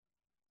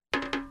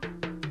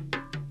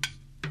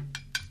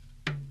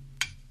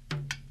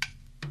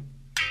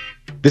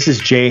This is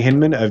Jay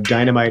Hinman of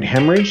Dynamite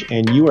Hemorrhage,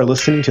 and you are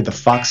listening to the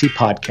Foxy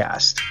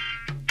Podcast.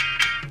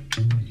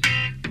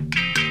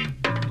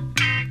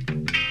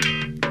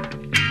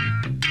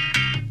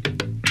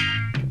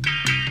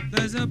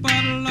 There's a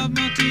bottle of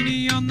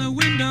martini on the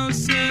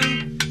windowsill.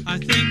 I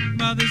think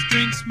mother's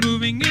drink's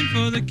moving in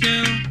for the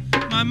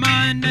kill. My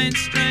mind ain't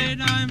straight,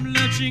 I'm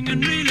lurching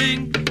and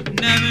reeling.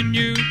 Never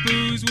knew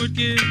booze would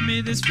give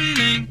me this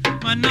feeling.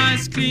 My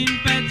nice clean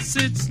bed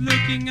sits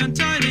looking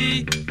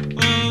untidy.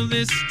 All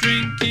this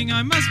drinking,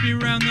 I must be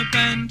round the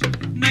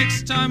bend.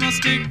 Next time I'll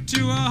stick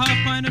to a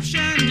half pint of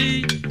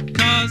shandy,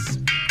 'cause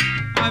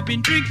I've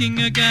been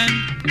drinking again.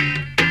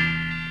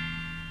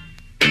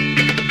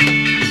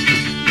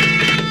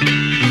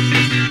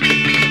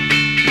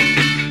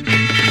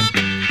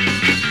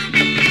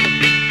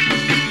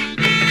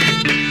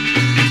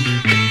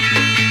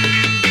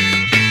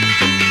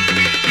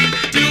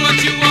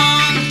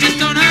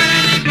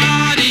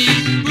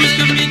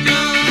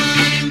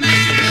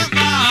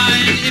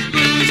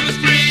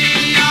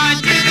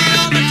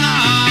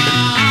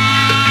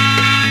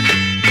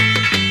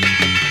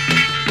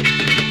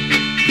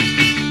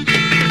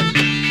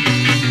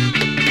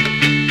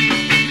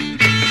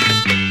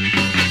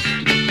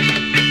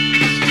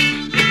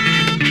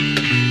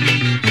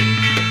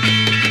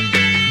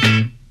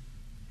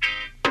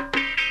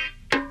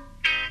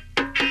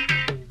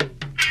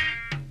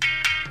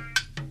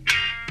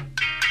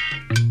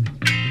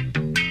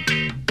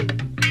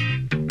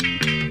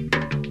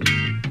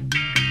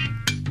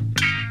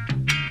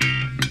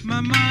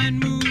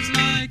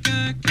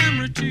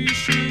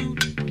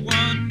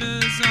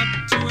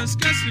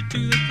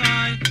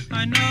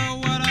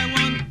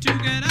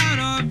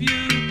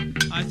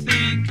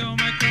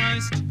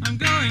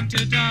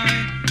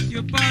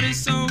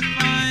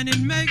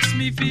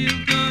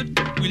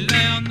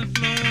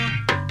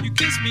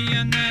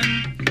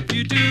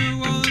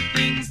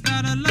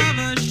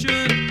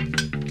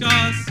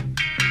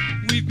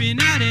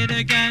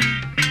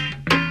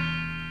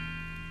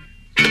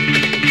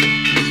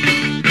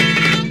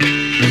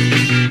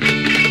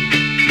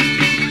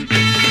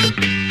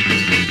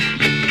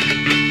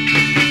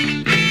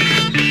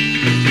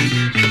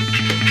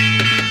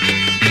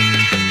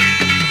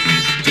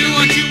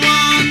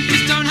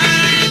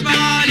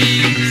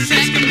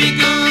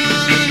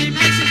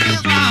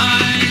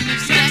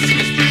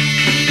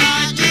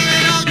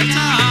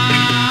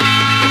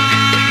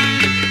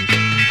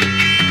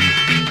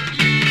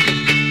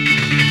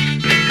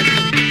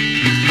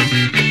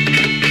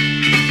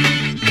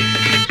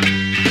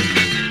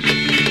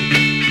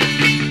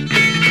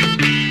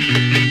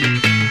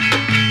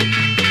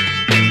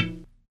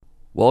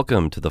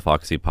 Welcome to the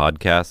Foxy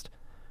Podcast,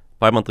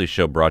 bi-monthly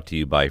show brought to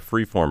you by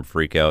Freeform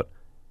Freakout.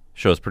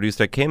 Show is produced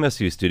at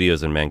KMSU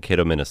Studios in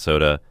Mankato,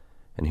 Minnesota,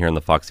 and here in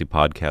the Foxy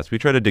Podcast, we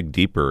try to dig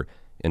deeper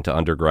into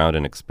underground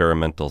and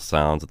experimental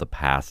sounds of the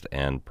past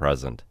and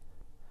present.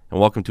 And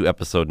welcome to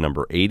episode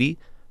number 80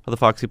 of the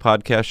Foxy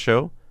Podcast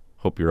show.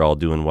 Hope you're all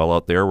doing well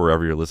out there,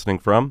 wherever you're listening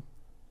from.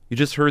 You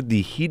just heard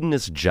the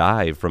Hedonist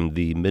Jive from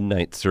the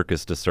Midnight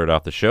Circus to start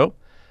off the show.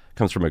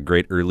 Comes from a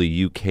great early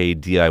UK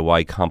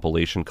DIY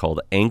compilation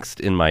called Angst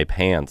in My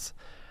Pants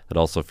that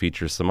also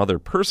features some other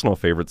personal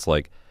favorites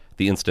like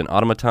The Instant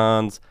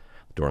Automatons,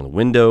 Door in the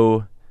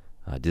Window,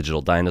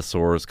 Digital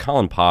Dinosaurs,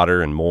 Colin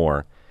Potter, and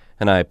more.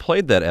 And I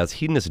played that as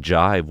Hedonist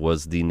Jive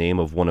was the name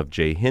of one of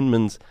Jay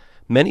Hinman's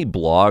many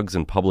blogs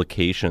and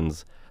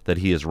publications that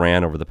he has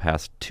ran over the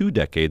past 2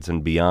 decades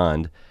and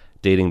beyond,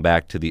 dating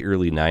back to the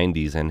early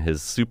 90s and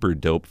his super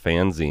dope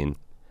fanzine.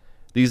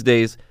 These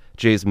days,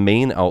 Jay's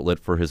main outlet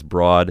for his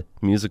broad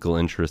musical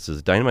interests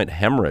is Dynamite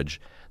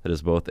Hemorrhage, that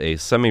is both a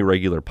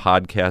semi-regular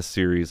podcast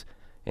series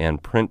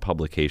and print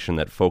publication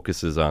that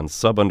focuses on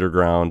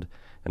sub-underground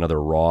and other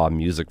raw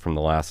music from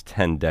the last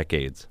 10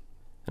 decades.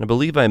 And I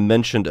believe I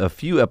mentioned a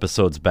few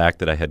episodes back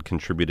that I had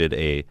contributed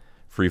a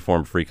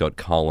Freeform Freakout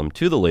column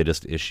to the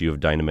latest issue of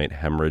Dynamite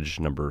Hemorrhage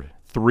number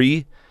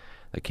 3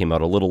 that came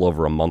out a little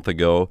over a month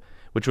ago,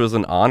 which was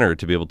an honor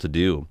to be able to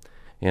do.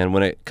 And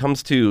when it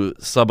comes to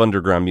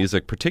sub-underground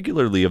music,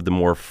 particularly of the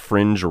more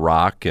fringe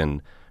rock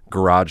and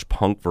garage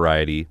punk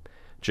variety,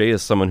 Jay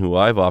is someone who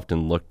I've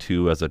often looked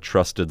to as a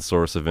trusted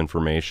source of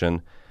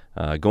information,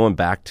 going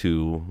back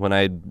to when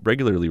I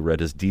regularly read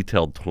his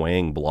Detailed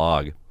Twang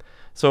blog.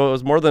 So I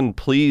was more than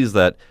pleased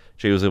that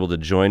Jay was able to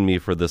join me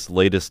for this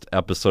latest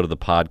episode of the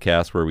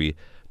podcast where we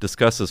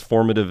discuss his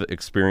formative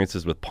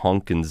experiences with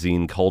punk and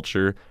zine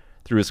culture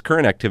through his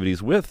current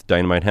activities with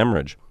Dynamite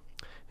Hemorrhage.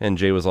 And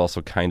Jay was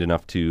also kind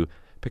enough to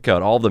pick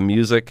out all the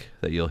music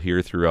that you'll hear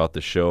throughout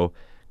the show,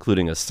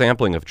 including a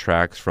sampling of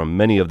tracks from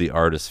many of the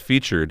artists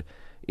featured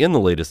in the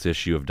latest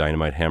issue of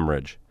Dynamite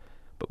Hemorrhage.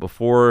 But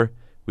before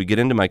we get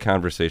into my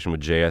conversation with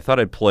Jay, I thought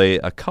I'd play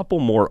a couple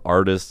more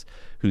artists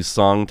whose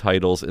song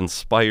titles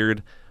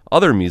inspired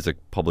other music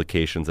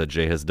publications that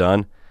Jay has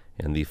done,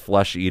 and the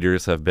Flesh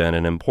Eaters have been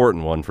an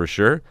important one for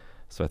sure.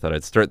 So I thought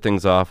I'd start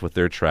things off with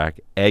their track,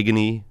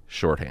 Agony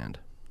Shorthand.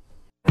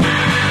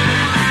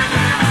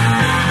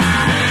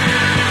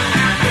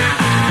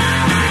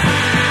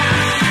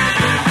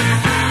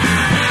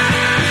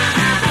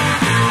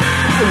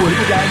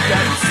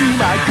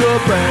 your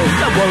brains.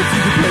 I want to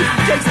see the place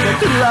that takes me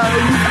to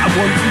lows. I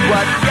want to see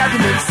what the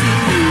government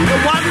sees. I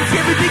want to see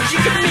everything she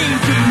can mean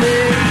to me.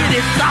 And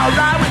it's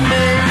alright with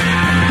me.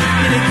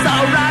 And it's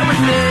alright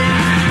with me.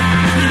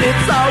 And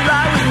it's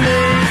alright with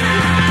me.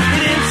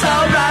 And it's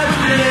alright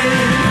with me.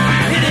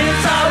 And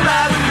it's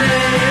alright with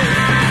me.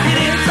 And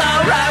it's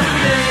alright with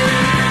me.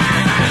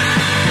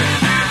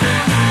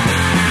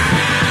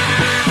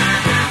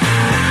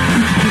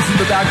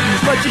 About you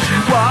as much as you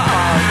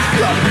want.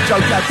 You ought to be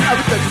choked out to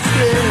other people's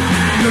skin.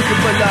 Looking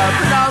for love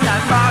and all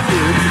that market.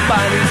 And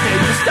finding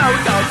escape to stone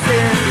cold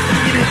sin.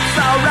 And it's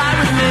alright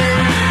with me.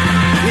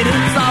 And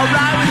it's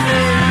alright with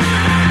me.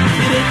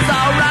 And it's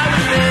alright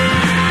with me.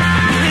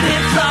 And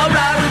it's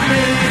alright with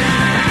me.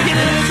 And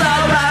it's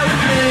alright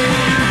with me.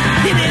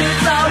 And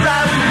it's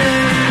alright with me.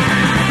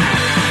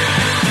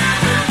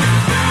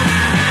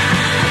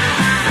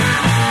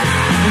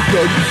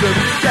 Girl, you deserve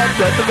it, just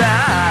worth the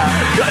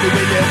ride. Got it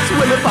when you're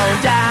swimming,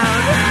 falling down.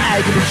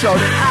 Agony and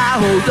shoulder,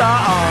 I hold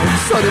on.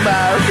 Sort of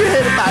out, you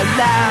hit it by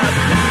loud.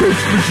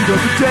 It's mission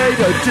of the day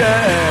to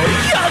day.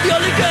 You're the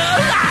only girl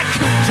I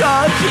can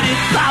touch. And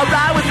it's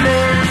alright with me.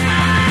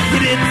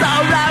 And it's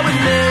alright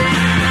with me.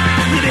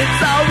 And it's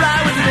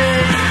alright with me.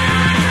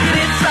 And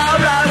it's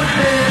alright with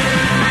me.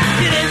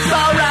 And it's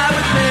alright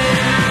with me.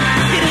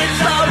 And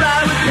it's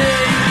alright with me.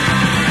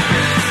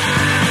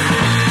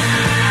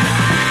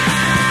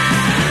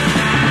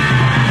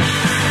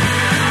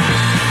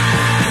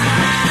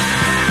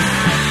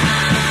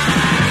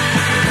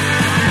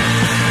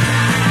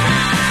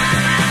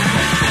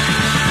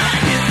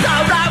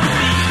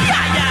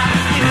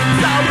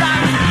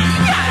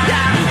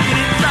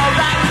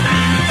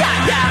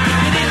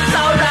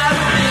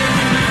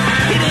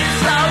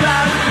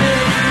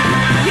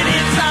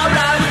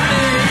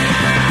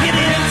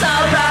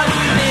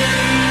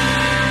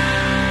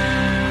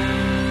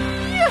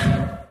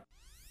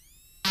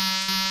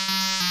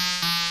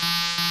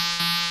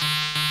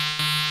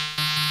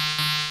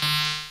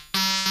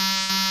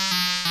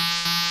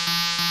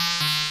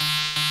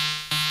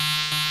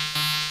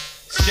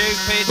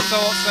 Stupid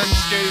thoughts and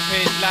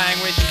stupid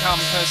language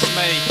compass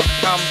me.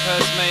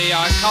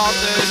 I can't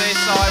do this,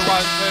 I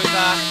won't do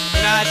that.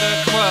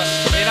 Inadequate.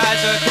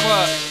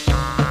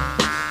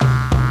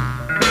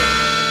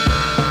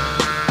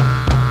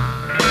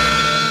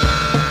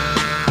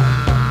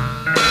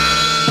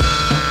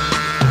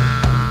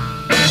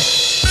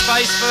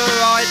 Space for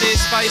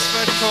ideas, space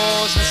for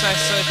cause,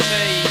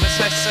 necessity.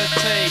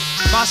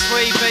 Must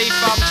we be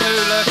fun to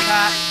look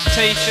at?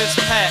 Teacher's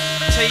pet.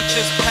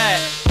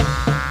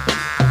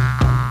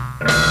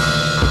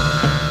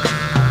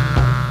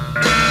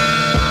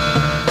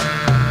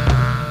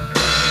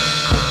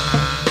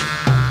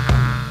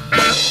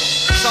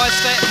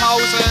 Sidestep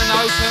holes and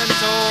open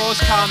doors,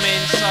 come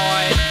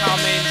inside.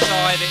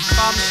 It's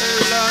fun to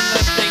learn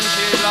the things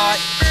you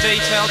like.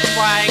 Detailed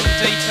twang.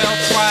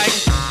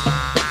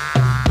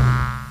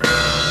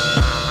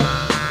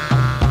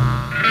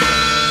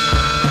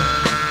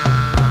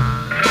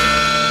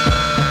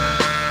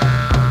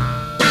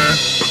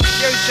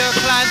 Future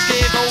plans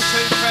give all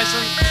to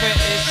present,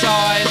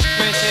 criticise.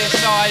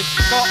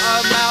 Got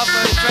a mouth,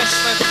 address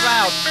the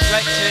crowd.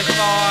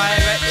 Rectify.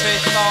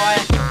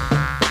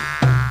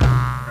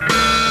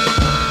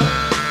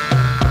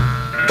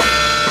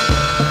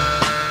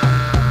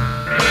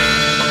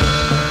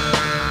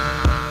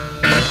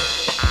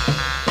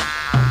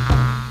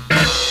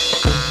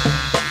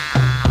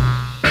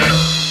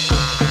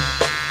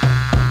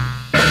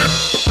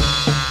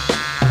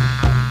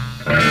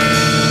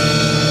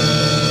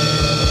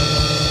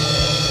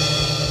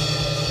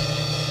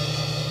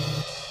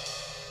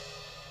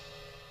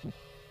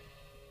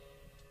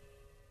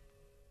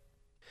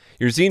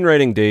 Your zine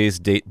writing days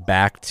date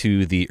back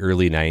to the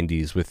early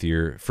 90s with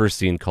your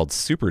first zine called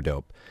Super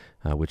Dope,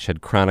 which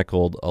had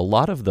chronicled a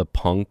lot of the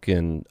punk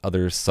and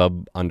other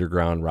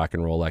sub-underground rock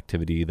and roll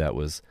activity that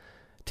was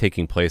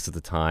taking place at the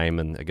time,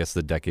 and I guess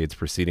the decades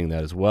preceding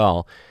that as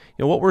well.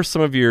 You know, what were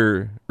some of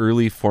your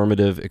early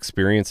formative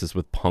experiences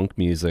with punk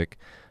music?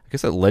 I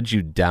guess that led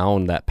you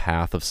down that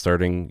path of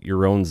starting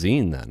your own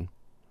zine then.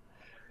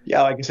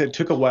 Yeah, like I said, it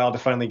took a while to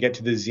finally get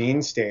to the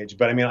zine stage.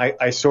 But I mean,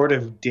 I sort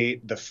of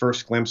date the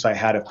first glimpse I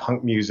had of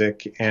punk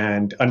music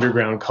and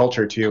underground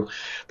culture to,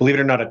 believe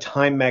it or not, a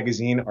Time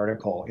magazine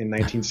article in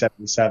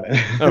 1977.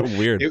 Oh,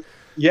 weird.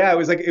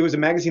 It was a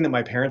magazine that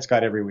my parents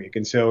got every week.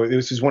 And so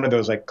this was one of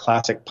those like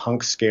classic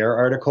punk scare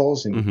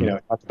articles. And, you know,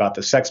 it talked about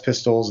the Sex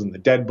Pistols and the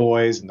Dead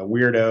Boys and the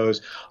Weirdos,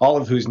 all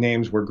of whose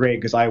names were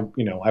great because I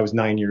was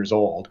 9 years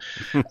old.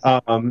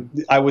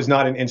 I was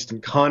not an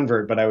instant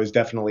convert, but I was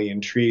definitely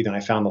intrigued and I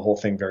found the whole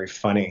thing very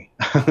funny.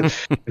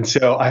 And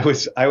so I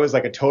was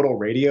like a total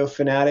radio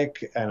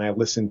fanatic and I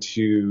listened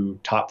to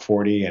Top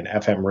 40 and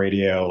FM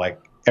radio like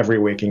every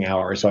waking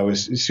hour. So I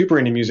was super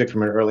into music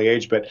from an early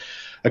age. But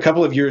a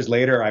couple of years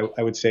later,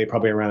 I would say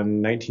probably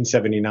around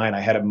 1979, I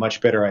had a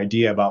much better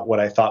idea about what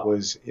I thought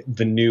was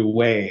the new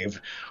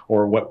wave,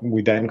 or what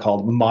we then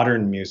called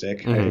modern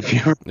music, if you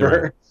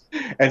remember. Right.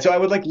 And so I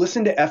would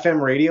listen to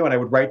FM radio, and I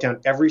would write down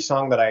every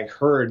song that I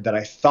heard that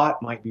I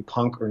thought might be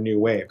punk or new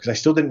wave, because I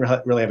still didn't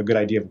really have a good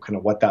idea of kind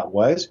of what that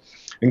was.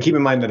 And keep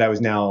in mind that I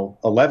was now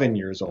 11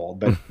 years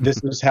old, but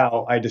this was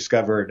how I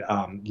discovered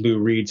Lou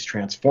Reed's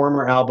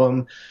Transformer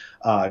album,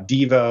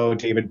 Devo,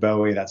 David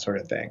Bowie, that sort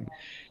of thing.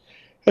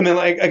 And then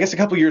I guess a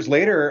couple years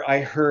later,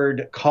 I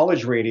heard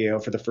college radio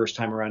for the first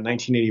time around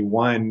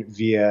 1981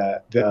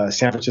 via the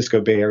San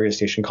Francisco Bay Area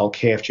station called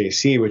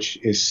KFJC, which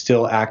is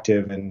still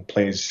active and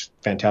plays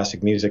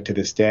fantastic music to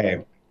this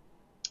day.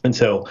 And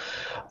so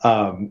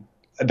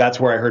that's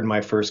where I heard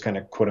my first kind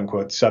of quote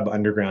unquote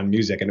sub-underground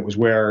music. And it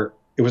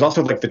was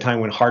also the time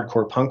when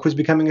hardcore punk was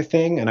becoming a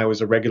thing, and I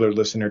was a regular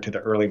listener to the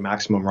early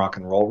Maximum Rock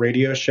and Roll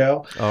radio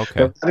show.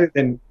 Okay. But rather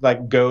than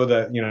go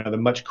the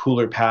much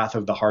cooler path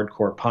of the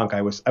hardcore punk,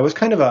 I was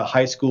kind of a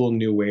high school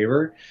new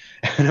waver,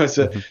 and I was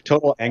a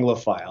total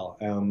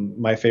Anglophile.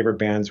 My favorite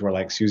bands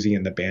were Susie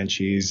and the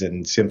Banshees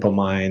and Simple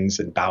Minds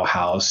and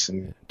Bauhaus.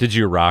 And did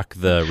you rock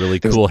the really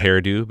cool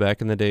hairdo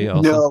back in the day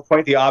also? No,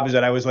 quite the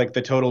opposite. I was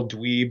the total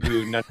dweeb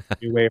who none of the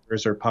new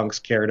wavers or punks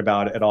cared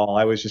about at all.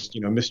 I was just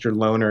Mr.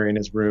 Loner in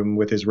his room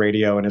with his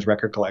radio and his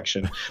record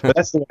collection. But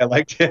that's the way I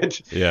liked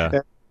it.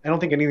 Yeah. I don't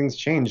think anything's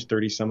changed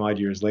 30 some odd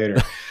years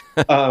later.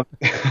 But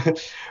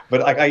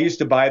I used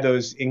to buy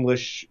those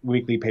English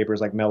weekly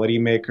papers like Melody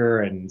Maker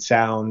and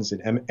Sounds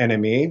and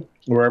NME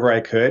wherever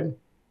I could,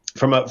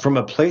 from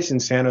a place in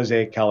San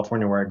Jose,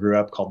 California, where I grew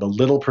up, called the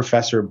Little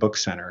Professor Book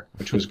Center,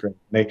 which was great.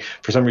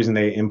 For some reason,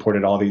 they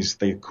imported all these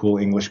cool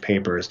English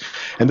papers,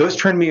 and those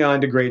turned me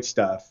on to great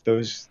stuff.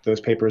 Those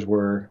papers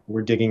were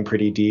digging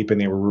pretty deep, and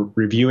they were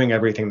reviewing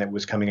everything that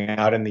was coming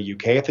out in the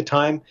UK at the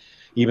time,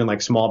 even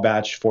small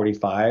batch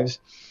 45s.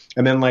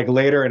 And then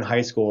later in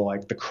high school,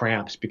 the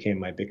Cramps became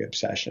my big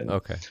obsession.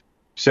 Okay.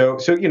 So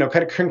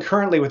kind of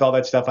concurrently with all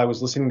that stuff, I was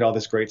listening to all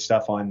this great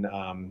stuff on,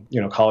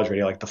 college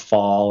radio, like The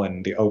Fall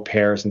and the Au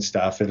Pairs and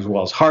stuff, as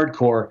well as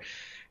hardcore.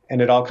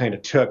 And it all kind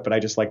of took, but I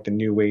just liked the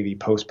new wavy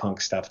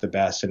post-punk stuff the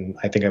best. And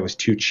I think I was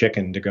too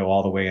chicken to go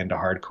all the way into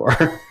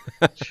hardcore.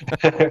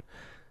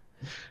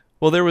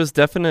 Well, there was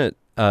definite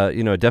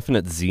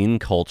zine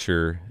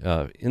culture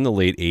in the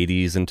late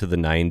 80s into the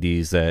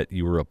 90s that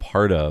you were a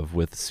part of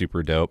with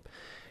Super Dope.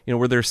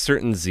 Were there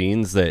certain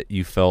zines that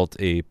you felt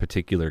a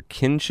particular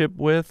kinship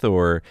with,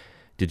 or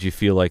did you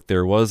feel like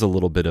there was a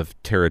little bit of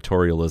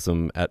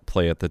territorialism at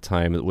play at the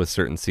time with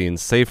certain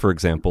scenes, say, for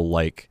example,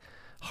 like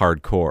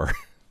hardcore?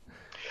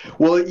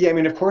 Well, yeah, I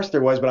mean, of course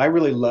there was, but I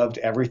really loved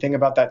everything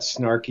about that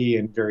snarky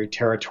and very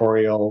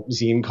territorial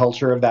zine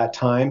culture of that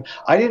time.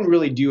 I didn't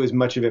really do as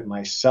much of it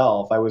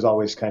myself. I was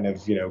always kind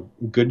of,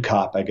 good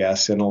cop, I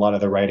guess, in a lot of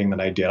the writing that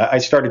I did. I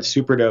started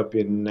Super Dope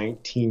in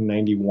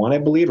 1991, I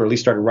believe, or at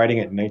least started writing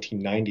it in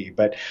 1990.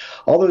 But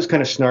all those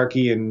kind of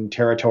snarky and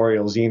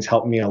territorial zines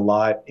helped me a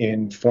lot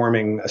in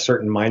forming a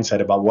certain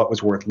mindset about what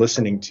was worth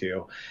listening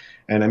to.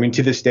 And I mean,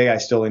 to this day, I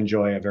still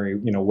enjoy a very,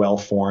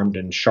 well-formed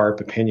and sharp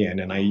opinion.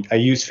 And I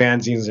use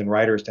fanzines and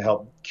writers to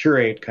help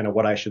curate kind of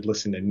what I should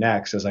listen to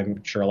next, as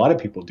I'm sure a lot of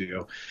people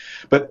do.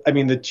 But I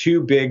mean, the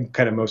two big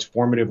kind of most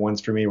formative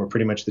ones for me were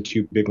pretty much the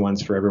two big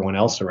ones for everyone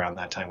else around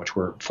that time, which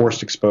were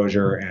Forced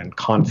Exposure and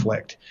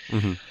Conflict.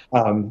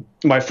 Mm-hmm.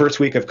 My first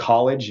week of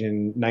college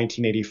in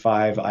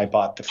 1985, I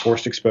bought the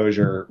Forced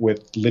Exposure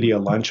with Lydia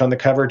Lunch on the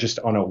cover, just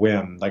on a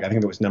whim. I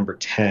think it was number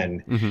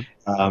 10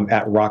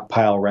 at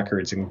Rockpile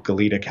Records in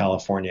Goleta,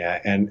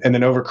 California. And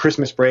then over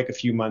Christmas break, a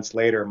few months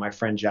later, my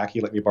friend Jackie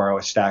let me borrow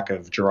a stack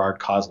of Gerard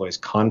Cosloy's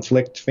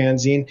Conflict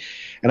fanzine.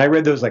 And I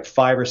read those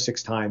 5 or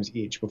 6 times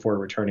each before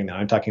returning them.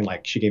 I'm talking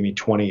she gave me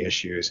 20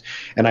 issues.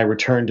 And I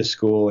returned to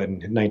school in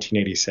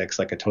 1986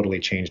 like a totally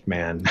changed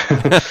man.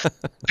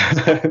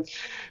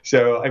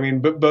 So, I mean,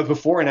 both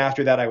before and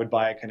after that, I would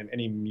buy kind of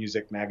any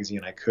music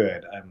magazine I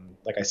could.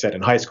 Like I said,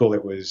 in high school,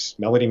 it was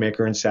Melody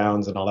Maker and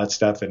Sounds and all that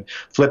stuff, and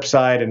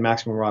Flipside and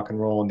Maximum Rock and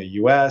Roll in the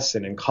U.S.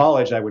 And in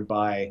college, I would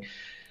buy,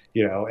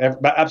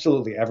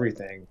 absolutely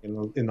everything.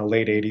 In the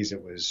late 80s,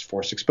 it was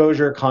Forced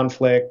Exposure,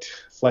 Conflict,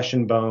 Flesh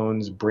and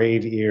Bones,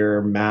 Brave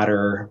Ear,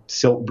 Matter,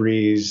 Silt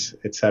Breeze,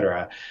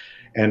 etc.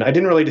 And I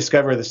didn't really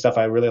discover the stuff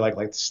I really like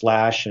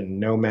Slash and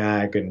No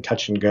Mag and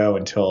Touch and Go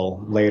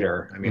until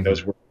later. I mean,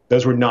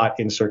 those were not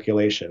in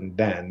circulation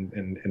then,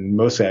 and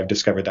mostly I've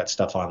discovered that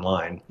stuff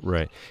online.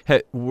 Right.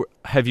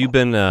 Have you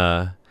been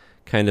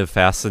kind of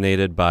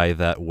fascinated by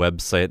that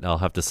website? I'll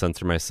have to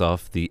censor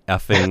myself. The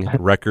Effing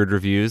Record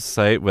Reviews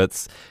site,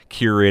 that's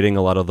curating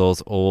a lot of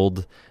those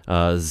old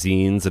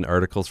zines and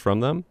articles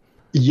from them.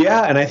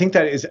 Yeah, and I think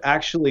that is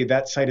actually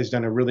that site has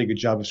done a really good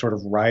job of sort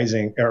of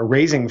raising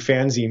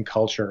fanzine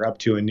culture up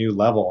to a new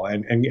level,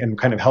 and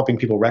kind of helping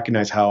people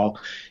recognize how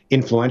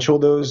influential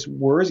those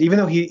were. Even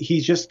though he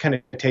just kind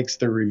of takes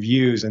the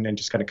reviews and then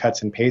just kind of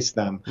cuts and pastes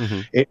them,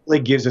 it really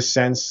gives a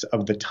sense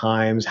of the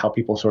times, how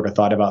people sort of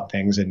thought about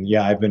things. And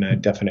yeah, I've been a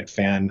definite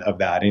fan of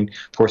that. And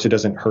of course, it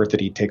doesn't hurt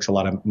that he takes a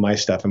lot of my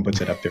stuff and puts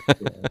it up there.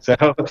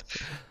 So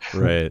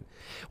Right.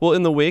 Well,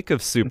 in the wake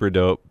of Super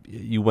Dope,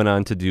 you went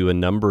on to do a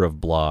number of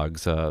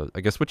blogs.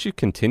 I guess what you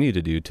continue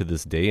to do to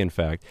this day, in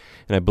fact.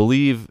 And I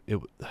believe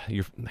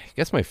I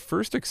guess my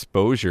first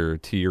exposure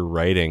to your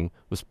writing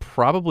was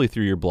probably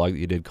through your blog that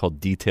you did called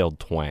Detailed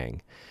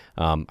Twang.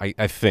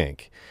 I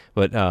think.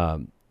 But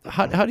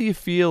how do you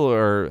feel,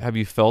 or have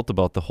you felt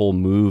about the whole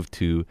move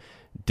to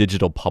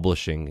digital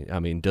publishing? I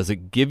mean, does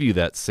it give you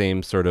that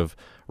same sort of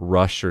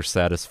rush or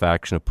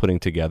satisfaction of putting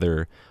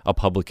together a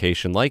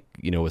publication like,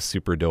 with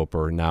Super Dope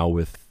or now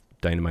with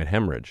Dynamite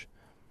Hemorrhage?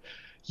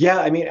 Yeah,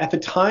 I mean, at the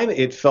time,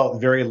 it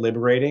felt very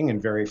liberating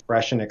and very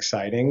fresh and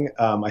exciting.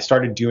 I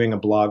started doing a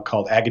blog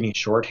called Agony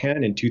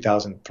Shorthand in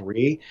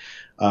 2003.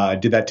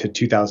 Did that to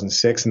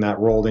 2006, and that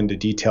rolled into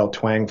Detailed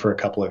Twang for a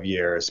couple of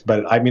years.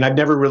 But I mean, I've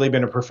never really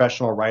been a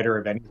professional writer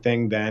of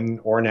anything then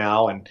or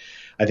now. And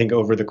I think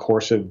over the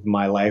course of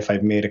my life,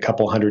 I've made a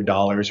couple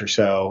 $100 or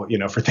so,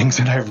 for things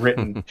that I've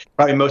written.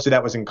 Probably most of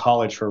that was in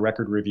college for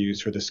record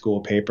reviews for the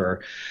school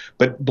paper.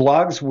 But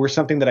blogs were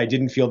something that I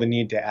didn't feel the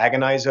need to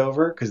agonize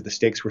over because the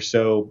stakes were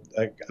so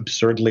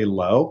absurdly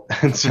low.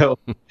 And so,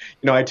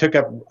 I took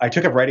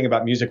up writing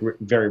about music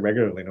very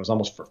regularly, and it was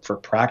almost for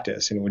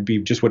practice. And it would be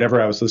just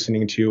whatever I was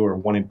listening to or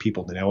wanted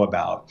people to know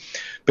about.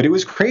 But it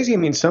was crazy. I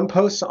mean, some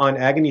posts on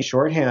Agony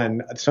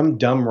Shorthand, some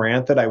dumb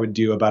rant that I would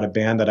do about a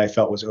band that I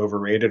felt was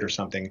overrated or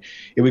something,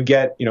 it would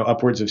get,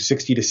 upwards of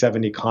 60 to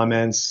 70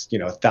 comments,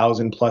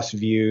 1,000 plus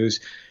views.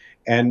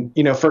 And,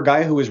 for a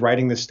guy who was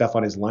writing this stuff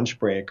on his lunch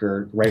break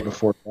or right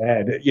before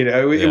bed,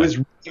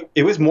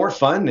 it was more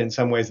fun in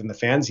some ways than the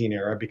fanzine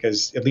era,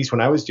 because at least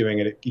when I was doing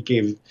it, it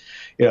gave,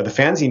 the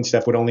fanzine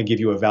stuff would only give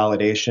you a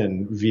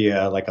validation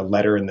via like a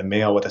letter in the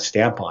mail with a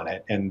stamp on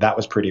it. And that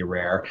was pretty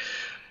rare.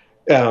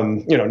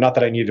 Not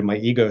that I needed my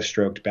ego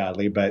stroked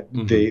badly, but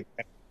the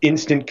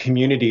instant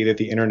community that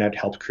the internet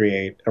helped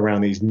create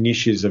around these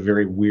niches of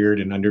very weird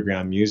and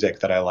underground music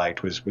that I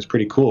liked was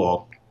pretty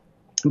cool.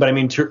 But I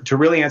mean, to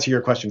really answer your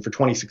question for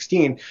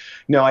 2016,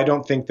 no, I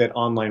don't think that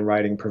online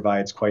writing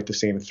provides quite the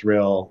same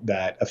thrill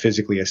that a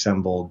physically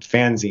assembled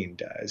fanzine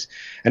does.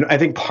 And I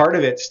think part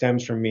of it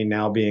stems from me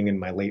now being in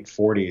my late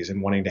 40s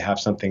and wanting to have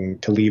something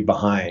to leave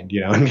behind,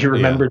 and be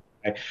remembered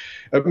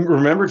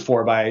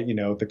for by,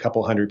 the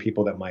couple hundred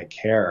people that might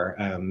care.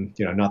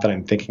 Not that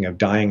I'm thinking of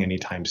dying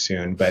anytime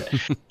soon, but,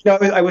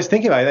 I was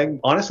thinking, I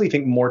honestly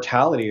think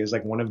mortality is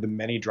like one of the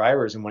many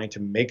drivers in wanting to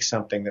make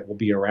something that will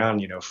be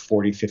around,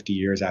 40, 50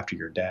 years after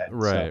you're dead.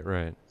 Right,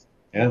 right.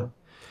 Yeah.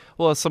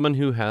 Well, as someone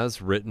who has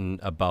written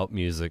about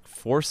music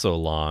for so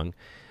long,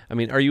 I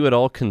mean, are you at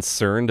all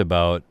concerned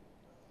about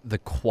the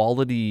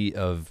quality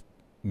of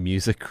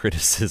music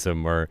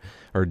criticism or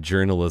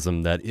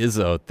journalism that is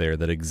out there,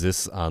 that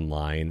exists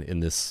online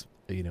in this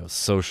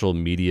social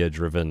media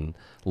driven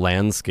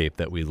landscape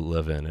that we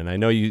live in? And I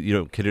know you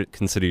don't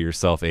consider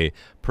yourself a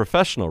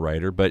professional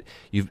writer, but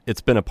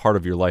it's been a part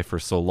of your life for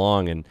so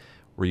long, and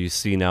where you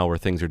see now where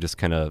things are just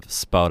kind of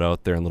spout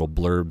out there in little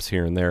blurbs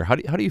here and there. How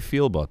do you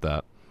feel about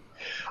that?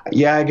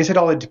 Yeah, I guess it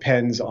all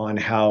depends on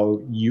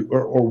how you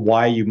or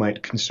why you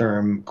might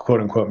consume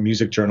quote unquote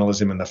music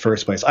journalism in the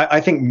first place.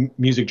 I think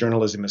music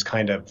journalism is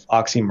kind of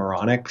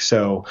oxymoronic,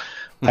 so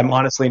I'm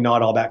honestly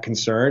not all that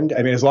concerned.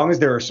 I mean, as long as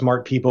there are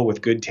smart people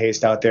with good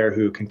taste out there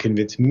who can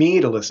convince me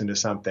to listen to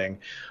something,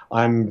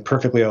 I'm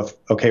perfectly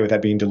okay with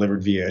that being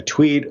delivered via a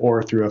tweet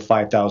or through a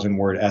 5,000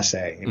 word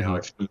essay,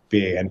 if need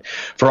be. And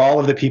for all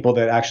of the people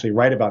that actually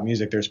write about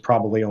music, there's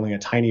probably only a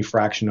tiny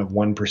fraction of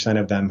 1%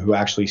 of them who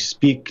actually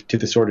speak to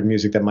the sort of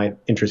music that might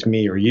interest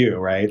me or you,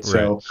 right?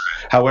 So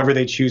however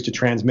they choose to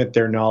transmit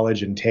their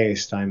knowledge and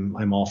taste,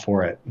 I'm all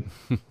for it.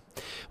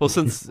 Well,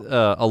 since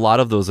a lot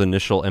of those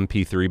initial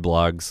MP3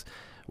 blogs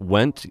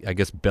went, I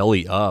guess,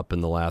 belly up in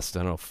the last,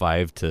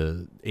 5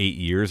 to 8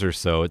 years or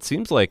so, it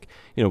seems like,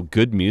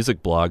 good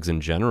music blogs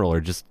in general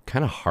are just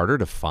kind of harder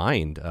to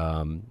find.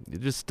 It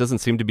just doesn't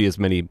seem to be as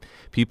many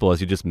people, as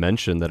you just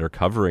mentioned, that are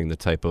covering the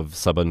type of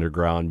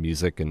sub-underground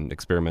music and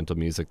experimental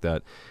music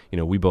that,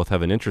 we both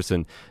have an interest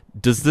in.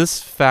 Does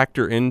this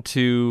factor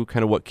into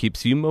kind of what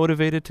keeps you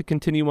motivated to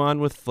continue on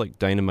with like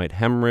Dynamite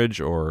Hemorrhage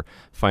or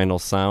Final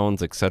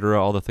Sounds, et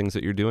cetera, all the things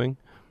that you're doing?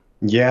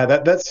 Yeah,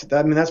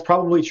 that's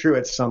probably true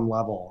at some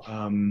level.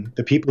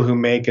 The people who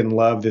make and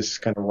love this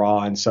kind of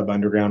raw and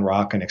sub-underground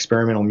rock and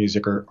experimental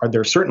music are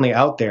they're certainly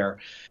out there.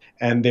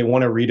 and they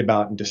want to read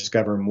about and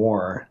discover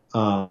more.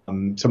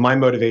 So my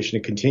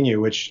motivation to continue,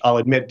 which I'll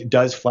admit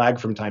does flag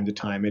from time to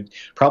time, it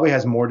probably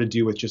has more to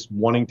do with just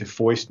wanting to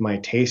foist my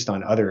taste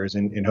on others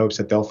in hopes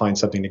that they'll find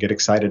something to get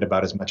excited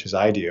about as much as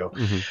I do.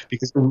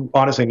 Because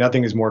honestly,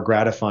 nothing is more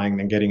gratifying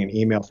than getting an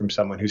email from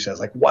someone who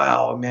says like,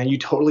 wow, man, you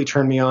totally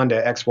turned me on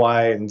to X,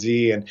 Y, and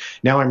Z. And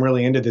now I'm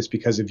really into this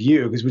because of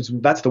you. Because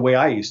that's the way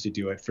I used to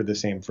do it for the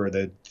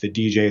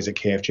DJs at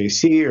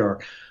KFJC, or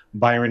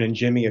Byron and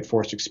Jimmy at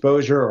Forced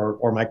Exposure,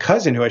 or my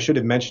cousin, who I should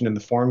have mentioned in the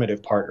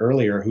formative part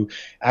earlier, who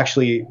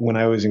actually, when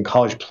I was in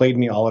college, played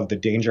me all of the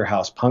Danger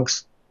House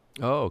punks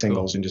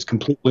singles, and just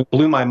completely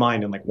blew my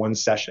mind in like one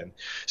session.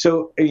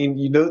 So, I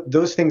mean,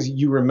 those things,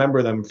 you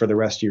remember them for the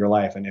rest of your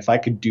life. And if I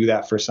could do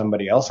that for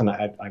somebody else, and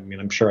I mean,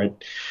 I'm sure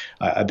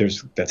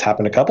that's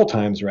happened a couple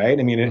times, right?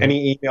 I mean,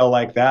 any email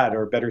like that,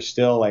 or better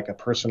still, like a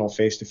personal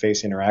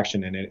face-to-face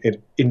interaction, and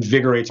it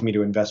invigorates me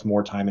to invest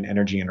more time and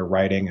energy into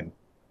writing and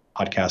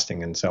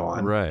podcasting and so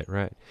on. Right.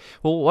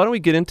 Well, why don't we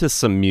get into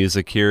some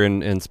music here?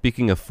 And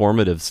speaking of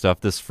formative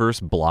stuff, this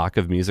first block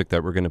of music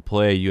that we're going to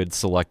play, you had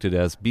selected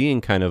as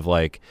being kind of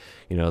like,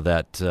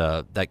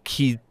 that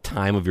key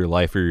time of your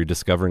life where you're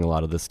discovering a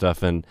lot of this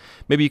stuff. And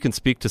maybe you can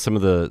speak to some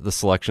of the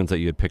selections that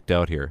you had picked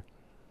out here.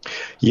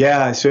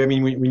 Yeah. So, I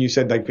mean, when you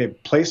said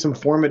like play some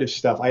formative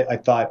stuff, I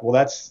thought, well,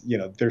 that's,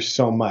 there's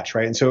so much,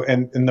 right? And so,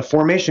 and the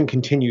formation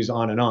continues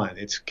on and on.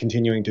 It's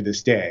continuing to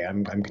this day.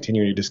 I'm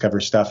continuing to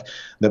discover stuff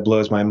that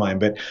blows my mind.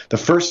 But the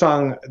first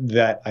song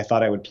that I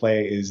thought I would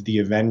play is The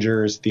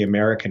Avengers, The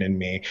American in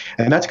Me.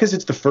 And that's because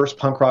it's the first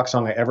punk rock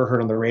song I ever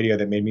heard on the radio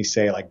that made me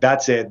say, like,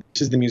 that's it.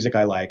 This is the music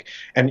I like.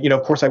 And,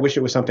 of course, I wish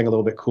it was something a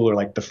little bit cooler,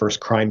 like the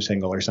first Crime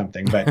single or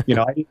something. But,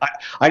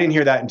 I didn't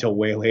hear that until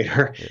way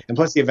later. And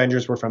plus, the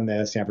Avengers were from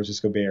the San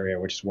Francisco Bay Area,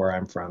 which is where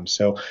I'm from.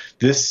 So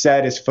this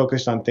set is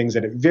focused on things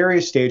that at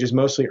various stages,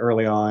 mostly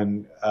early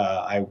on,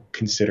 I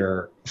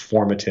consider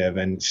formative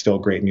and still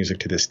great music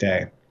to this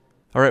day.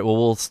 All right, well,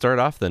 we'll start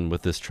off then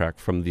with this track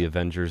from the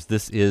Avengers.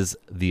 This is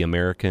The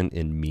American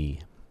in Me.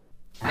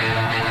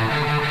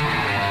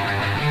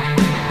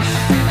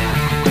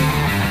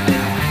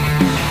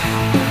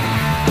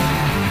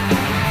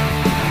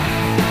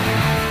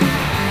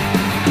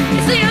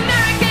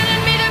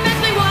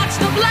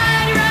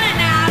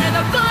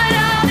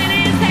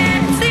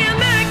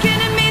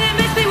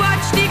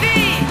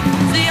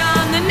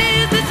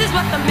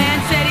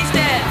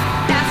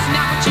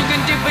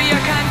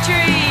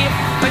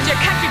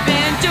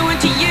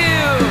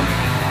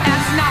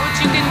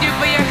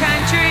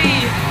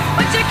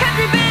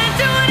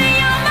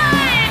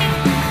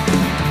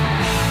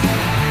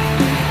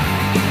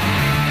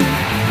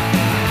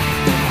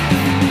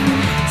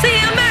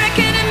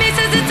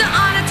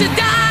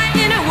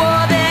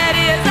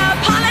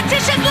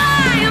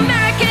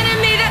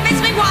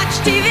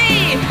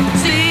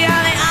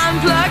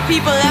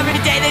 People every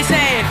day they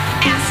say,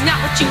 ask not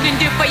what you can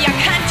do for your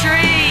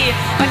country,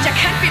 what your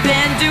country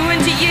been doing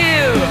to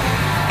you.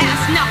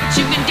 Ask not what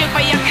you can do for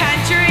your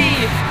country,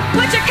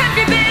 what your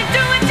country been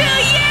doing to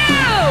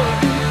you.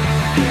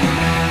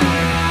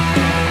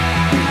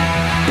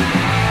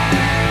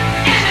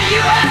 And the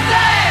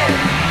USA,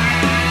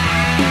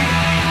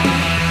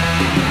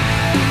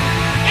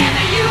 and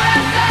the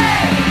USA,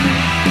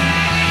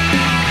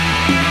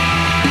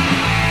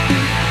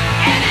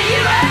 and the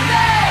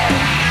USA.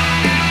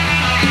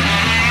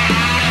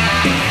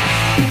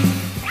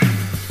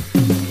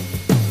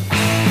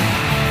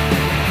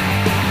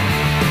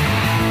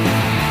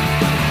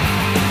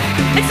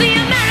 It's the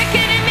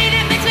American in me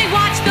that makes me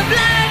watch the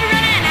blood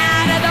running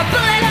out of the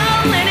bullet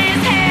hole in his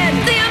head.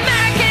 The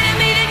American in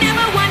me that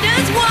never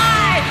wonders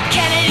why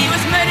Kennedy was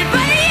murdered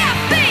by the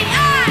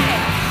FBI.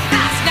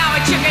 That's not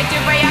what you can do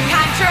for your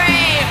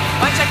country,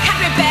 what your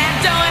country been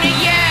doing to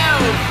you.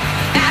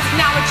 That's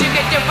not what you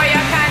can do for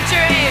your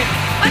country,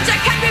 what your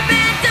country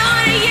been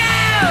doing to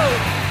you.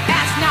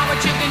 That's not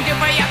what you can do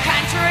for your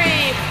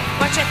country,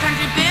 what your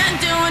country been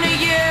doing to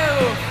you.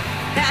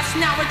 That's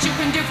not what you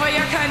can do for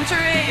your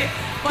country,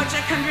 what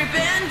your country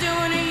been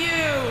doing to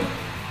you.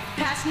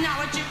 That's not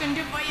what you can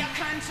do for your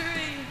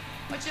country,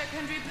 what your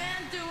country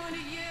been doing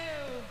to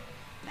you.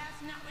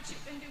 That's not what you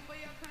can do for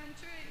your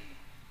country,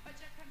 what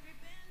your country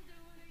been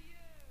doing to you.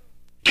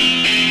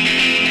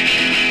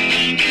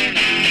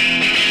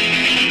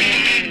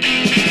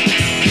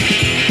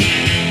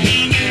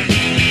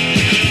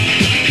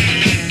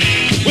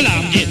 Well,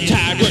 I'm getting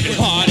tired working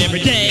hard every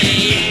day.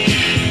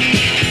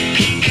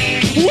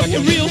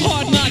 Working real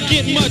hard, not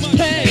getting much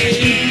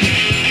pay.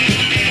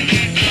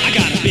 I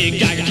got a big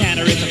Geiger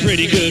counter, it's a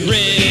pretty good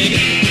rig.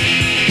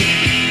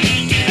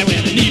 And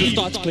when the needle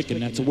starts clicking,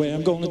 that's the way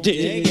I'm gonna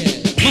dig.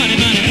 Money,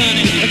 money,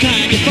 honey, the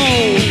kind you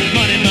fold.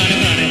 Money, money,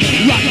 honey,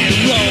 rock and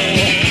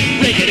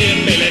roll. Break it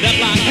in, build it up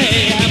like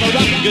hay. Have a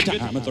rockin' good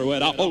time and throw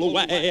it all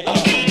away.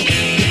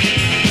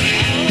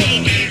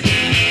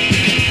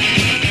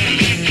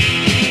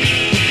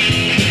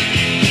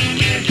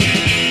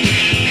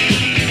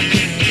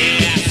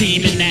 See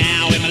me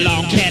now in my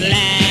long Cadillac.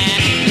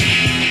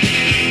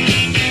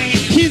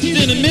 He's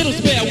in the middle,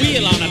 spare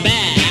wheel on the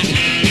back.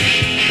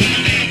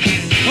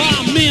 Oh,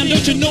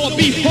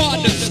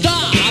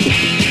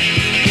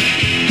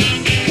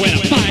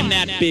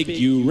 big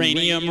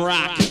uranium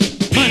rock.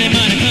 Money,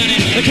 money, honey,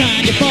 the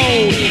kind you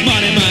fold.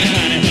 Money, money,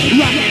 honey,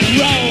 rock and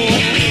roll.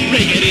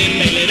 Ring it in,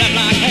 nail it up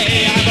like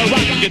hey. I'm a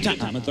rock good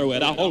time and throw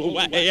it all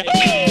away.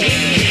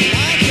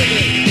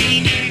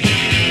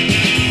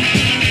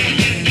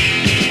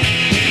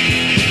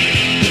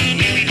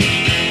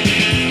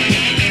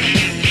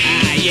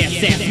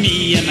 Yes, that's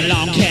me in my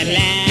long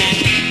Cadillac.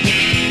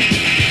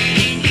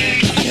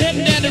 I'm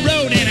heading down the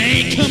road and I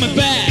ain't coming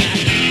back.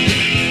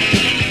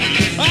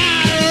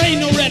 There ain't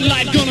no red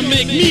light gonna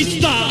make me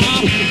stop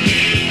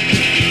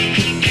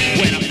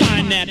when I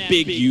find that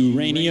big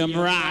uranium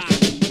rock.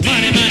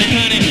 Money, money,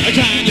 honey, a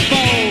kind of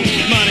fold.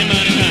 Money,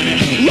 money, honey,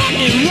 rock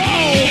and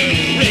roll.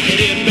 Rig it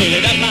in, build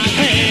it up like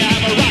hey.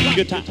 I'm a rock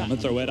good time and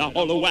throw it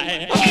all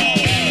away.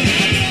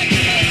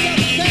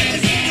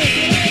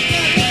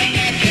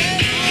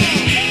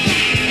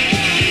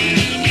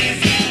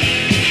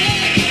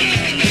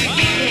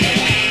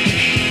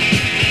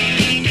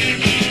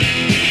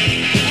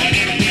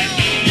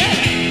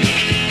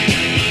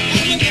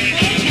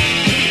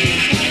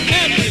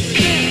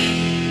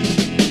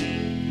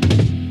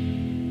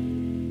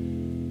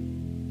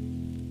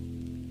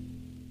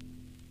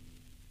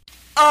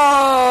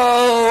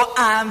 Oh,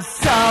 I'm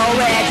so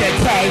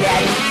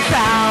agitated,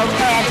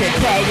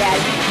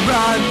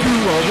 run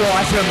through a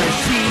washing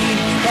machine,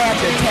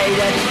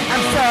 agitated, I'm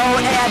so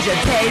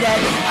agitated,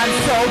 I'm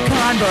so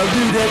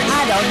convoluted,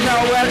 I don't know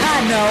what I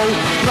know,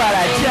 but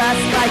I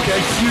just like to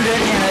shoot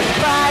it, and it's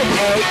 5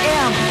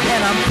 a.m.,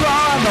 and I'm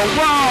crawling the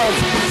walls,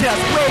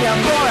 just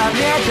waiting for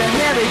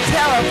imaginary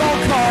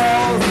telephone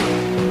calls.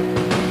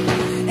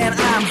 And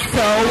I'm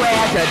so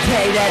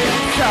agitated,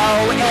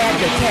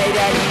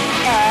 agitated,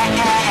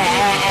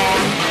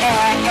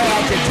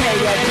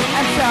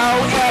 I'm so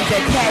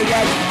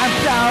agitated, I'm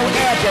so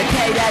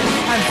agitated,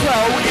 I'm so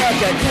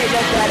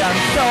agitated that I'm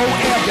so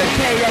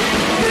agitated.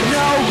 You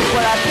know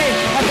what I think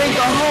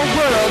the whole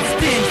world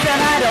stinks,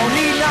 and I don't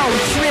need no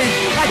shrink,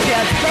 I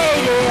just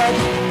hate it.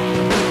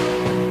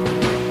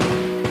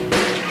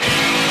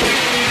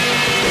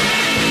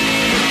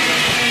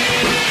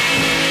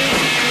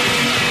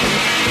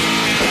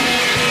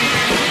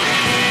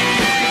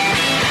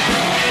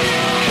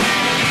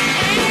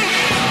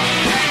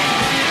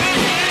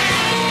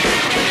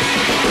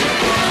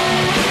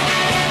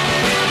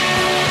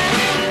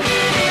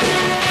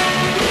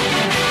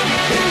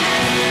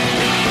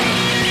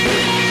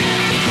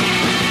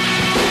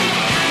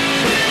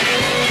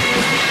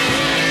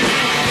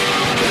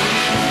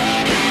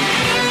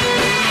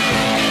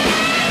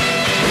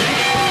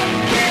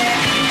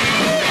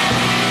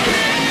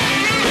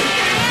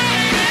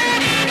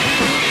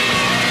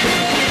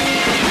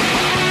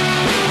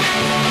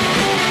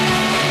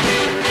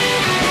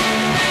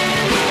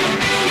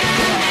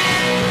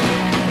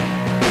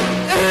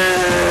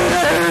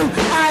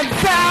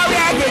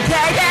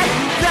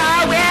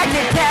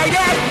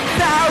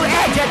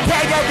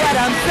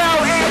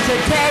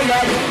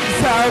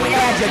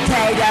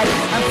 Agitated,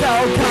 I'm so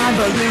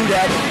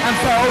convoluted,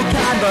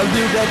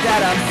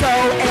 that I'm so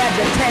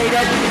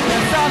agitated,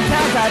 and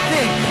sometimes I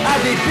think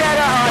I'd be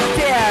better off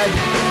dead,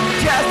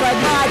 just like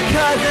my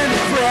cousin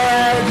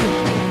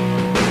Fred.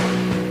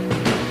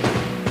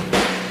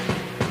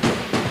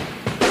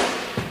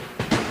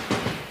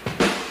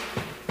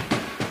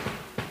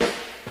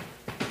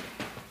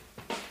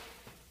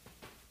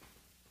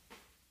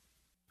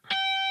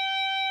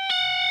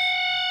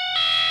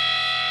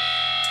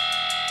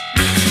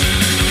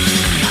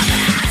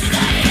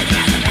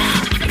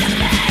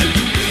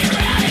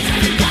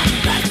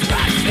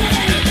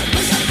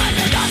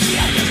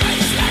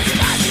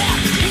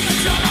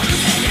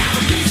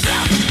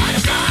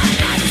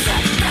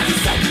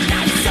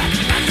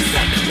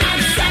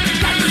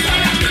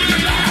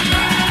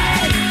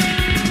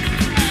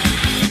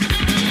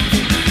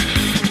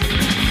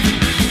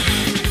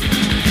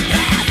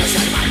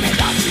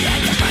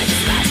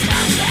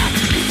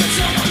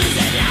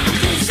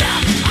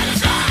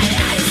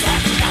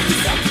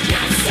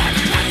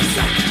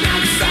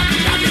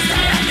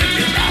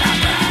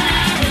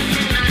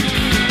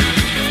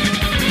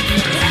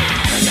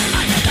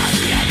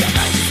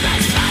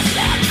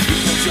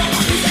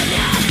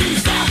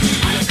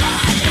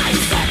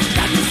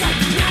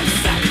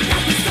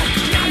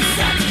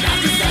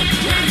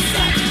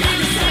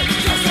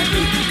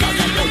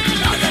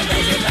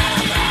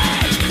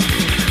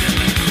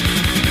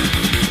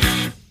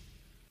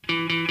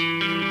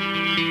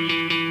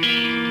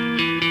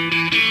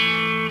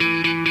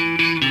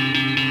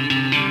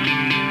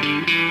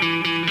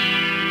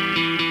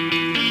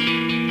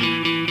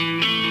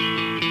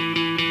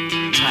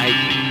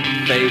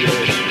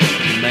 faded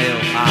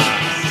male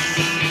arts,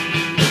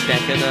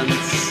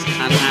 decadence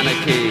and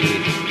anarchy.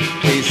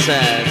 He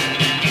said,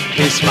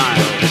 he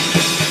smiled,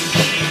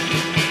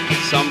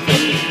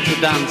 something to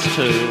dance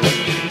to,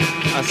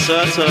 a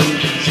certain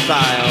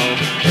style,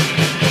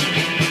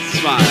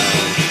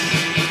 smiles.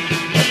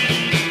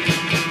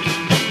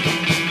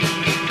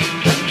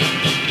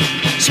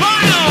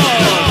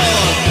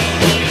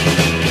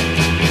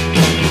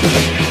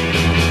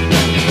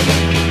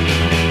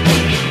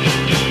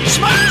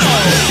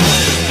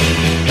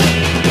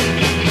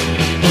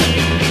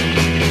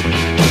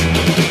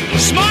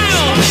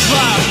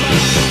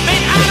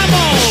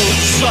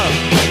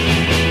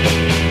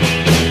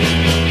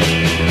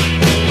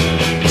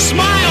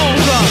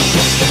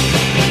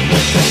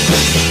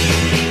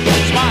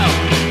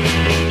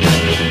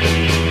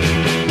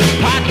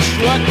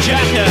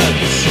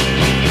 heads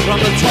from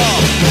the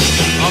top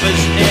of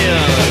his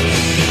ears.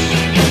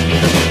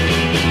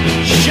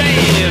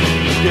 Shaved.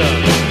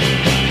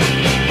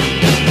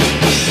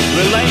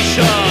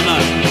 Relation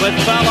with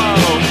fellow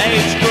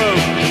age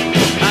group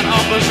and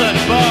opposite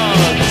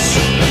birds.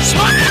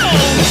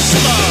 Smiles!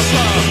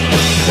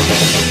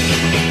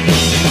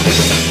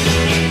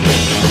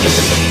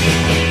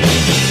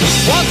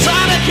 What's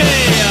anarchy?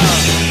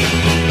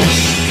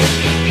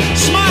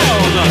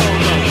 Smile!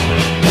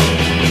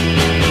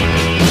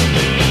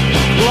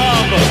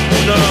 Club,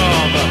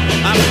 nerve,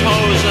 and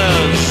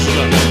poses.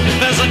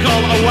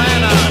 Physical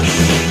awareness.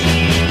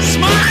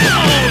 Smile!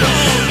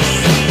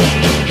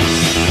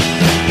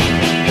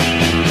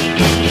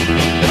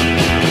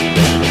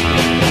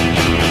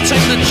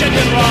 Take the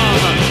chicken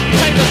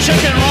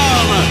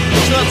run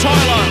to the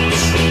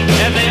toilets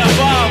in the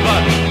above,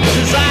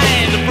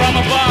 designed from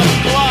above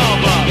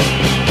club.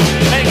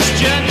 Makes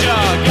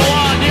ginger, go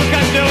on, you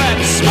can do it.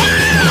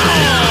 Smile!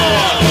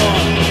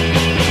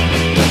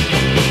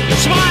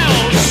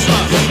 Smiles!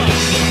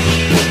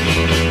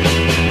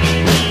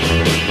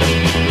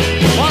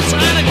 What's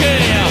anarchy?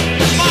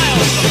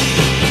 Smiles!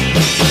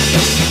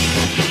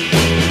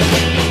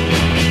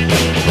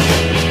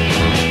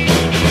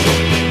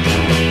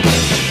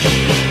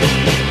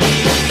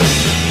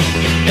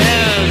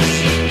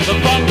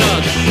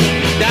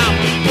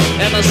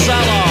 In the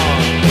cellar,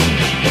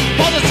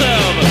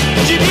 positive,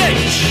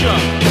 GBH,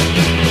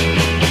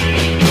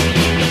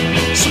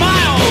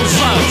 smiles,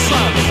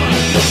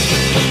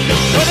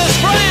 with his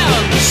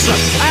friends,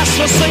 asks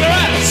for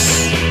cigarettes,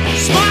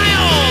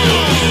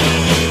 smiles,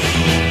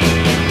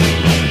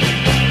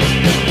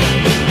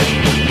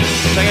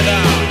 take it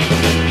down.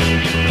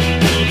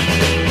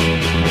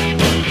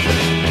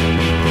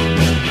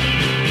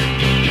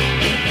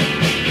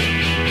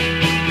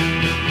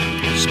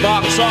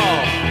 Sparks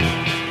off.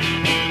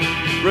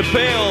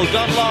 Repeal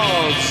gun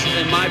laws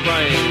in my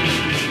brain.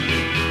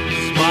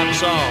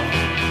 Sparks off.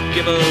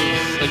 Give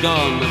us a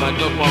gun if I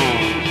go wrong.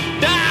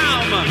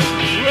 Damn!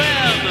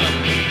 Grin!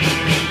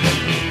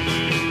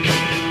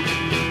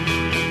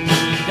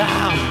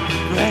 Damn!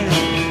 Grin!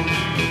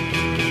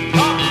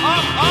 Up,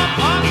 up, up,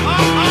 up,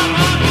 up, up,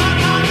 up,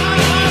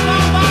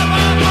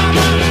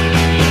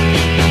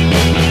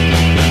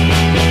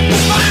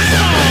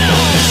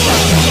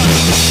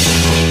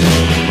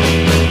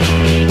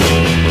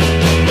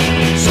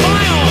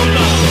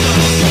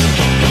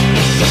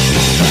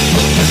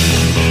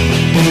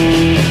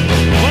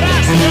 what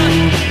Aston,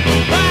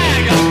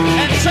 Bag,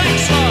 and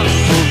Texas.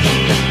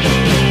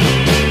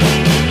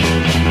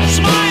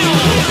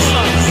 Smiles.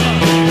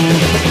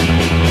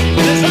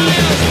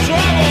 Desires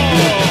trouble.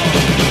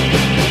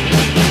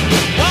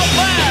 Well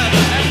fed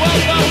and well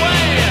their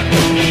way.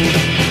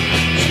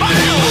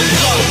 Smiles.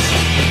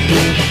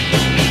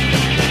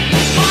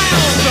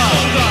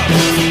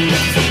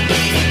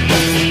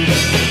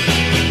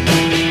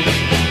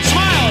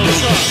 Smiles.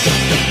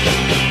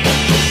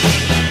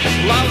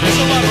 Loud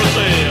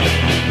celebrity,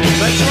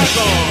 Vince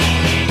Russell,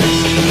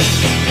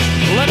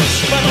 lip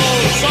spittle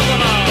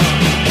southerner,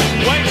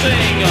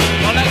 waiting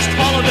for next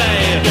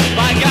holiday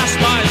by gas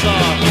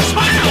miser.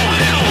 Smile!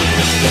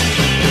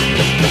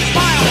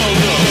 Smile!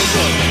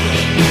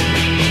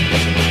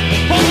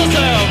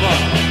 Positive,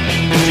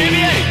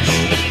 GBH,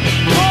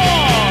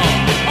 more,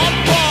 on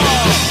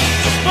par,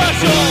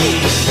 special,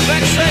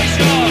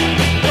 vexation,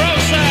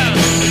 process,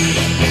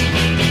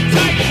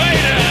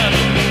 tight-faded,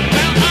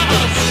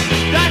 mountainous,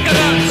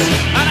 decadence,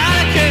 and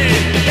anarchy.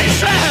 He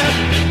said,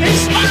 he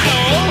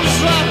smiles.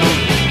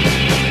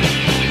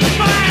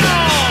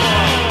 Smile!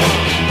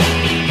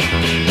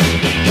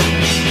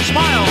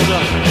 Smiled.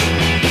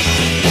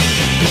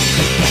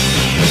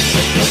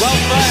 Well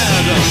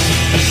fed.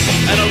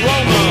 And a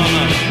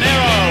Roman,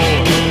 narrow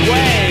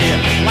way,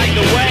 like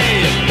the way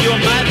you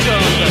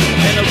imagined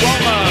in the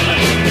Roman,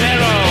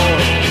 narrow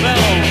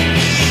films.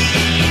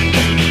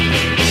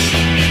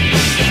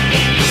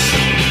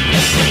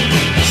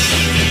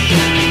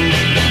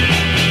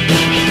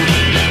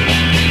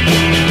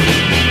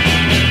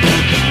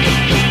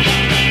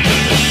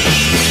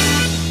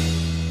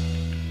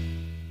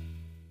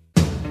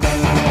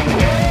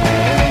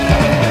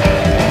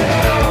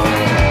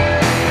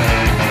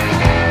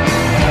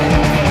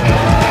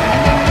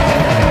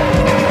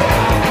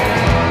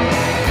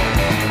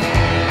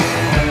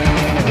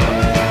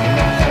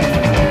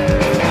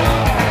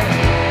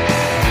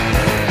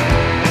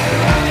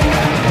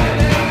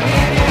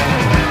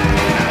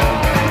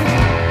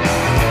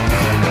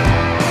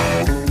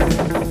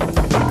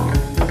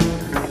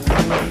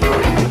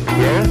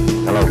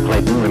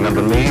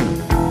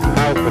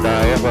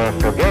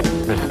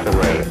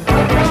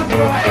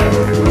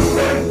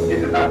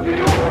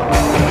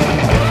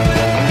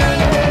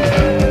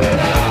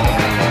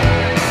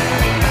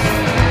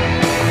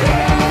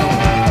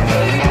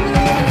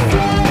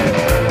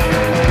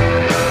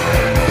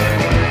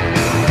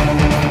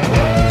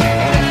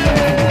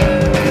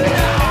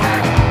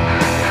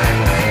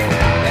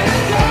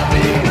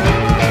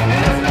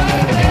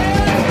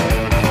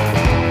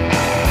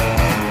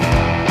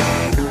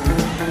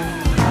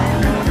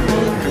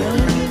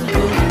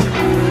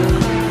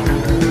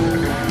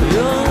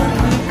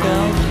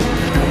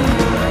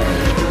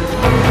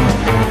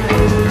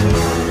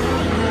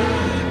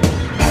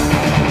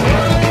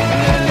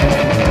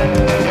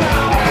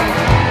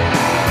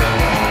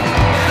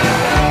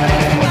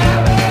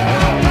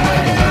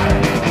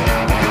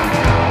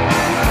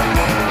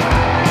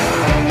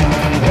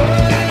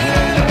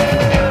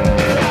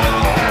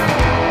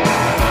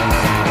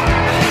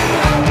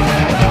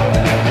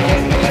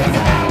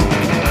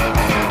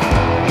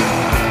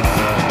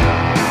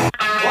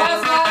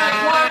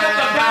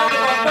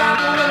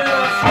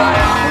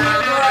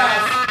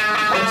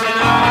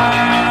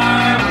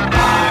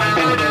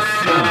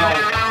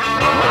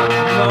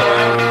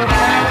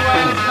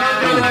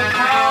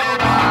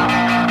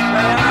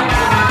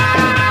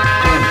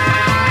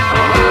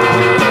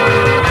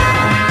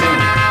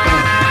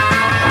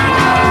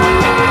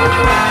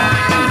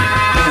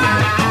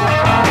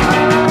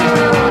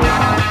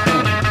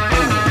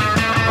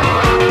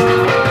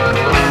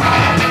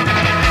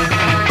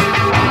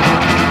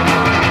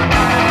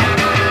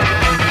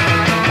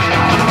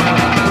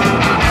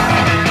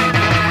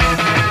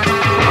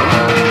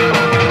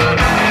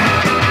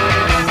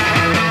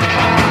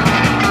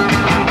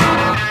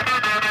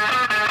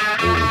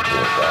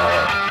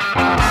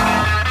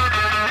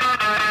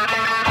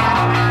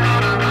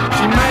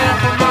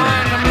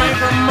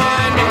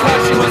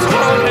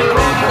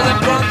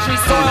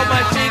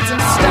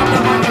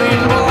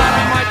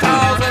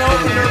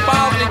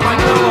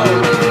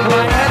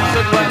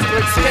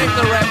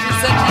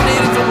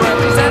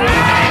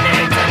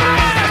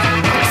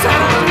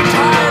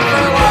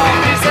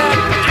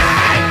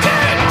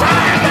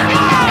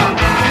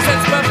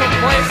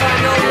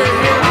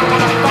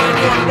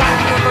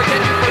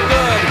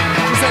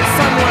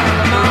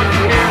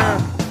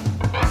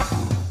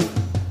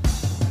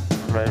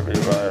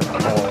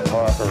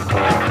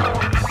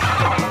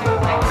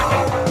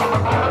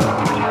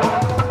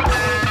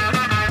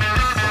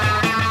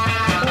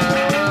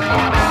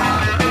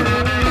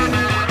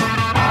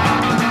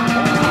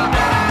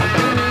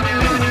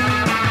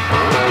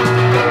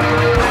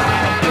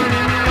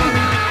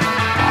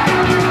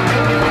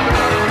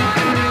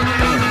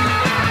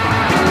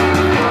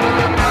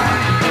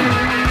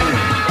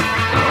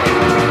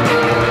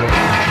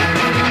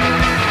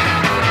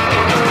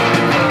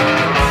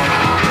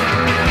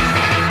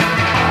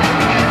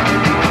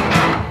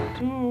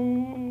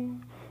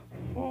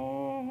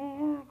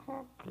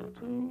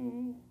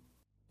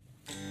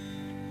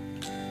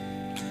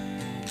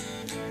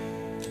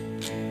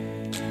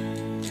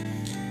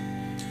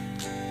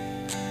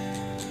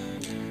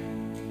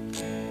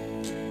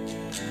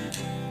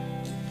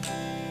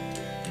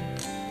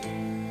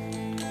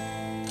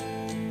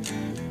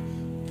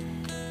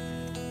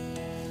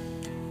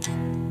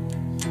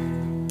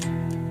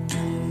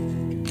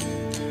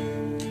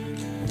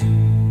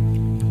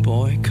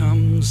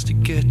 comes to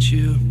get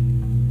you,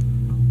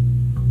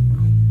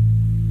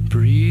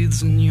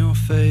 breathes in your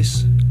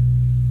face.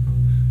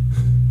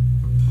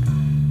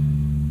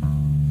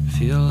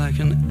 Feel like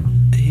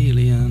an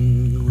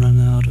alien run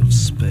out of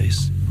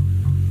space.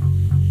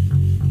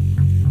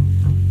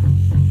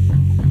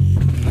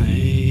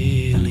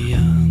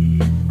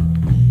 Alien.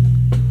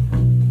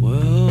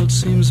 World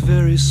seems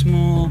very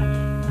small.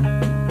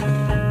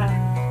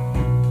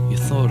 You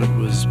thought it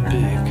was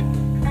big.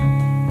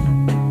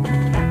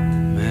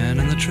 Man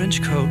in the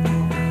trench coat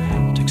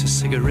takes a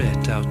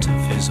cigarette out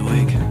of his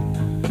wig.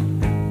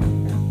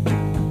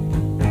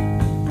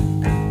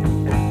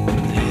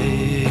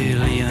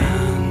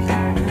 Alien.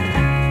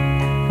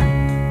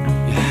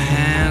 Your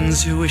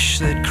hands you wish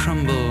they'd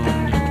crumble,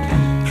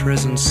 and your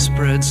presence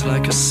spreads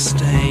like a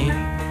stain.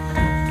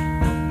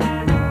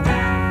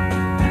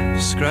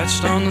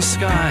 Scratched on the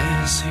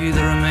sky, see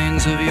the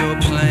remains of your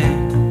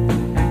plane.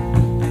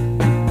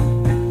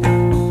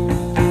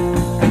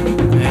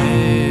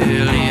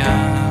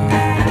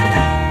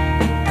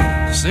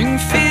 Sing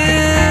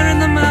fear in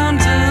the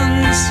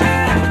mountains,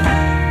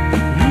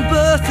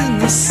 birth in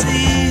the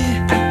sea,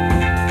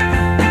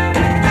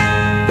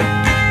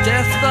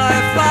 death by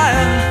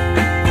fire,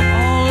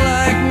 all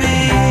like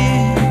me.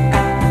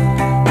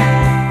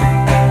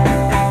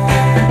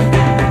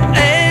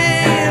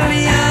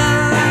 Alien,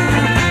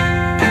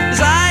 his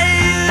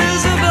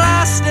eyes are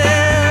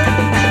blasted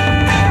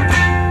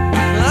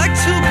like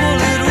two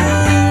bullet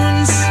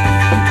wounds.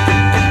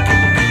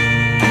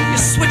 You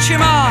switch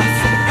him off,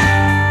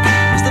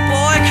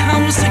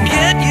 comes to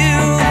get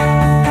you.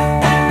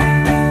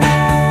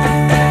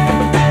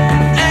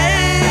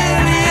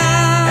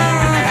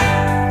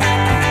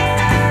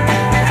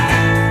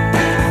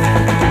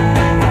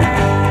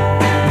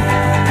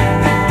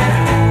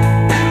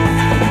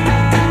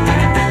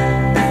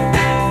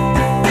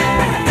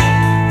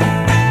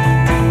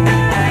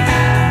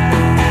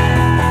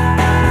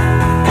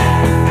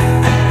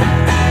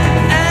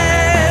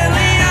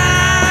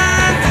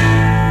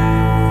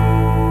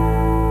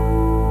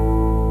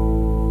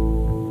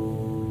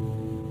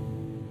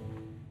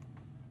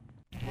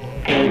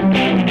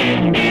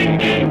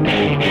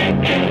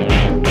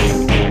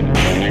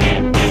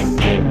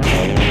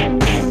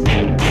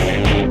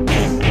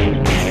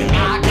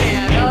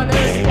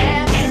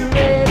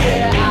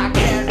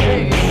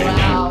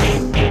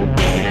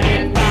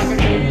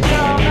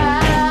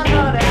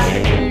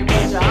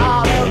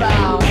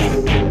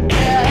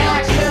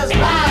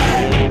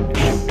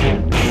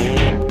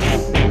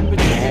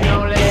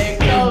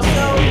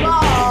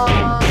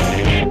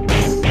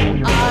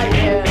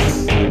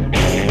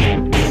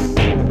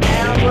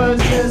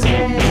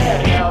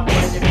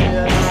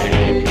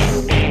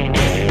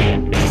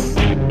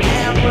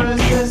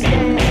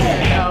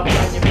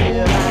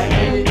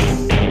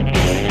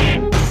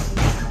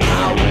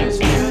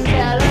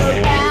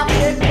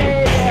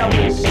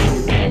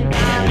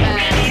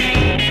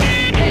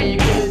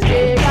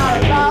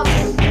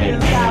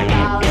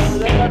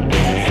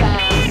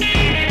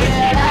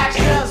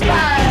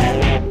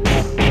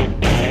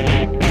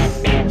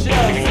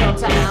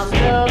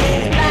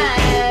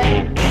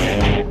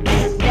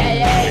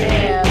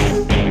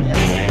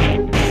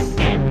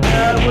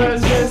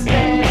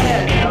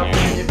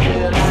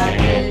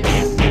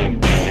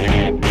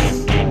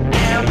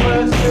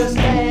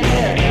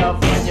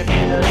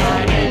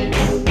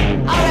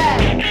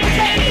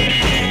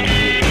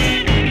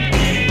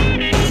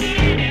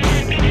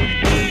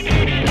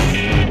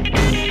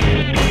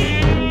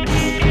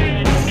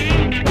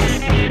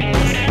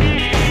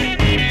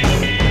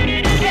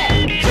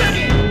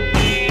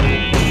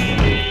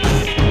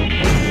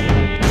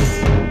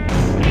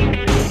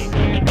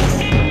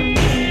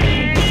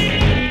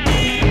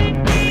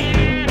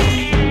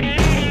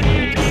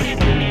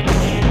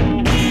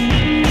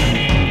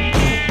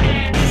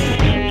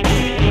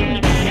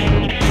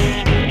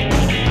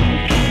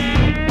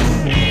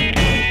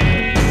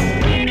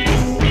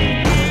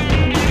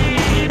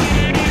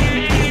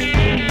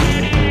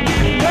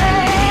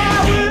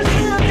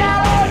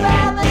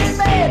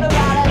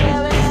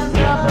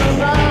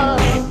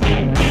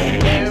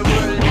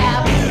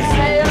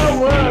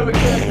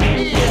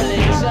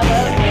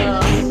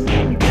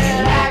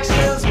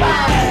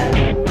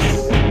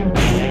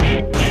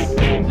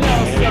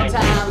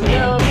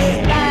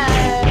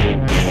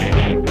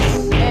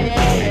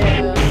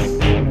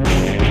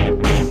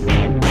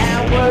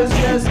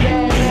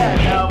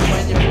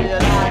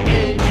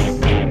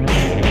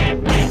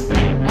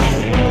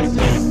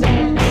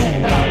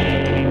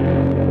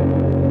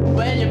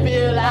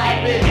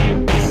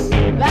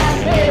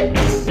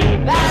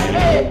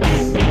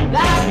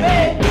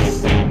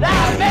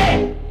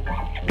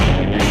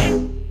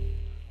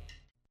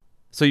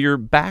 So you're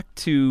back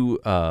to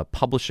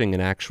publishing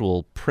an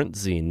actual print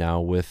zine now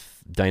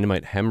with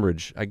Dynamite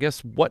Hemorrhage. I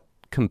guess what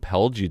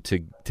compelled you to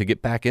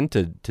get back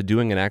into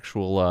doing an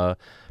actual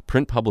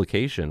print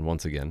publication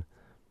once again?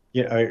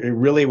 it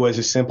really was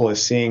as simple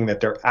as seeing that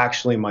there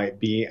actually might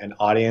be an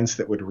audience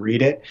that would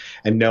read it,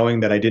 and knowing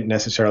that I didn't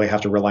necessarily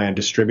have to rely on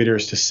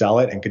distributors to sell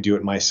it and could do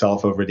it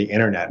myself over the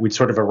internet. We'd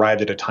sort of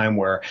arrived at a time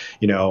where,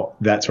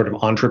 that sort of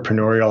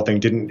entrepreneurial thing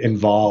didn't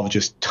involve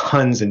just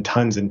tons and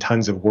tons and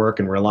tons of work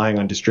and relying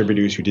on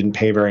distributors who didn't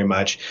pay very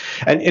much.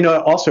 And,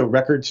 also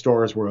record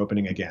stores were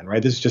opening again,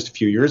 right? This is just a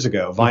few years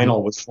ago.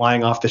 Vinyl was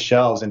flying off the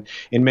shelves. And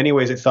in many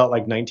ways, it felt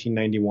like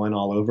 1991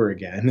 all over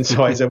again. And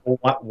so I said,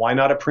 well, why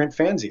not a print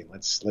fanzine?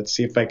 Let's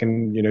see if I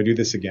can, do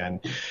this again.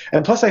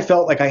 And plus I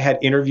felt like I had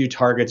interview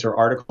targets or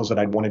articles that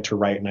I'd wanted to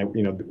write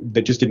and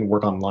that just didn't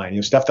work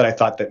online, stuff that I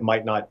thought that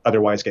might not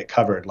otherwise get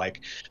covered,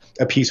 like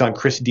a piece on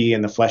Chris D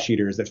and the Flesh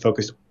Eaters that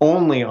focused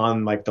only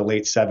on like the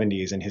late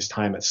 70s and his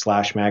time at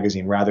Slash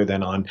magazine rather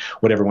than on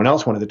what everyone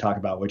else wanted to talk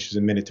about, which is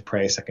A Minute to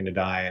Pray, Second to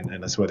Die,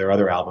 and some of their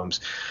other albums.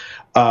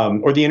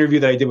 Or the interview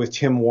that I did with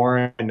Tim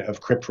Warren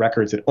of Crypt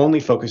Records that only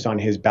focused on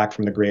his Back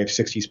from the Grave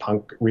 60s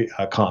punk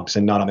comps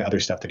and not on the other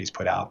stuff that he's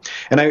put out.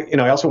 And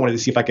I also wanted to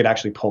see if I could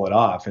actually pull it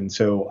off. And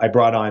so I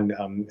brought on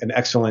an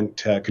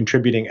excellent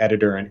contributing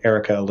editor, and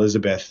Erica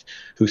Elizabeth,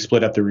 who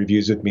split up the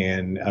reviews with me.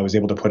 And I was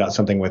able to put out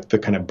something with the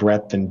kind of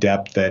breadth and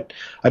depth that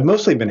I've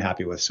mostly been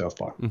happy with so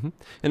far. Mm-hmm.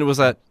 And was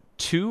that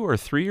 2 or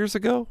 3 years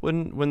ago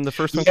when the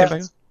first one came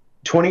back?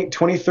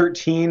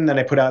 2013, then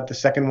I put out the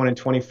second one in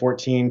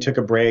 2014, took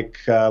a break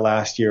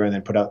last year, and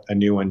then put out a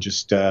new one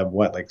just, 5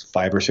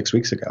 or 6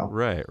 weeks ago.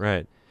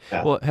 Right.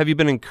 Yeah. Well, have you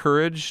been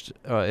encouraged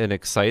and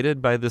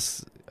excited by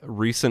this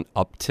recent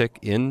uptick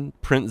in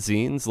print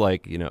zines?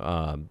 Like,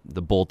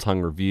 the Bull Tongue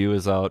Review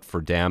is out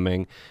for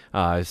Damning.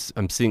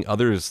 I'm seeing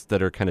others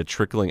that are kind of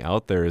trickling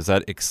out there. Is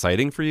that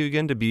exciting for you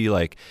again to be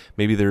like,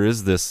 maybe there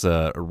is this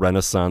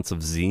renaissance of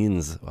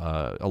zines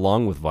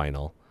along with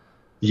vinyl?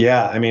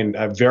 Yeah,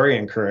 I'm very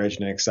encouraged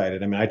and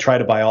excited. I try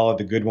to buy all of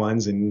the good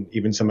ones and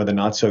even some of the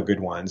not so good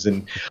ones.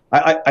 And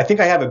I think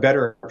I have a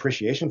better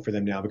appreciation for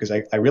them now because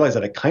I realize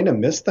that I kind of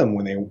missed them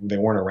when they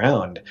weren't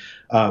around.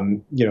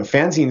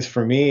 Fanzines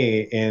for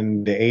me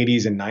in the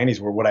 80s and 90s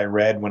were what I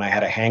read when I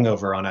had a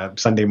hangover on a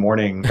Sunday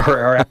morning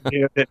or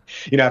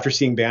after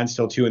seeing bands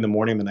till 2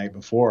 a.m. the night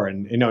before.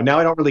 And, now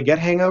I don't really get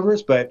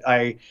hangovers, but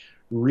I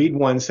read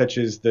ones such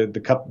as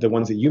the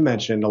ones that you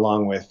mentioned,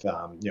 along with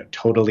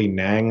Totally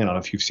Nang. I don't know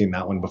if you've seen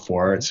that one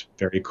before. It's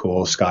very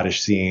cool,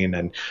 Scottish zine,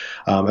 and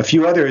a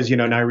few others.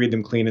 And I read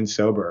them clean and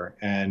sober.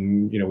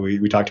 And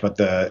we talked about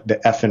the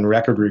Effin'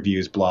 Record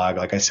Reviews blog.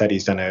 Like I said,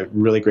 he's done a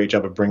really great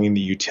job of bringing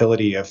the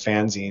utility of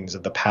fanzines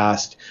of the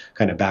past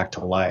kind of back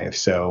to life.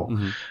 So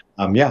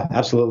yeah,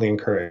 absolutely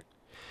encouraged.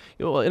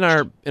 Well, in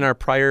our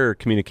prior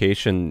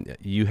communication,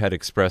 you had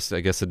expressed, I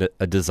guess,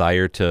 a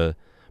desire to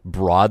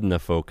broaden the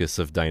focus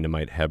of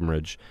Dynamite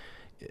Hemorrhage.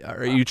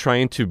 Are you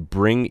trying to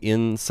bring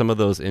in some of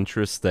those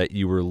interests that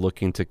you were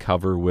looking to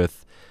cover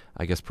with,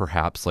 I guess,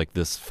 perhaps like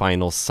this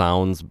Final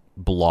Sounds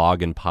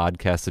blog and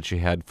podcast that you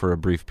had for a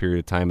brief period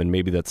of time, and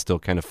maybe that's still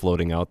kind of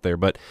floating out there?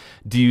 But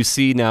do you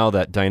see now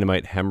that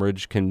Dynamite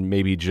Hemorrhage can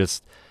maybe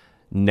just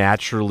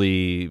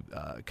naturally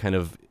kind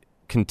of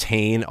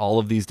contain all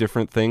of these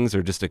different things,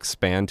 or just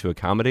expand to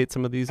accommodate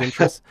some of these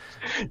interests?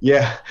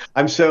 Yeah,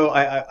 I'm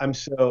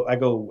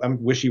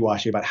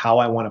wishy-washy about how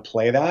I want to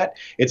play that.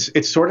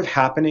 It's sort of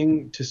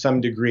happening to some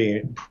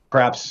degree,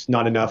 perhaps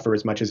not enough or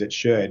as much as it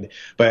should.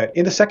 But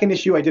in the second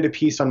issue, I did a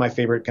piece on my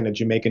favorite kind of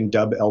Jamaican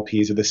dub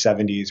LPs of the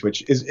 70s,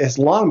 which has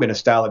long been a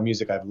style of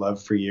music I've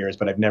loved for years,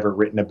 but I've never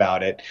written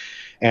about it.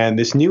 And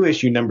this new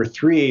issue, number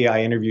 3,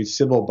 I interviewed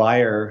Sybil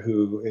Bayer,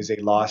 who is a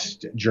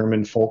lost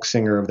German folk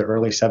singer of the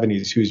early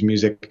 70s, whose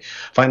music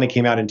finally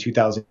came out in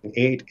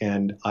 2008.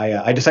 And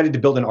I decided to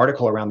build an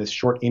article around this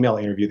short email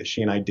interview that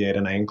she and I did.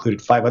 And I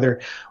included 5 other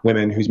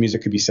women whose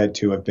music could be said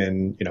to have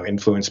been,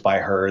 influenced by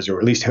hers, or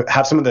at least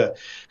have some of the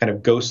kind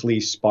of ghostly,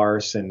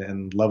 sparse,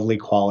 and lovely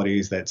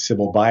qualities that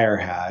Sybil Bayer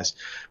has.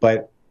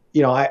 But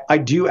I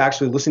do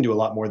actually listen to a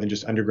lot more than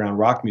just underground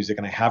rock music,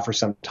 and I have for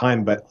some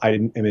time, but I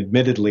am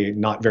admittedly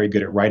not very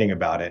good at writing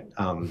about it.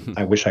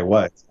 I wish I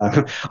was.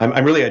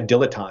 I'm really a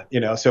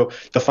dilettante, So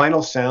the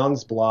Final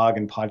Sounds blog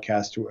and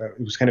podcast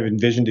was kind of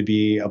envisioned to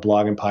be a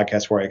blog and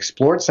podcast where I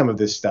explored some of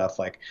this stuff,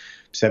 like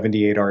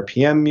 78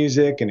 RPM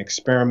music and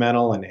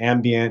experimental and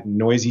ambient and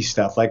noisy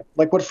stuff, like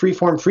what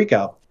Freeform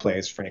Freakout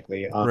plays,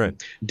 frankly,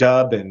 right.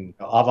 Dub and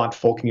avant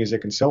folk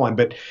music and so on.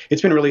 But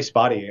it's been really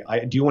spotty.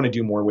 I do want to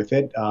do more with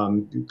it,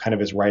 kind of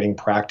as writing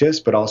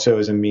practice, but also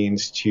as a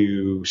means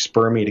to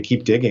spur me to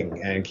keep digging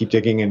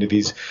into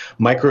these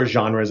micro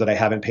genres that I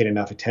haven't paid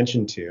enough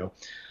attention to.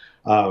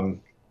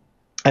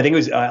 I think it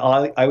was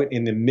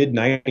in the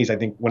mid-90s, I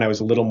think when I was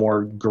a little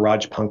more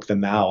garage punk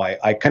than now,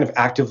 I kind of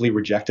actively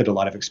rejected a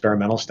lot of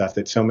experimental stuff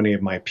that so many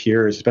of my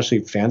peers, especially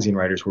fanzine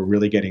writers, were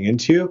really getting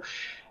into.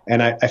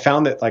 And I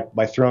found that, like,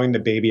 by throwing the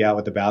baby out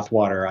with the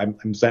bathwater, I'm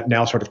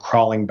now sort of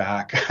crawling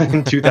back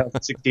in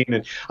 2016,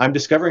 and I'm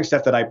discovering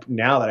stuff that I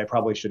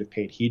probably should have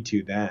paid heed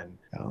to then.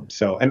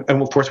 And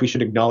of course, we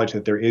should acknowledge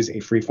that there is a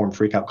Freeform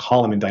Freakout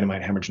column in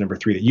Dynamite Hemorrhage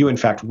 #3 that you, in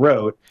fact,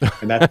 wrote,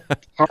 and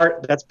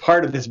that's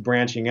part of this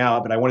branching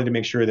out. But I wanted to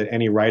make sure that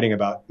any writing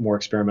about more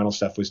experimental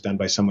stuff was done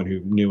by someone who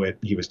knew what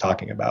he was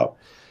talking about.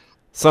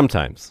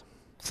 Sometimes.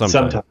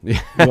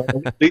 Well,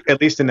 at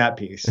least in that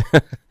piece.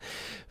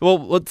 Well,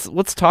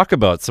 let's talk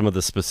about some of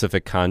the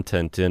specific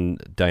content in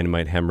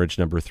Dynamite Hemorrhage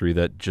 #3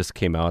 that just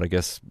came out, I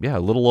guess, a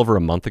little over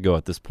a month ago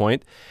at this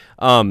point.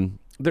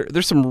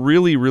 There's some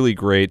really, really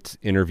great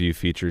interview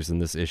features in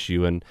this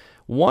issue, and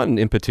one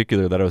in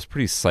particular that I was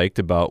pretty psyched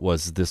about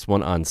was this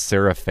one on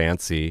Sarah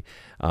Fancy,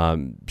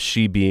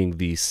 she being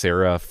the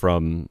Sarah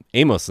from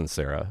Amos and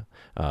Sarah.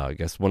 I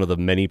guess one of the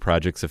many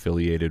projects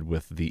affiliated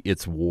with the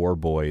It's War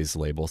Boys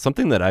label,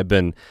 something that I've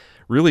been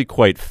really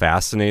quite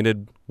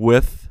fascinated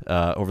with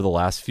over the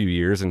last few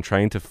years and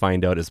trying to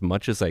find out as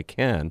much as I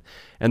can.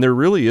 And there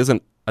really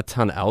isn't a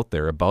ton out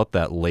there about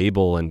that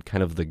label and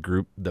kind of the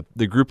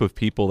group of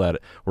people that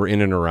were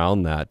in and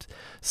around that.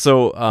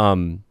 So,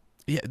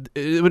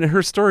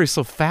 her story is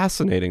so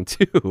fascinating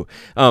too.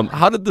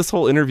 How did this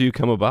whole interview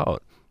come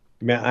about?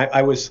 Man,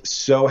 I was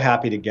so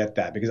happy to get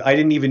that because I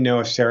didn't even know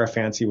if Sarah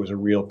Fancy was a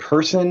real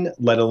person,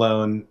 let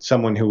alone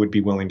someone who would be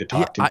willing to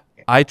talk to me.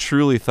 I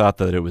truly thought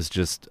that it was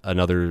just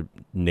another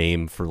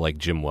name for like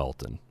Jim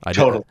Welton.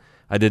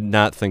 I did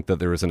not think that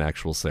there was an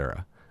actual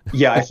Sarah.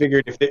 Yeah, I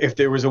figured if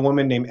there was a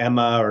woman named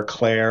Emma or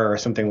Claire or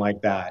something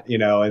like that,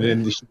 and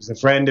then she was a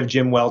friend of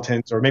Jim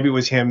Welton's, or maybe it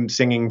was him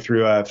singing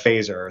through a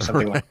phaser or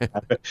something like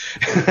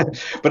that.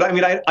 But I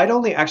mean, I'd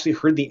only actually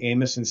heard the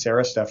Amos and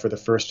Sarah stuff for the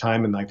first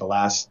time in like the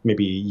last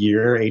maybe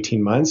year,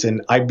 18 months,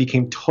 and I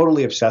became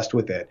totally obsessed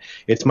with it.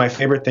 It's my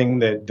favorite thing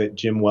that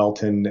Jim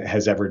Welton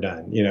has ever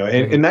done,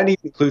 and that even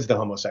includes the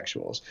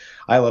homosexuals.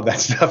 I love that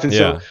stuff. And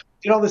so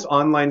I did all this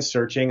online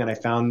searching, and I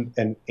found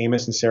an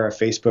Amos and Sarah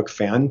Facebook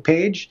fan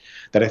page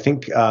that I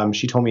think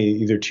she told me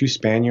either 2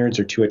 Spaniards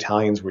or 2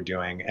 Italians were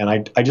doing. And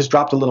I just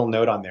dropped a little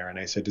note on there, and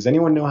I said, does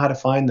anyone know how to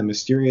find the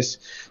mysterious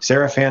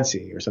Sarah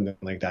Fancy or something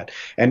like that?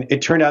 And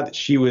it turned out that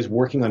she was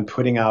working on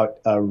putting out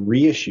a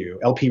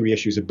LP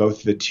reissues of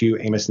both the 2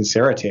 Amos and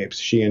Sarah tapes.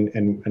 She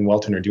and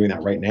Welton are doing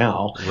that right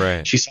now.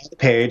 Right. She saw the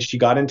page, she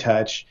got in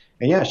touch.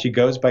 And yeah, she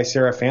goes by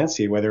Sarah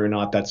Fancy, whether or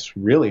not that's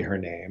really her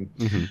name.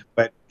 Mm-hmm.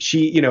 But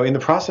she, in the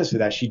process of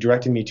that, she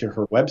directed me to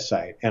her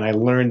website. And I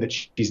learned that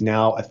she's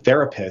now a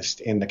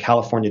therapist in the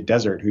California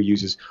desert who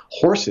uses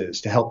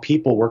horses to help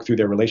people work through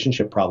their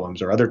relationship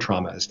problems or other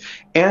traumas.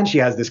 And she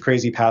has this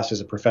crazy past as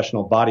a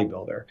professional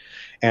bodybuilder.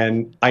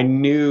 And I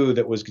knew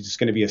that was just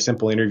going to be a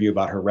simple interview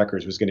about her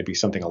records was going to be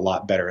something a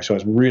lot better. So I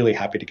was really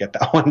happy to get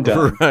that one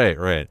done.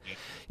 Right.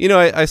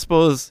 I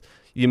suppose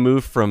you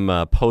move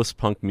from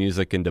post-punk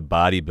music into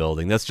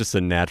bodybuilding. That's just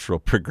a natural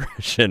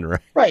progression, right?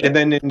 Right, and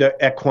then into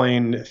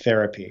equine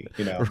therapy.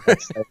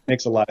 That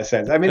makes a lot of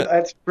sense. I mean,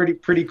 that's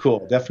pretty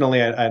cool. Definitely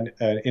an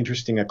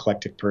interesting,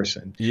 eclectic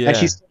person. Yeah, and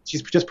she's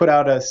just put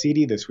out a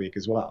CD this week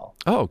as well.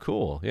 Oh,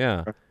 cool.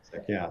 Yeah.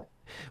 Yeah.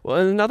 Well,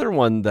 and another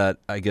one that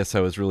I guess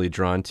I was really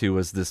drawn to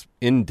was this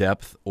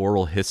in-depth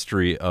oral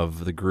history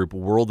of the group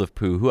World of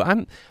Pooh, who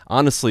I'm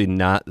honestly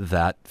not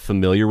that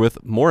familiar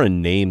with, more a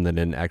name than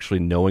in actually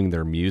knowing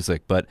their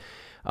music. But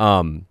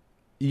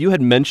you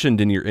had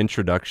mentioned in your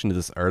introduction to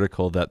this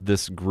article that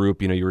this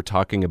group, you were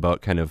talking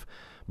about kind of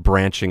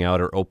branching out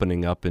or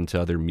opening up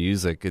into other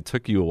music. It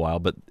took you a while,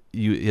 but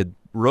you had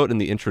wrote in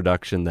the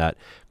introduction that,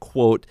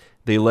 quote,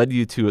 they led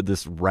you to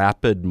this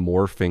rapid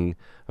morphing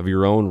of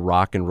your own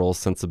rock and roll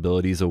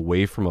sensibilities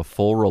away from a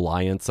full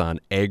reliance on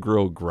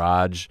aggro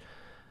garage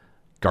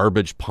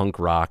garbage punk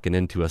rock and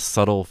into a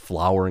subtle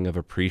flowering of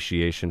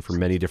appreciation for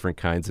many different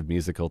kinds of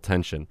musical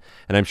tension.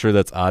 And I'm sure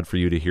that's odd for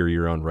you to hear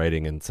your own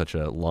writing in such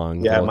a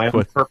long my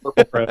own purple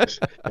prose.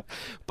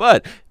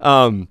 But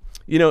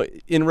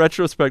in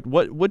retrospect,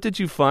 what did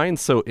you find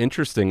so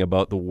interesting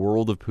about the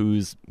World of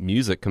Pooh's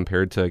music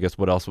compared to, I guess,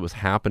 what else was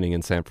happening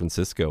in San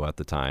Francisco at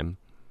the time?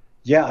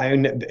 Yeah,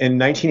 in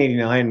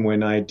 1989,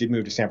 when I did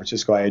move to San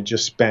Francisco, I had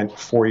just spent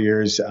 4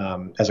 years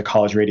as a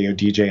college radio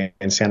DJ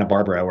in Santa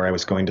Barbara, where I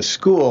was going to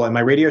school. And my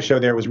radio show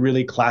there was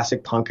really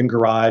classic punk and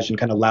garage and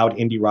kind of loud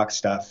indie rock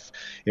stuff.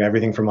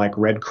 Everything from like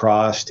Red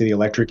Cross to the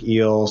Electric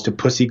Eels to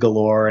Pussy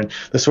Galore and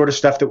the sort of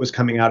stuff that was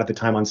coming out at the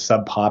time on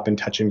Sub Pop and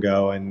Touch and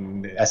Go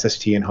and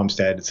SST and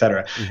Homestead, et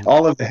cetera. Mm-hmm.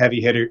 All of the heavy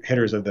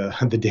hitters of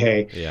the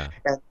day. Yeah.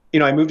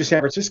 And I moved to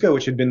San Francisco,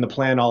 which had been the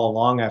plan all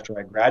along after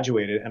I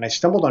graduated, and I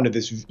stumbled onto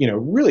this,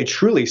 really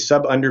truly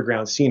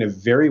sub-underground scene of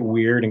very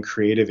weird and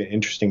creative and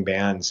interesting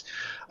bands.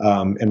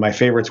 And my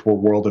favorites were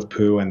World of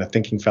Pooh and the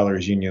Thinking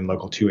Fellers Union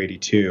Local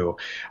 282.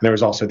 And there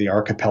was also the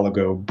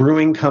Archipelago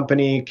Brewing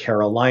Company,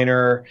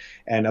 Caroliner,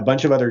 and a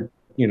bunch of other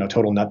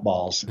total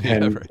nutballs.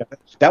 And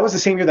that was the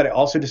same year that I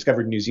also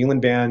discovered New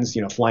Zealand bands,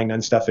 Flying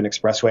Nun Stuff and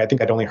Expressway. I think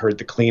I'd only heard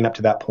The Clean up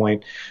to that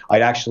point.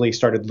 I'd actually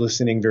started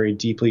listening very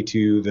deeply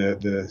to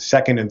the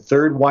second and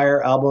third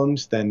Wire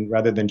albums,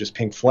 rather than just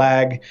Pink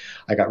Flag.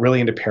 I got really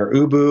into Per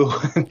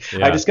Ubu.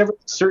 Yeah. I discovered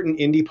certain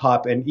indie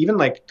pop and even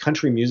like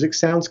country music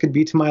sounds could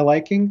be to my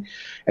liking.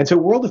 And so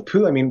World of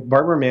Pooh,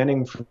 Barbara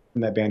Manning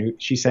that band.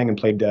 She sang and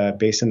played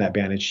bass in that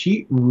band, and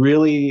she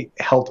really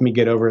helped me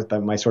get over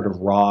my sort of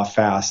raw,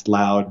 fast,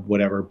 loud,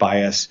 whatever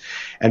bias,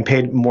 and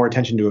paid more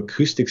attention to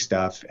acoustic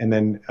stuff. And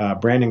then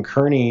Brandon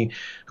Kearney,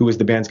 who was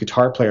the band's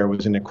guitar player,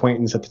 was an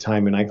acquaintance at the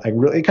time, and I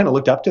really kind of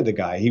looked up to the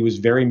guy. He was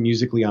very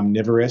musically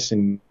omnivorous,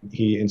 and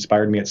he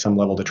inspired me at some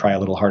level to try a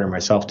little harder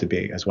myself to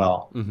be as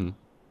well. Mm-hmm.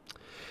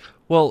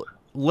 Well,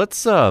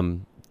 let's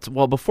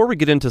before we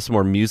get into some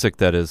more music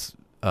that is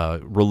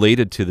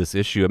related to this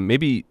issue,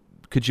 maybe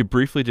could you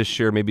briefly just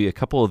share maybe a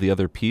couple of the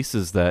other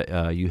pieces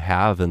that you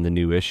have in the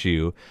new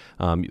issue?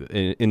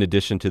 In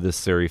addition to this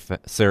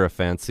Sarah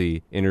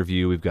Fancy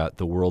interview, we've got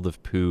The World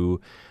of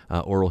Pooh,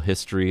 Oral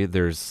History.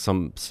 There's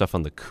some stuff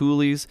on the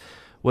Coolies.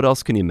 What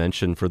else can you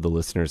mention for the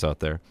listeners out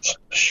there?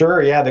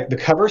 Sure. Yeah. The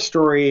cover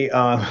story,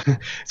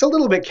 it's a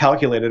little bit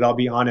calculated, I'll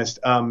be honest.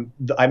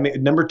 I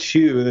made number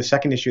 2, the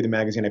second issue of the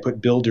magazine, I put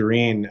Bill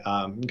Doreen,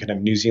 kind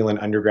of New Zealand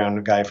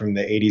underground guy from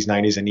the 80s,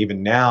 90s, and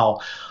even now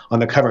on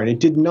the cover. And it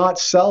did not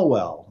sell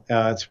well.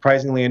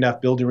 Surprisingly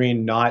enough, Bill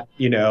Doreen, not,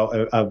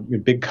 a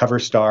big cover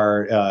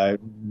star,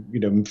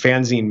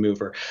 fanzine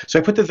mover. So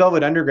I put the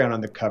Velvet Underground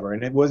on the cover,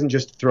 and it wasn't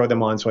just to throw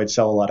them on so I'd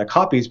sell a lot of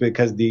copies,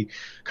 because the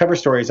cover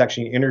story is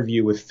actually an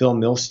interview with Phil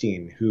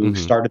Milstein, who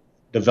started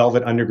the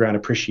Velvet Underground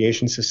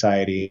Appreciation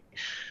Society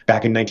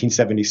back in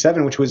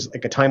 1977, which was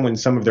like a time when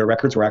some of their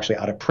records were actually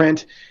out of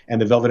print, and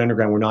the Velvet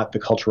Underground were not the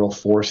cultural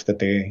force that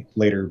they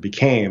later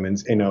became. And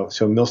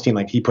so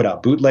Milstein, he put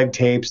out bootleg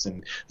tapes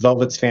and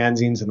Velvet's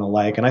fanzines and the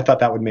like, and I thought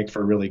that would make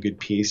for a really good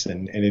piece,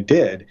 and it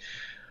did.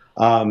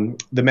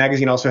 The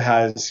magazine also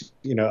has,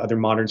 other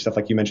modern stuff,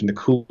 like you mentioned, the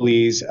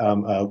Coolies,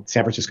 a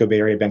San Francisco Bay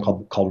Area band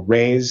called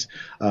Rays,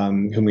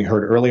 whom we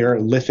heard earlier,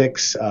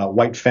 Lithics,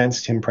 White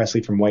Fence, Tim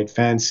Presley from White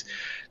Fence.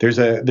 There's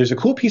a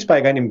cool piece by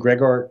a guy named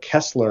Gregor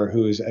Kessler,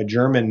 who's a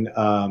German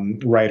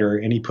writer,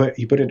 and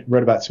he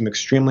wrote about some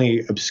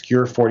extremely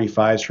obscure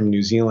 45s from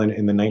New Zealand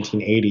in the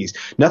 1980s.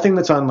 Nothing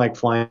that's on like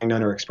Flying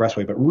Nun or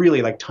Expressway, but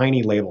really like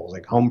tiny labels,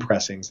 like home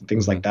pressings and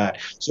things like that.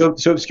 So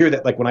obscure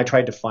that like when I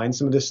tried to find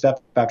some of this stuff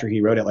after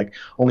he wrote it, like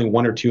only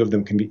 1 or 2 of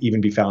them can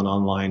even be found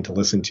online to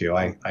listen to.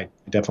 I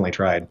definitely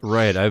tried.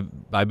 Right.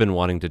 I've been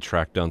wanting to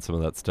track down some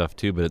of that stuff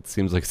too, but it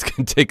seems like it's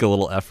going to take a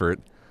little effort.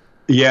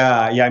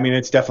 Yeah. I mean,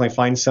 it's definitely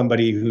find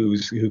somebody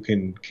who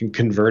can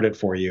convert it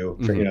for you,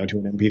 to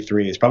an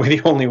MP3 is probably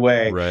the only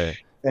way. Right.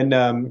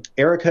 And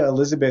Erica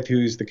Elizabeth,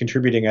 who's the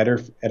contributing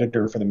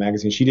editor for the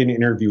magazine, she did an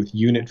interview with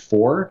Unit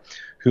 4,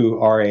 who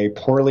are a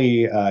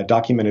poorly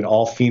documented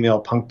all-female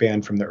punk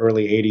band from the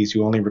early 80s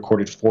who only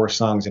recorded 4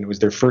 songs, and it was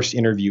their first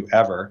interview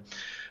ever,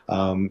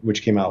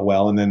 which came out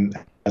well. And then,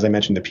 as I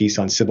mentioned, the piece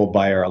on Sybil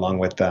Byer, along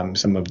with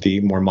some of the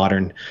more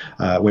modern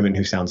women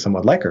who sound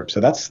somewhat like her. So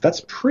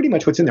that's pretty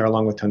much what's in there,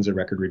 along with tons of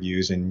record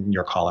reviews and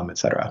your column, et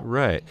cetera.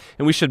 Right.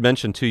 And we should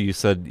mention, too, you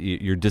said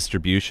your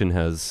distribution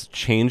has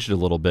changed a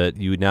little bit.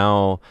 You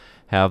now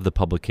have the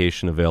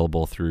publication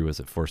available through, is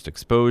it Forced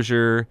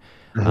Exposure?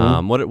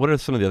 What are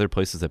some of the other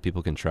places that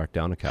people can track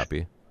down a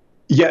copy?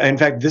 Yeah, in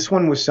fact, this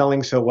one was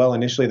selling so well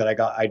initially that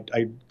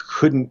I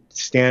couldn't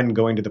stand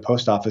going to the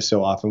post office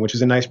so often, which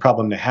is a nice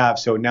problem to have.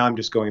 So now I'm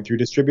just going through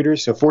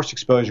distributors. So Forced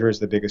Exposure is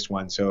the biggest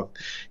one. So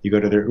if you go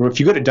to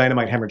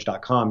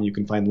dynamitehemorrhage.com, you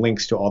can find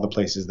links to all the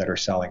places that are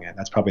selling it.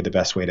 That's probably the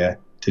best way to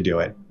do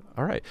it.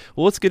 All right.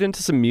 Well, let's get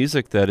into some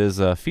music that is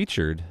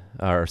featured,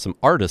 or some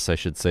artists, I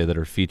should say, that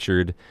are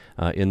featured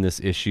in this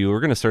issue. We're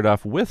going to start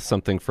off with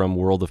something from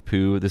World of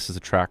Pooh. This is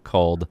a track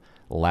called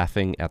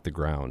Laughing at the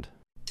Ground.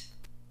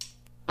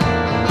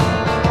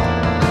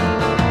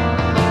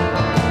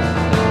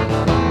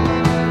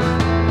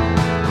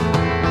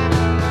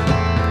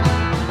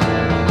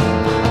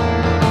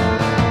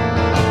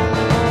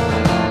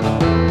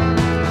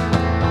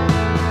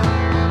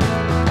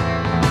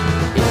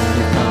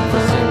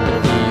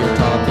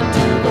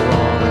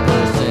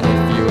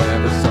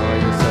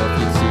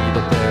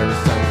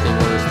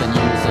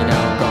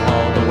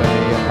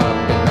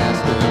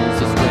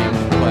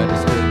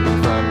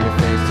 From your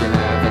face, you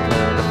haven't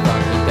learned to fuck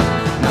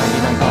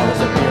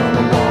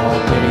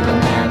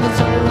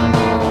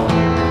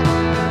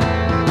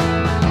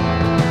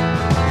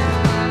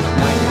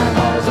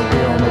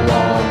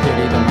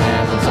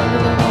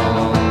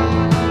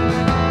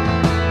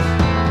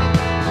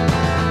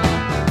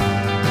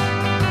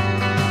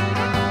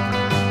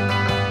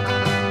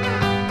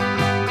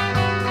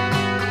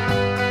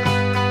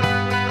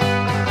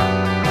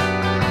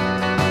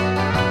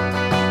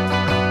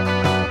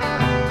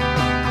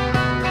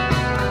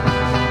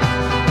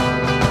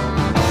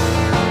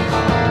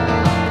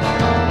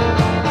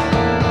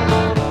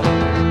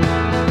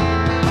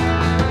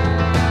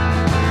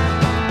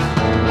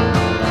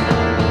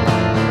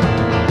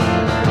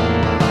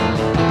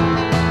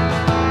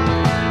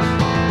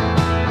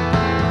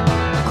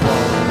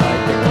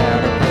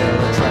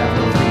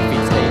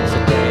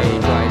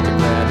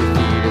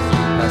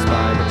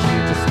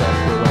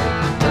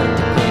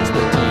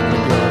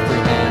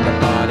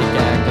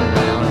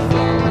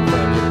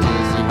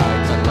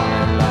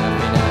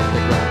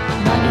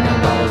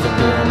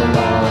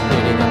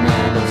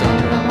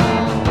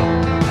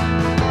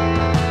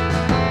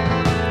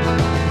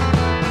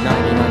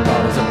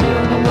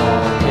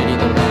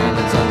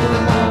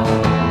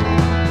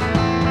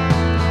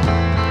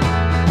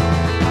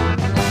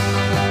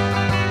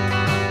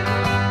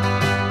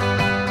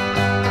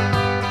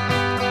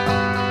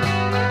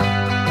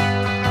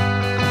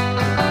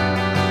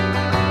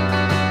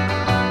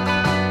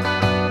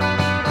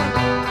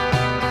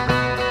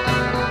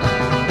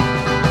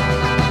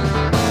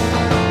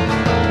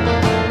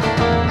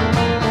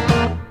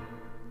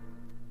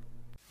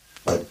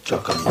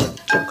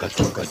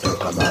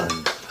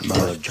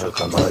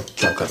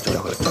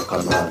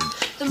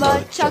The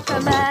Mud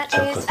Chucker Man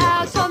is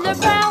out on the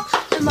prowl.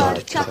 The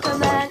Mud Chucker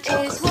Man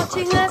is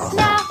watching us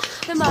now.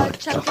 The Mud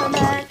Chucker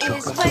Man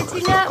is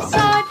waiting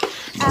outside.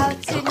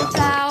 Out in the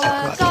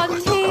flower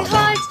garden he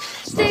hides.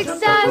 Sticks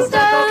and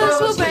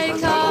stones will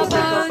break our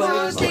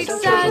bones. Sticks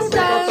and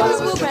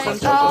stones will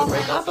break our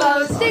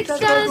bones. Sticks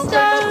and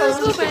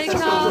stones will break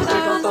our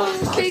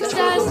bones. Sticks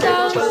and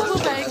stones will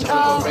break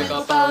our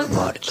bones.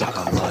 Mud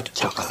chucker, mud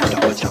chucker,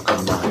 chucker,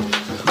 chucker, mud.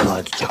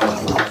 Mud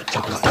chucker, mud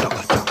chucker,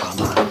 chucker, chucker,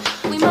 mud.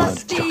 We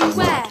must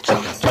beware,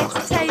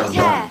 let's take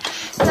care.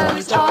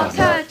 Close our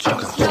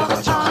curtains,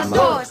 lock our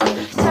doors.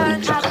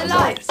 Turn out the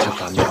lights,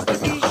 just to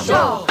be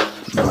sure.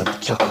 Mud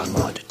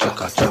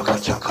chucker, chucker,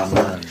 chucker,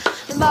 man.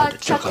 The Mud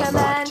Chucker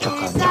Man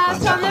is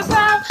out on the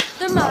prowl.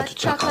 The Mud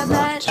Chucker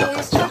Man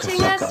is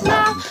watching us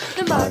now.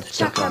 The Mud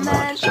Chucker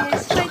Man is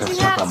waiting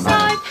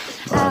outside.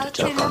 Out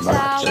in the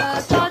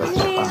flower garden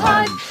he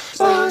hides.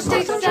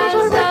 Sticks and stones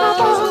will break our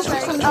bones.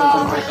 Sticks and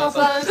stones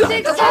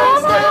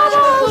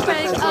will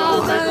break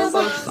our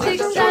bones.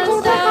 Sticks and stones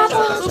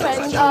will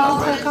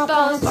break our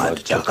bones. Mud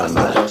chucker,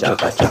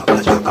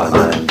 chucker,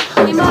 man.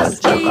 We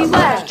must beware,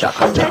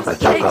 let's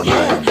take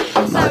care.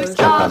 Close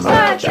our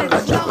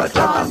curtains, lock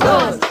our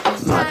doors.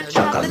 Turn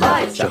out the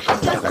lights, just to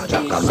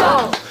be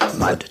sure.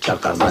 Mud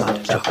chucker,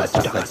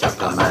 chucker,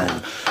 chucker, man.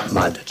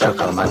 Mud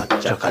chucker,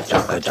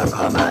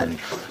 chucker, man.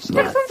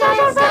 Sticks and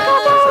stones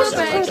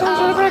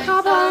will break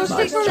our bones.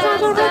 Sticks and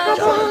stones will break our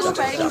bones.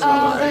 Sticks and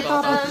stones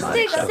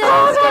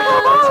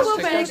will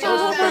break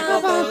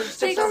our bones.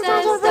 Sticks and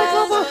stones will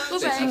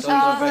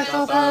break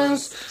our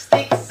bones.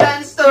 Sticks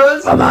and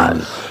stones.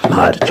 Man.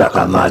 Mud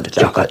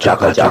chucker,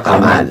 chucker,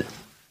 man.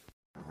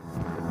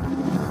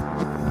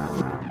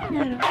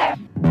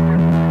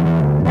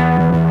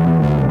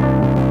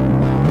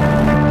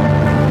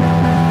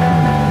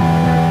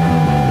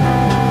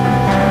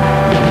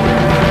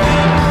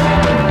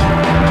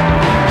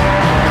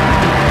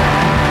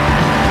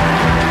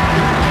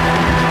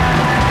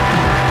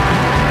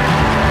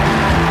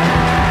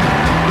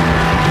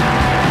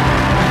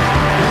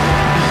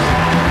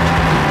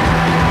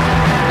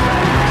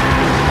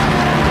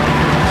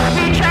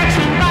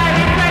 Retraction by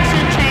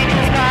reflection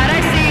changes, but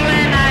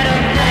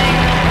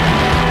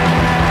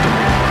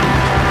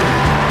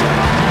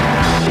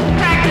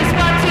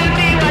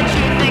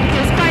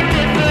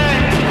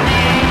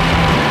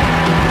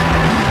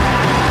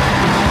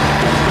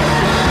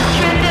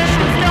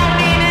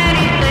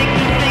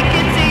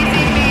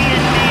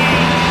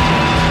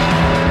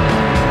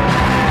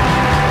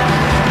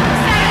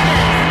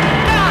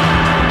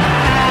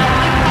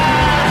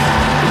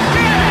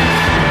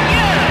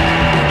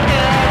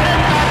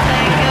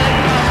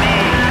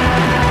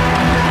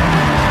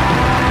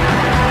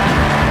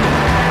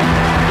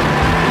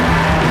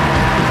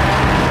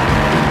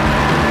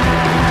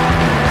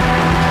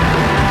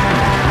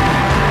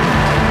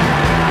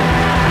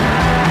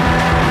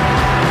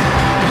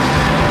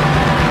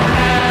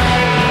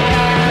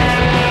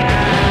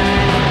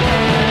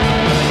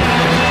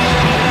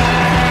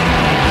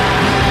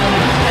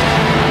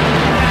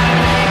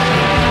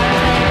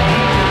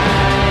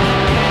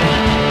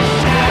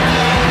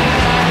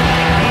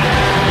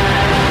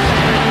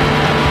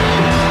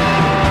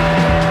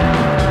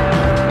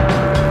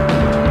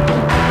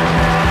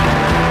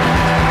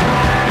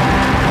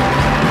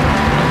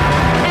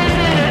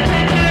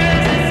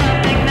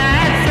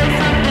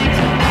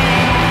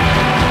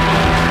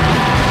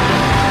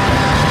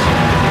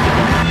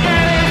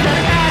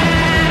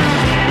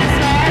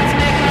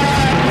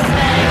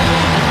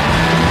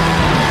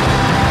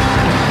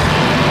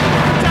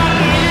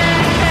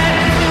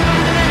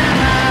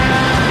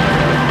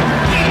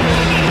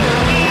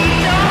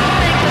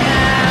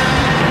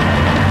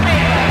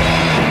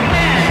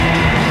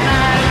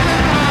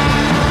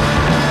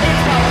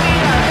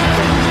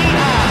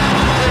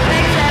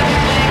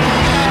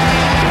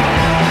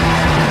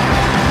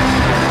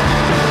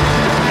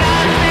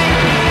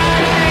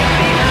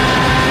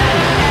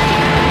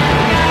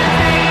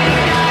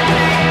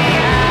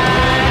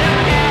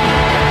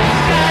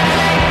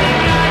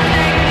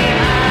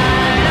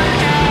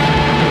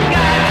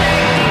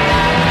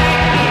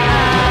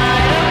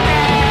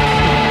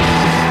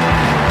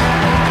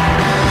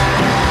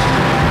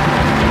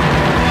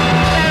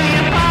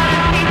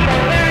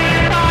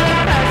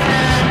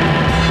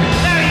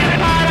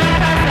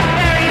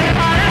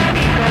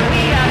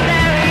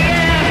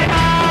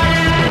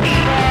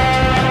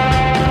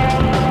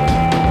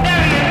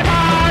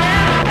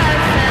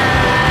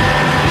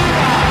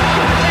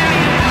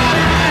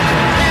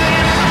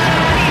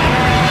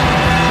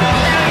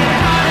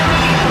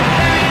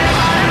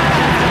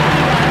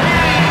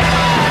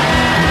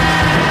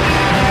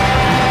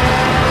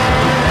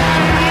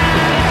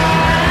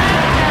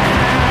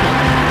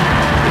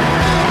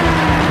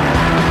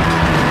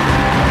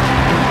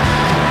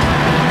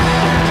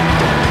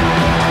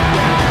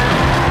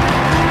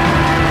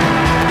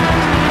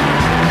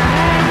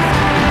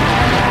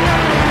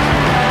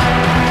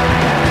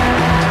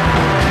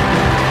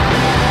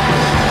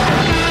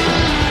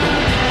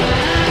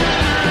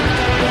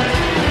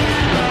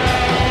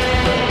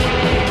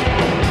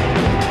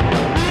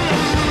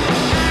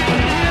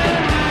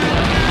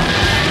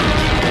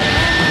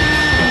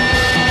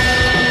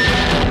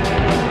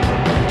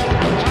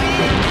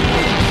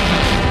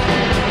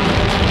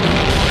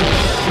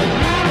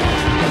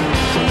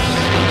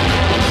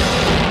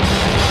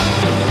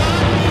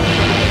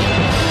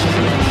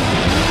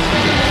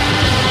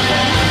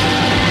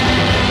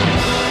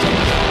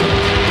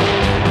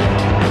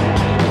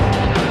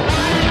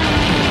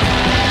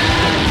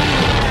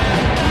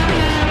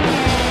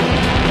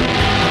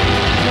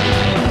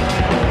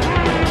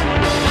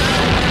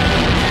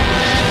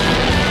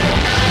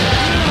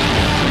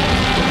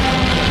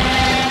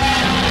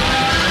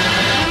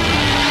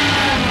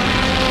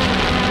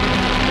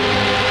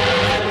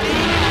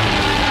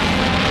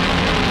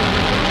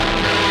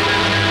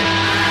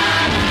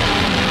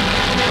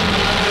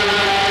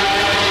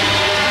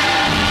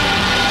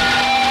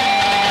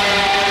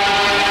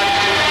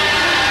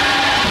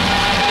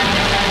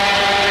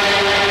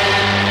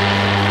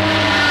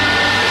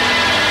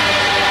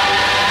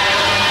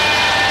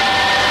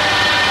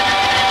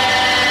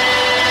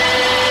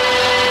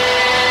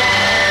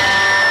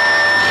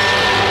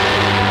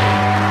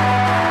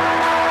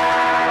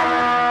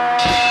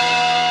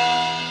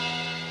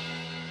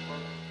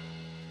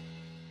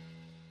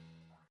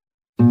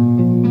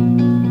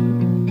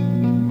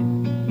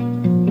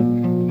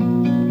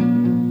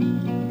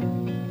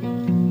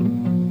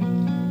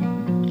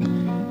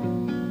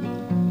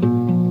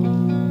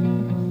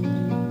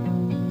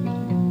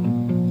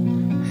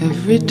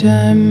Every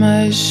time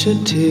I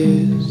shed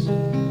tears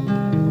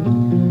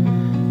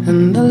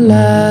in the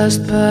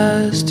last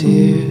past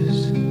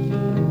years,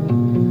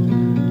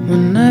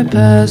 when I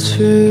pass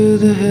through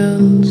the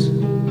hills,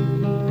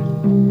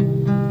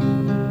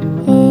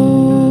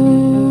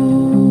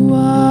 oh,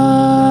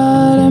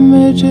 what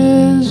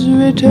images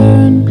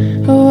return,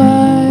 oh,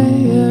 I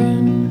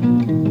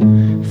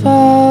yearn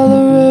for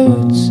the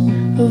roots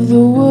of the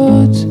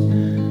woods,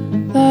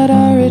 that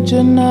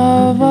origin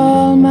of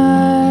all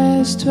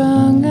my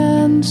strong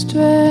and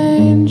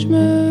strange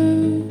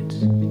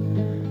moods.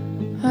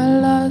 I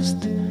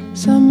lost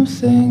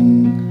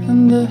something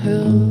in the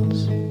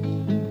hills.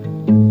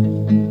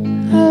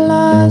 I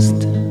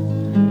lost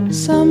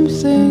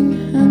something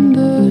in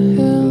the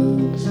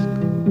hills.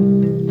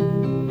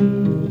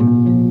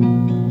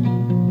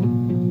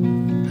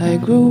 I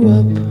grew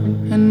up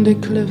in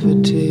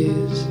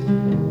declivities,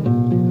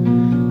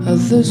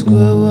 others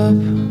grow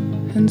up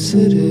in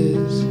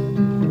cities,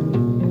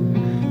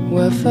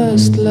 where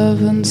first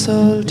love and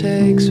soul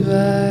takes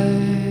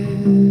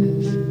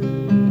rise.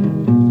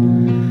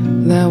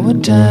 There were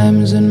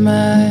times in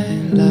my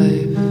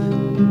life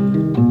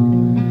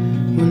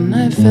when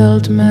I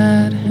felt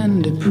mad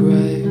and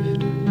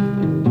depraved,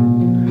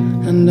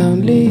 and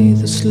only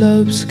the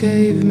slopes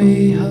gave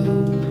me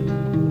hope.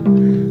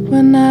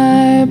 When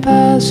I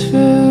pass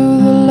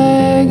through the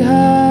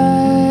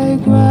leg-high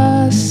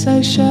grass,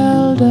 I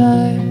shall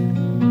die.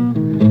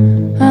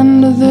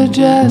 Under the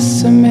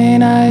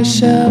jessamine I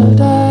shall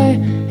die.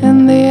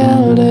 In the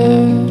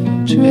elder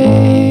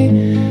tree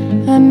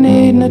I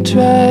need not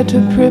try to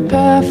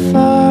prepare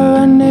for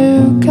a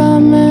new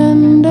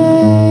coming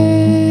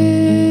day.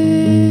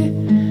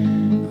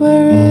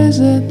 Where is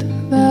it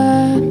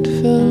that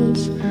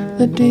fills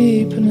the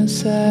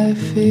deepness I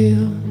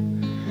feel?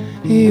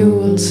 You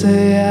will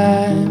say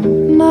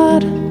I'm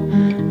not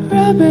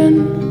Robin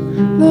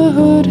the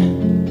Hood,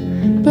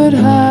 but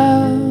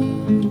how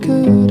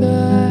could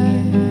I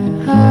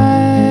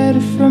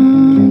hide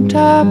from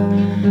top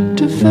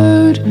to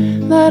food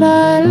that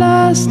I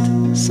lost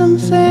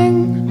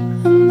something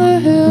in the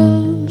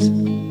hills?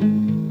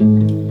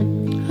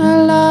 I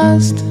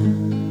lost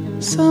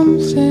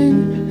something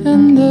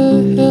in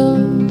the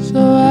hills.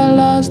 Oh, I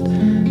lost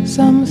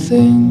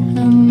something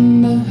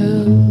in the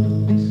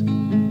hills.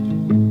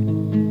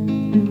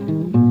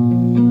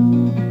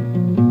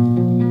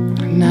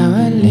 Now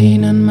I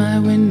lean on my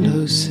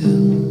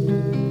windowsill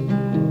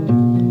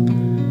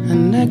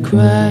and I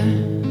cry,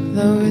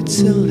 though it's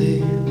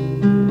silly,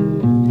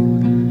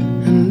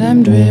 and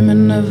I'm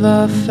dreaming of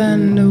off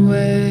and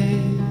away.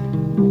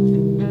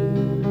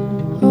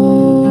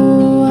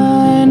 Oh,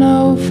 I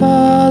know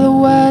for the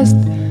west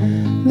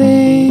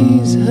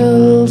these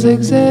hills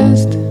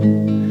exist,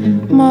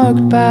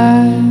 marked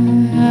by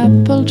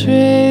apple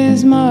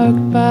trees,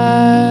 marked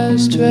by a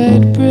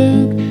straight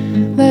brook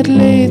that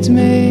leads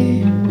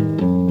me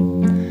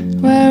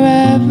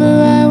wherever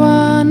I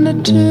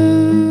wanted to.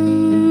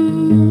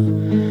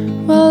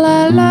 Well,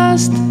 I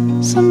lost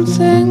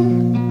something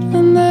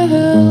in the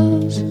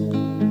hills.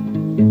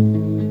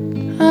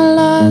 I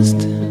lost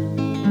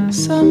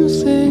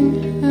something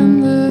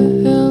in the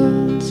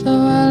hills.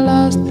 Oh, I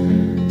lost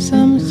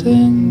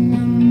something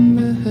in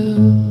the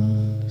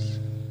hills.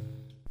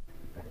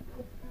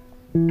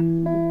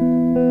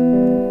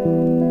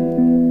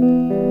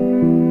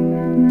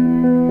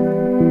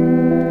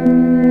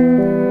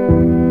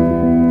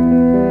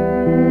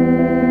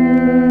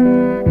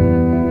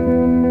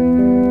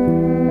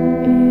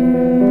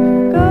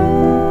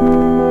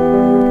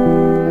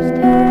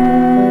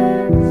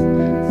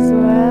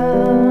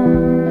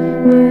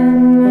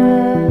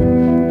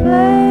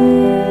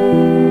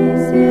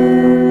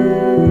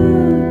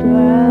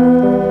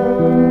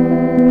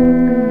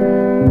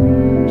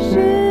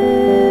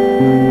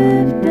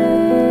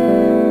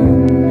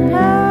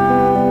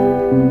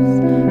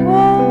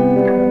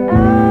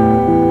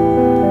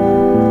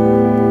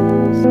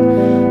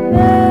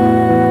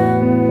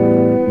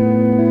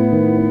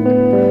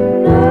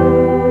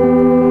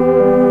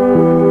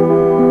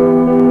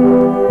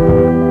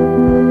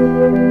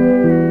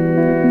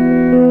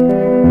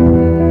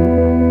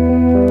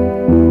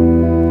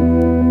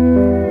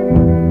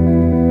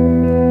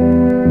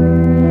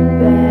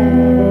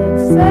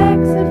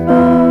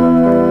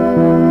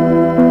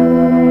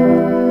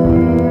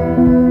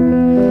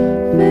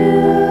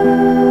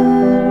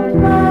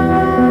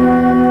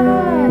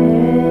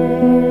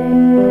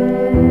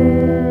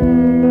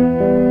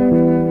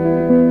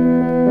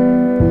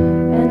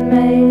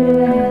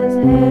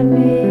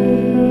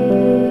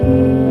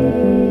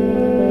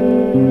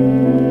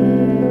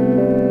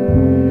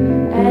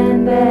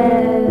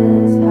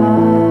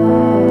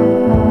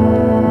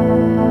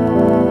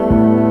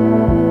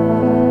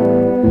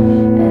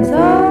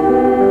 So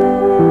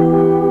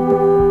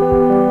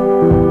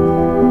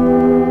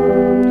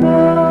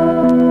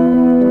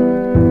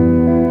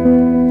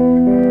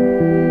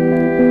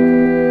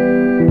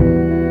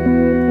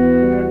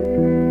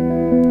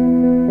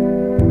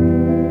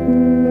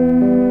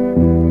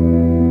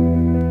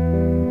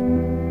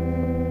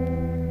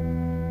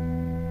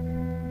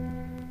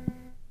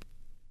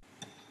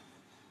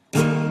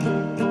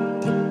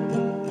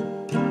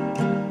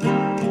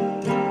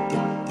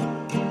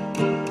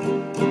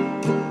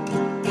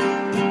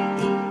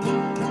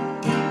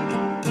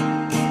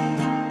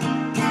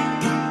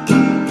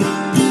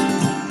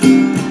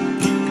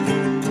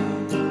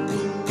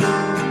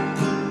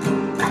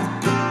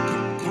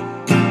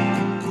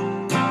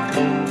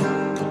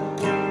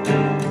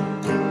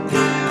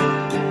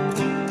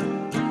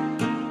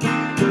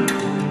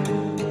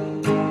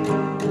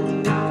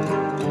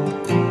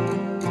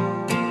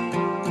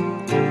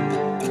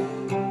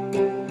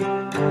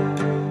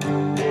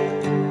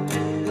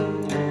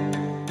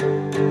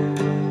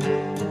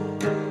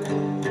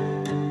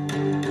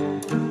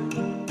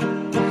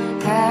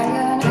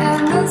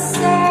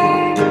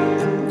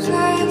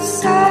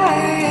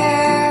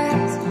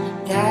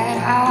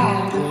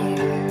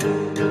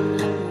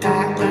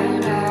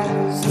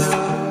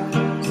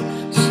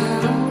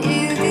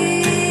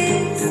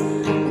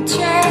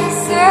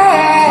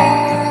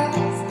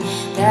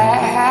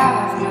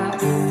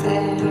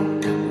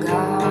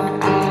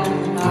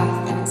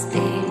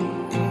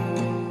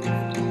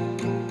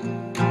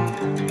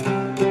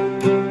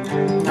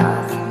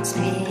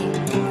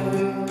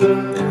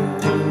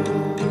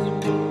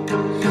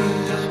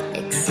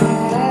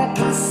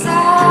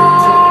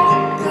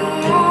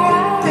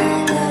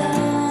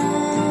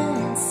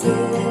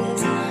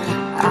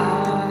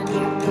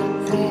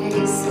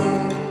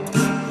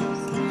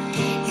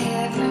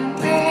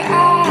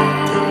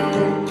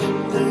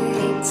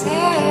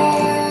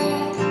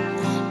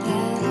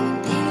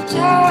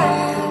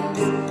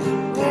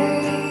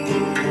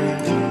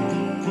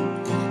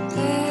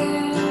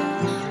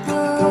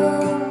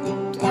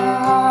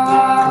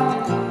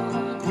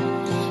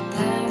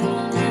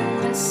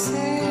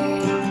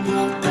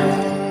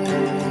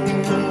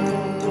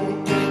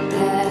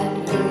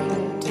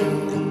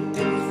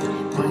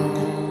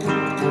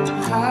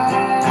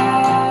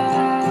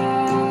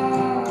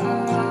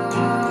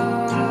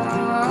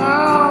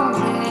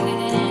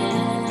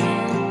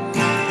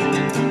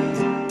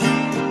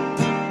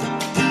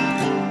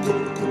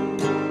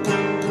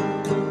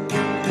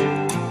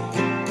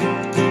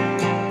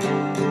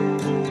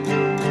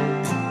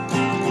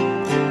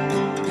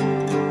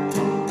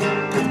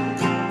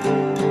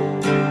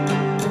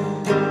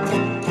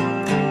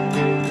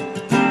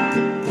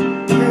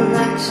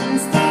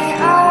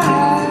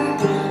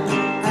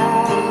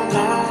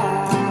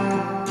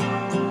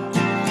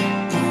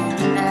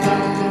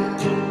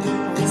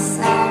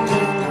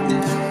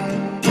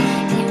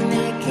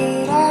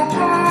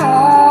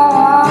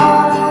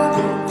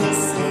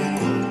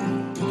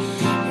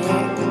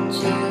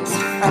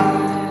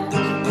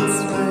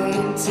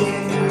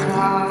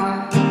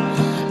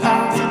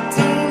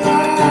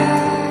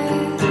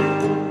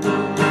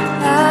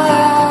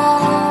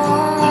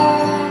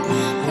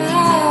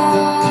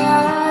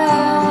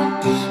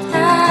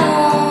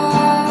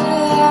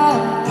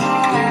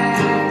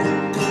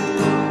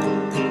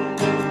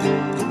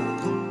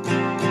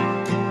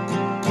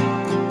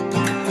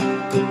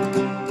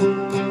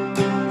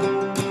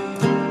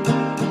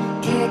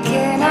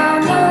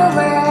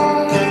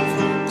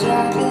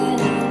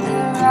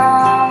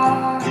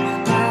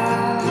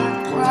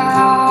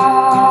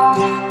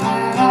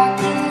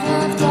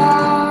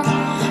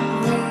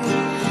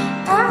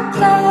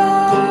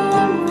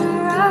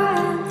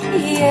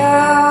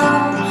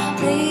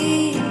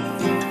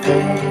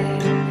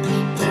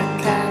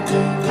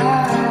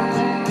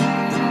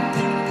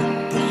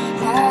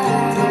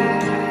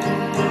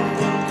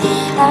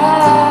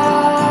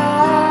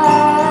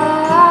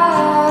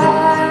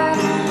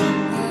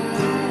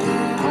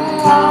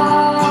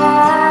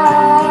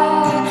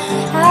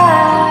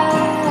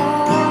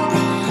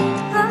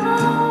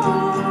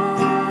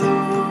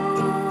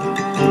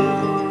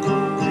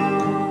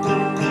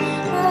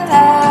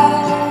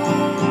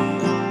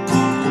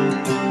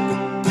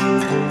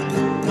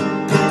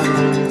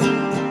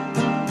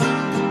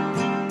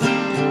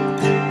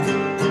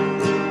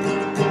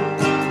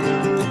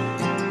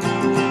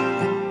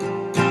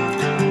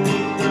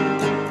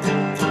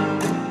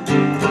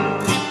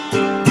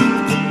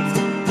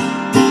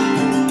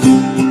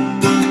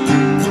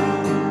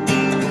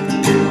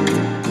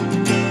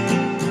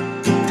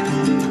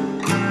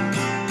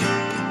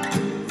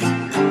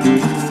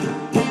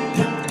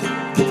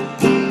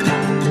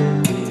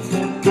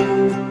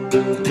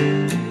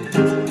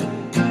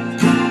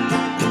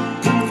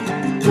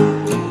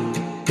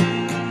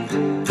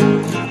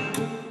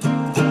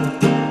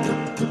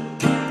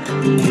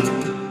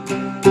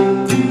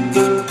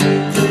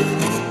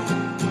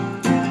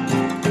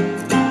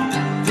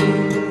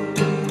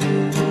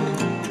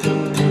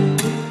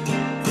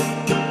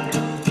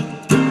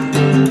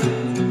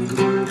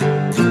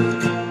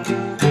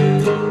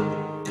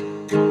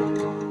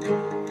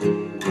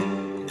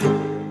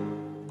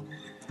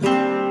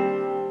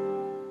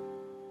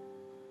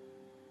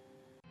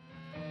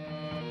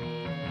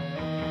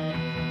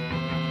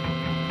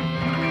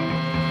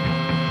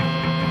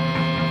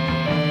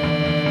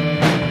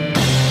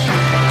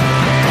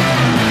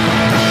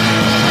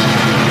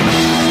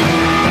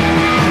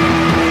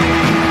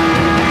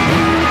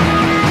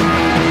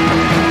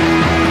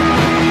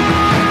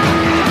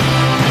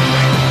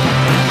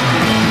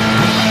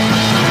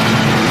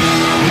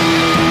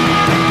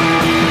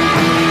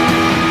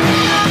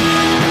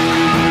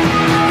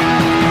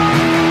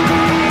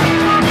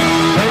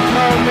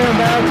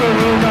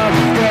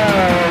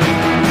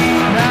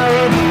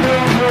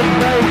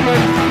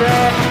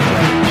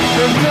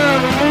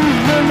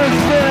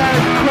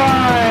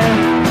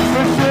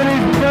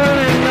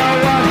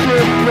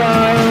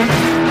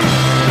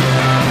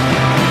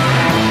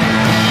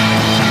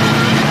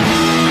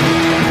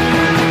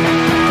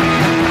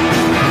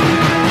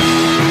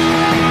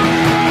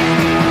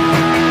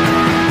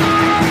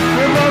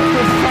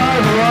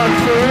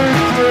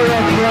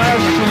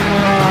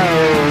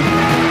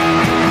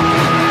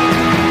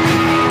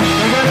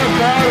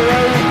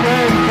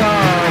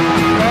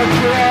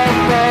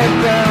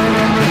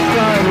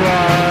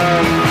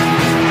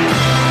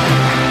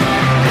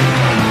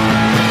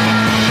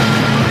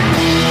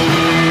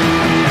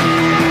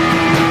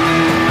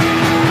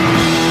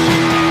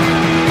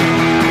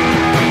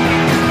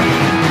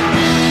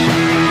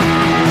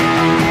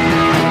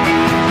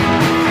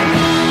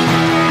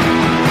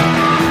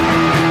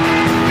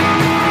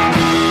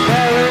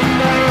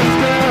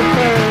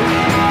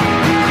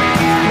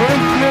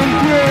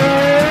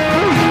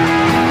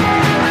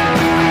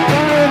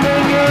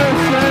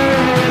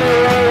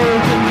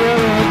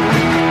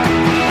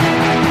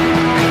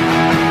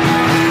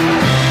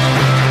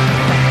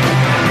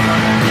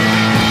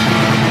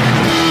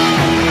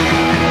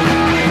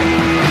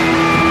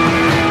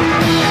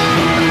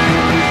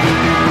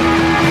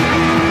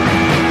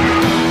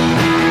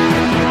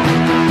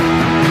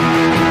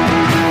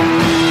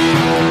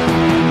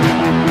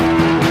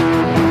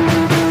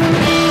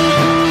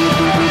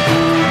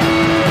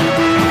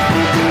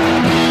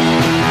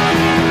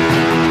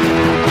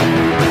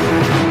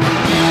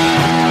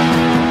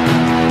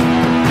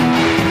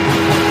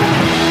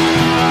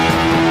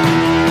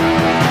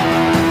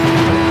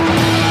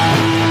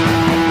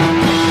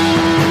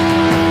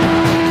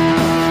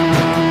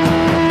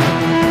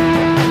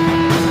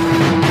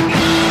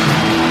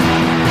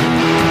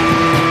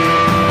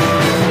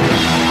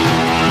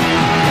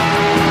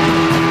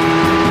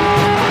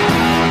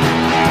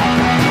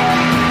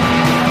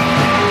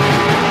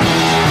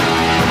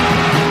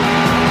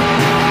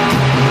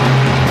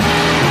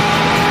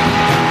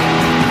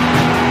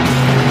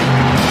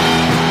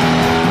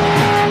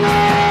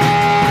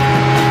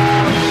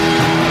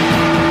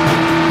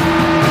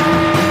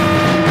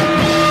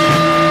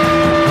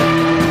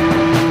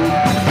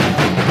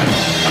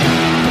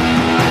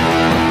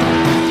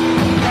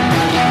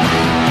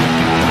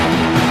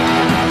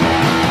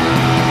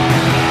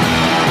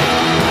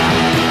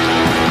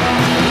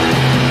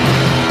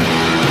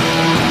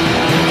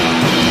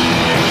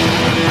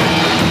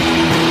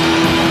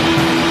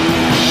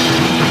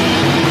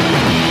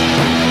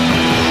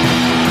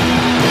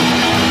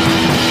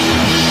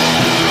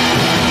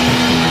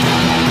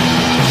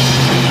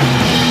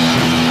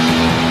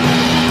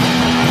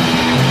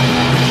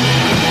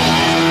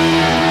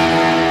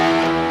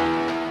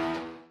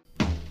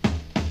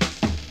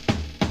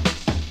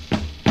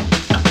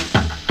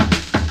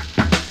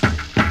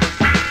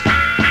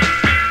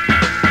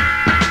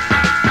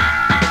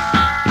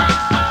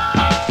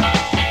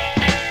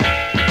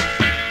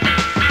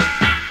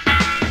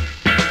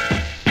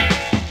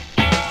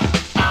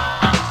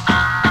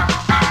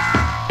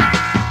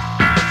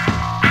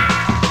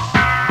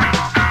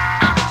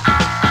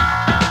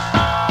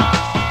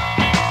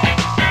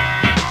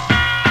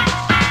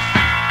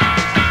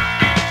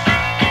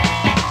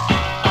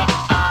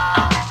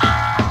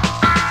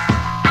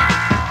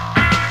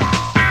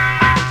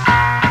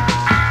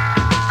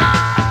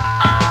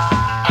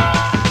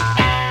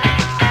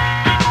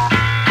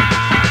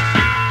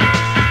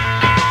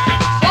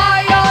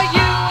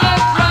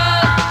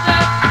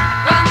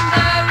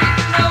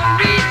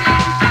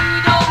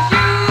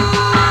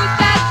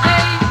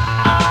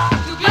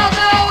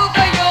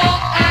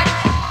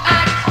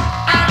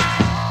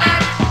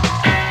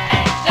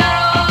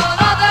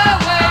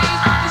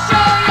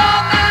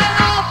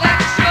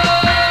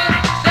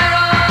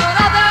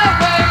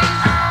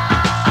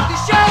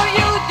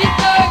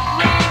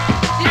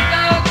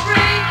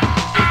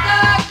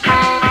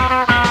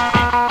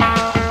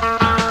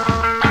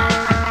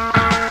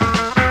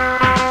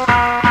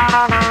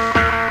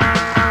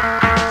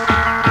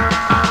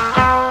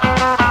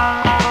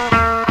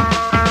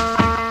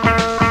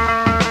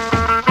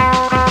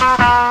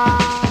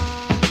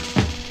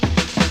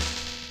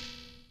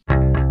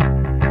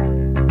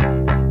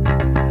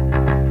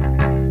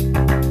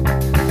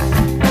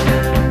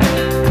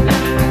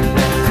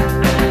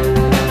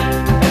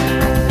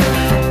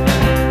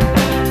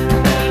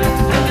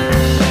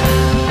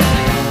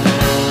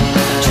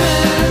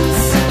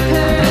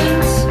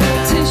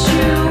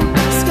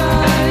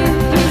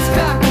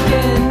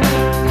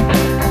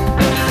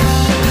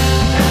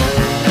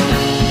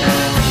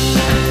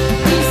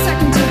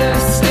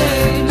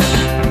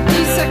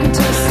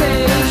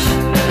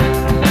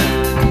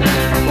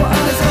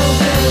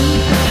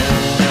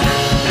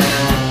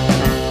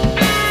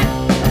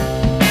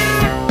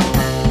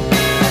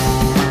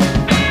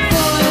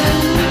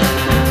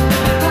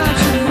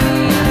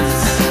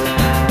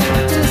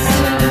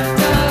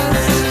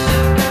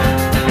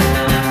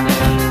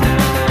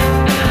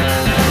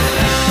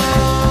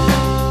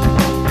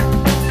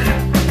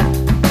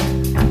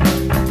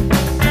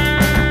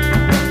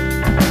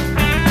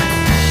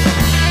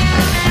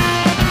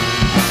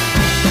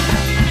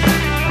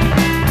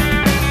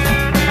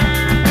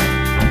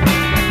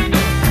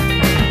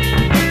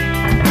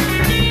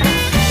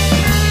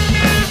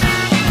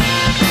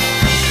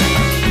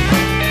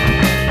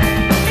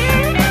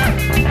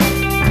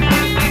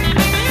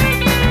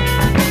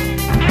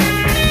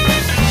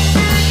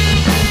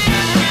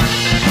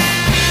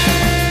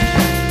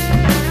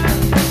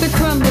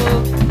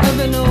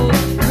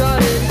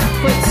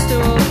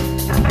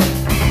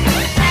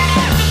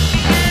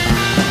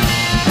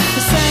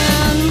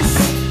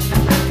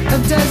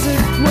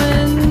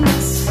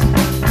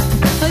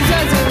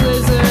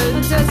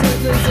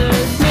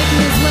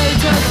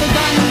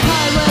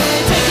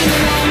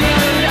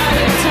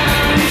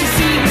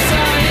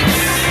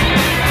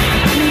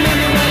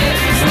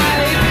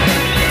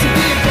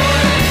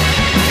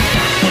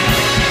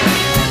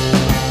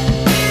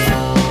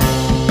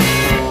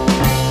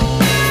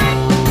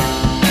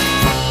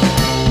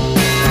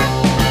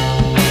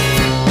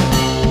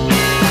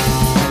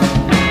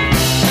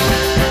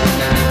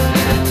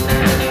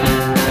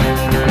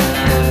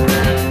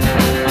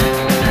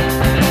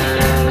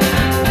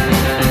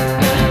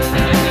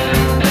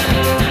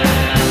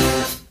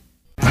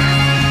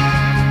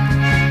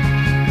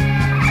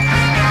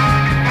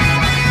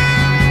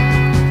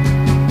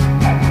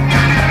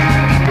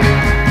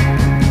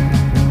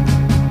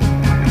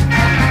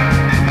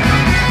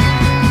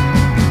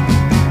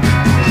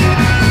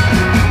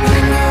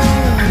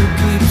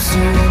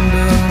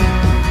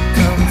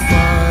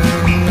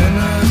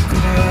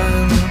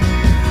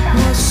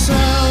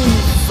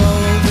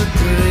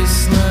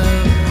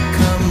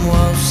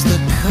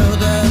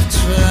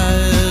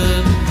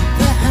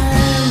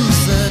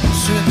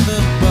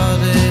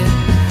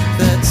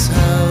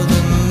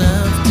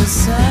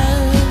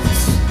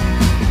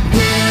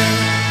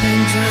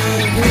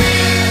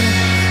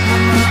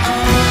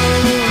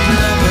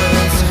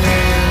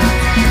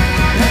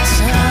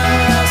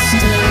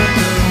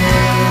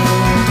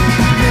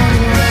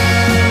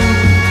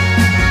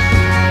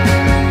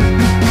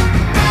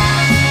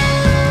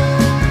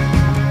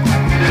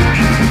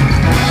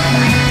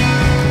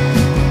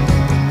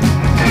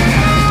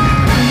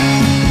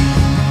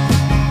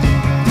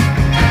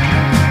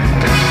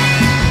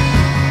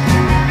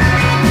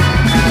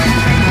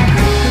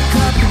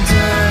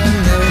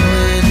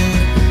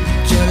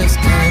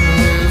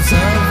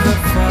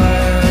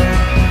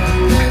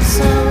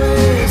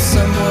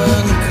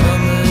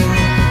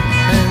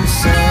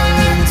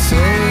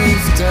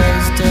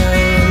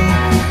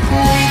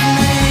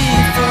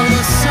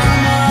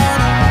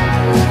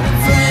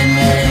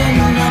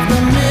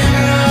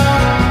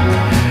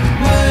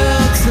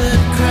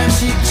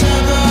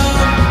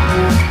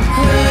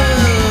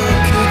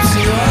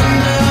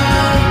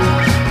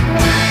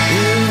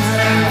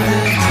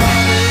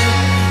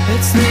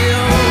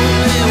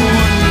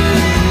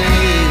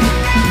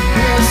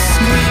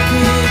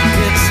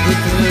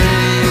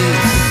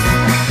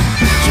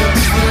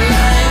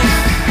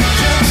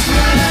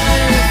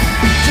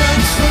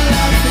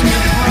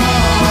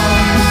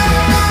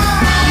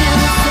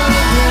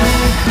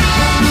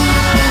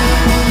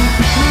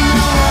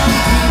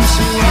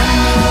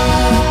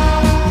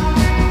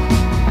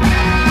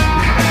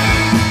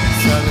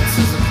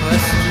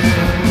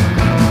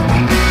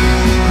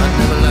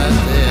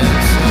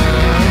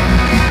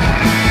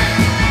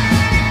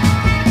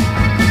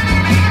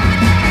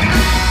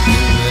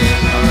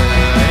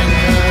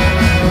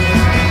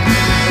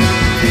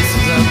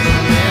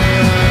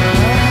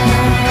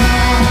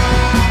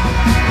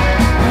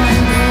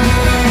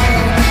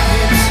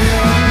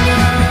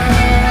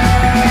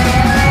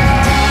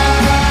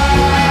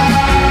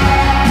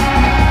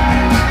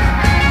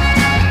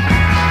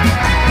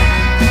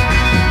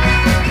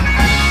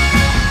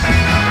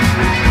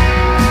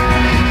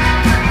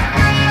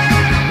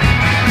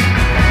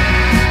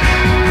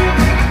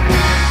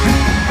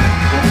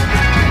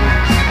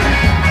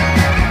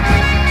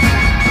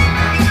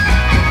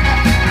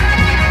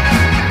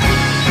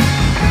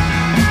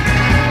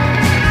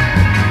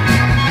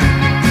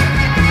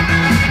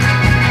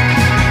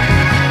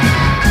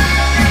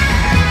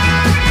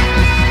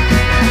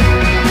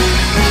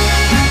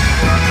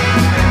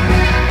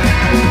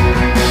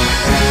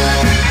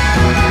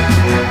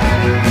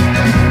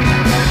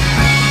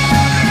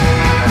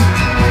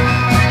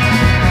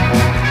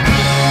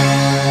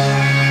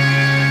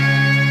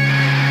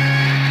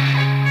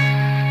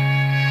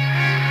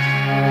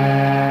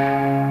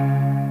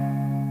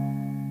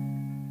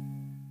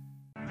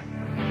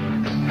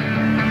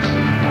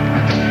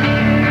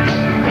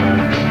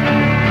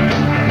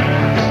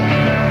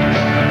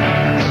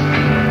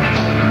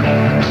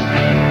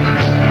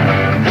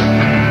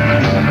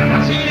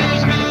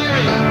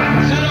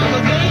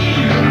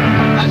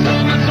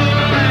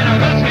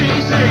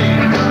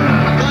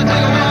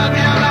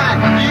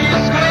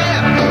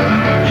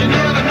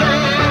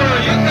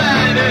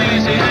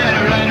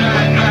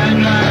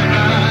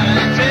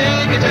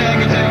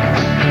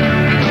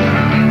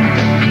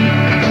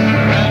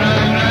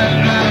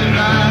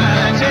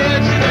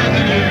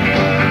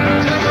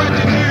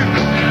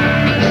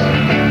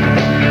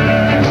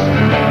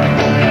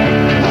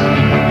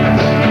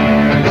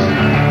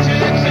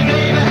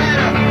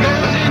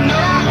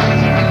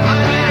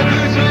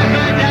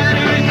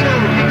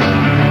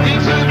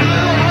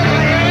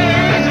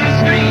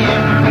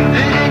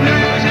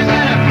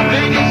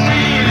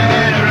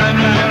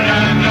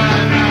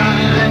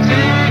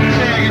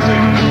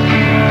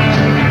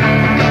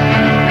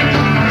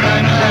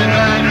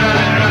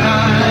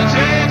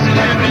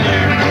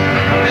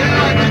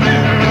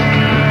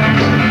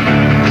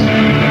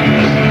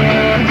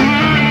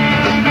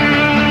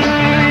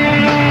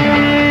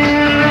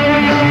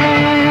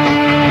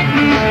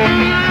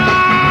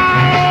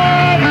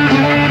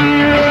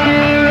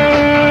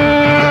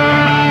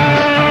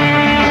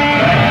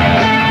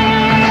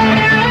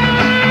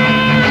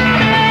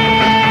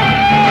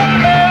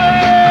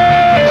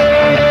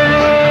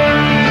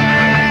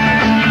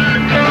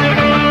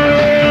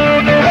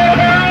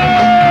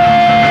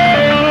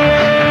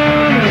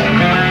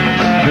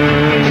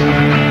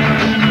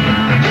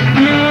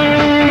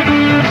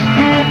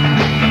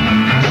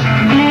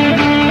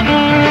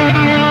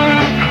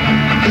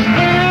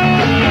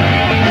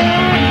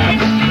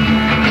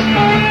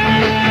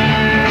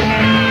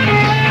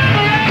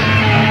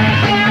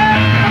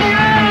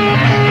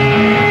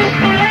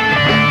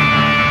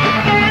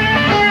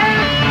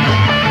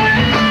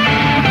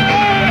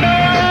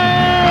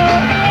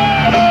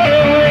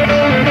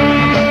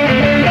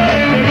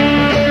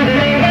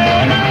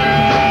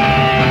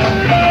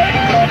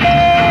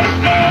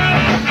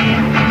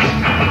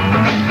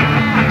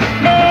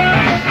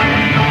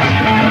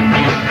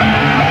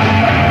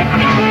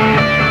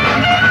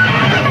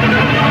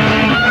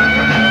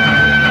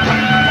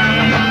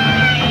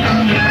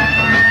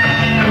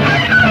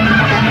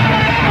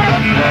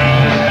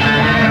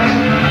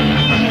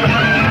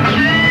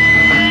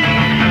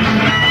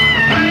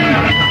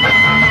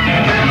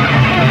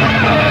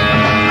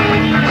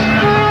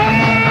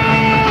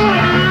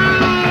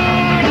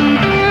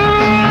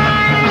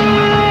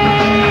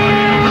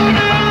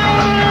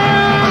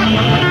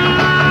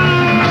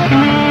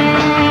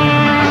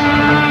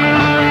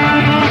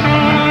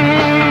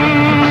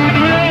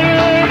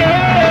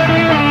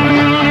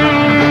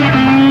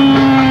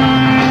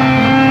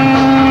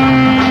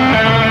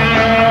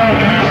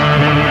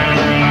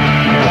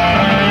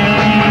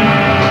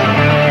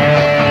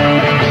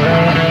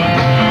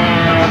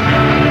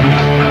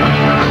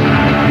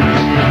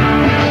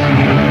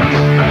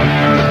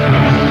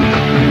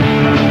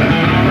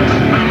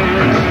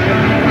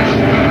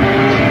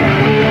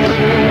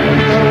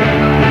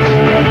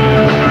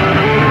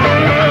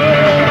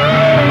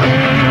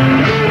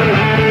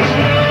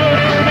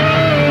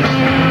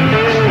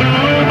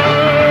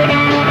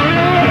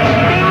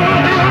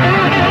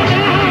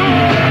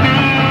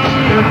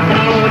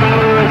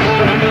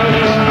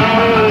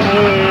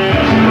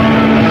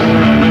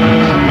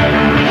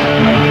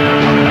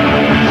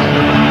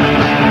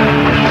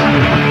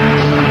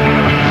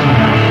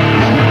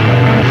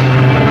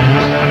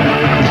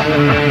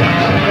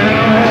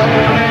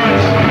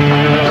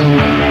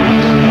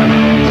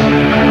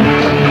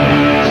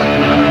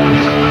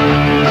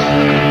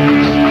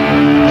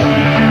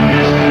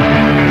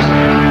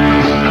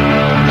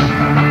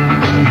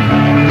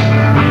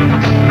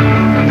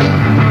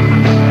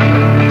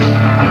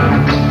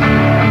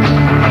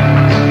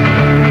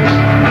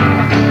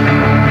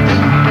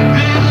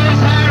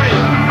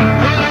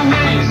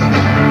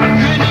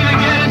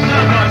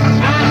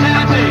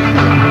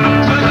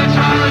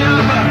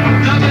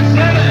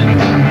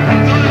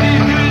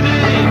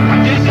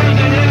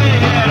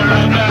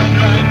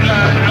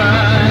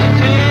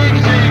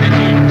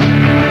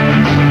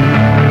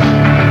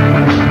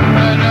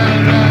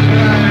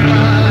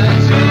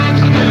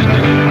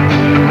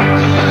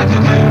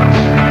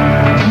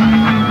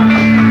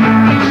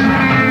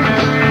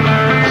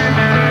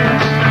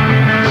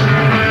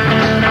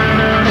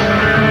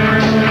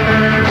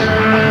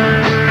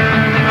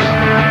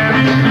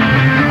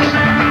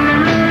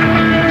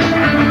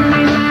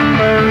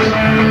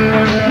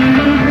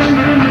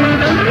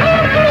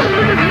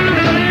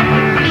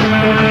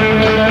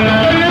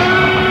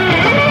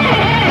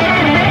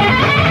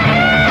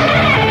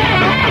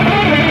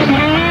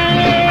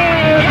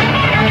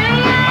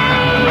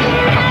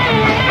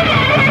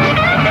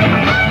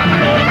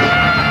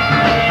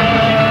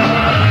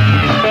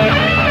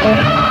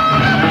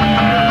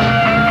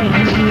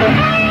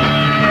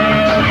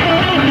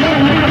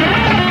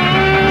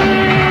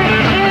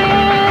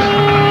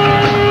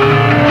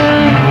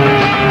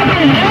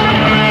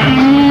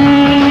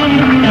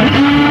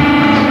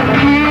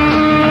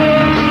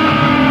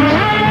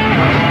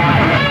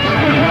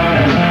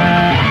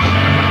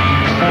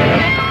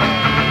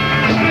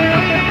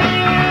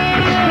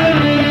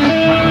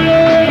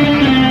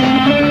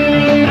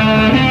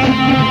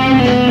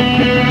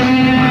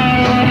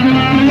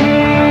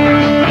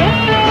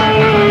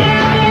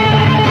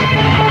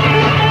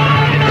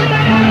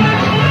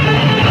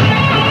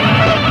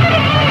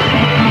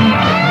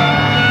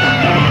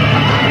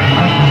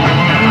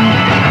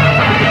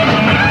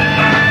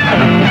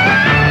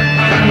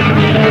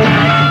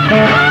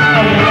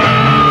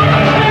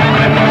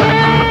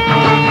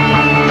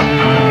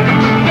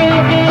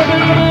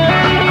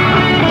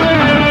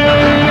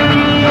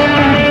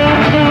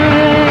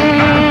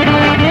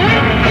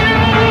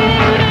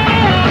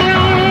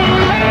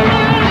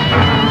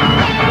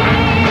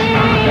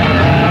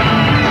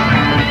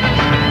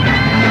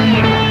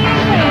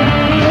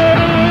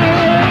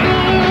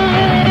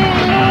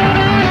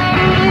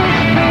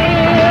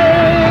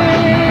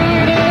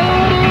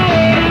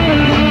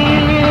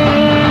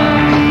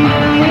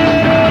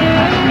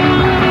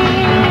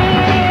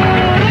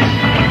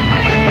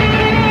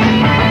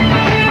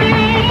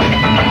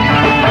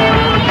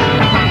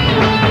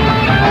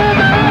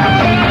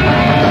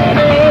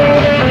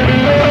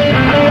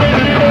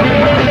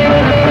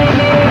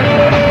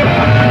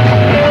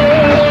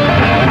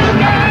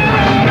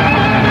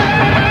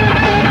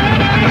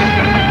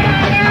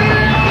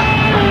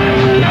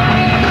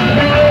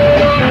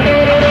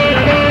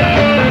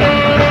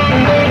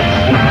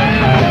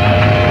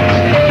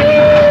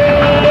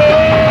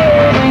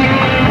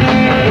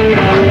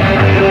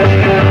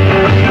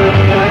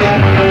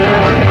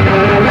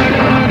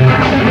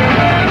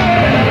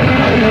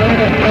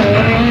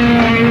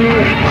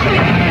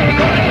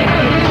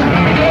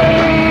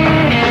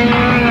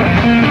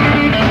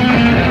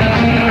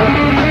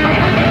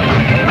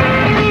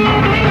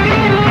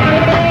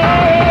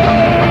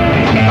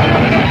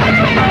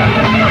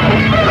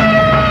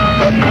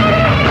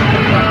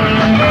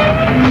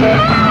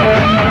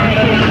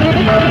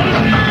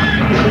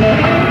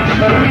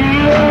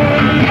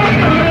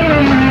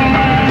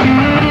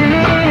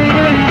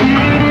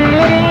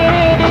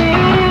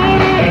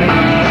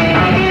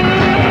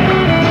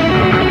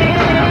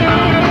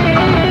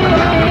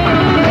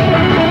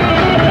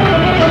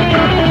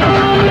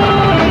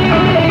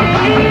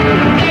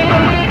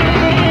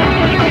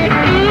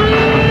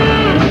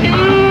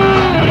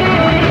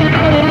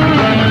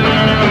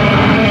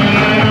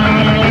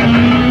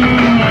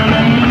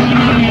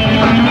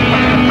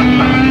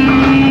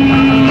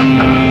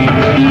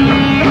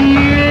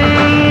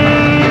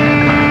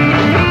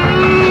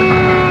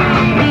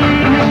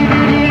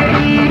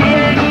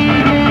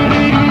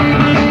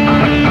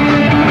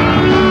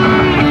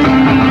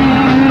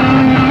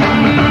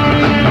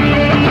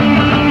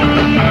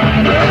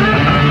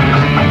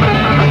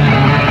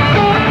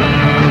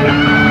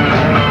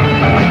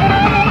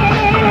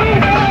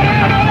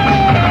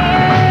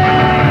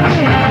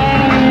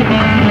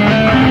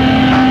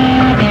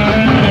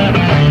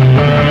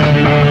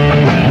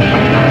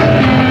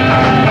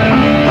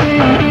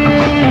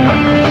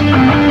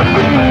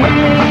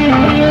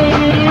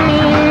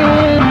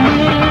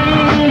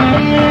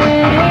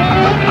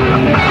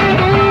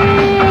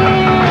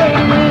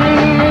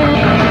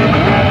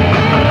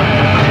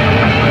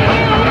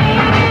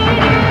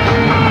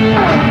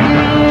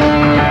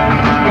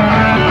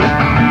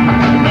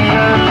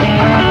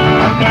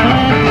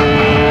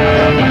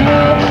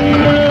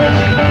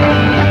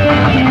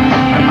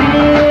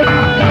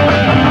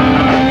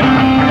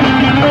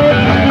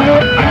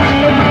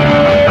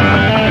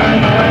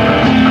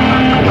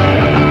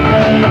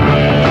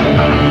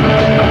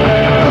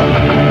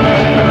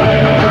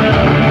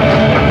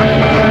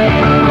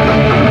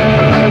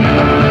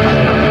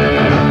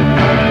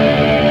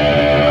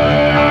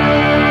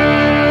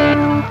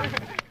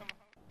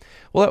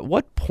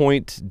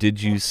point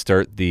did you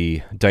start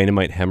the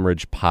Dynamite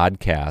Hemorrhage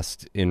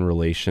podcast in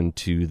relation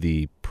to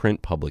the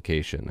print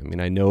publication? I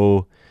mean, I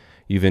know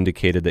you've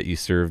indicated that you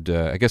served,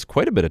 I guess,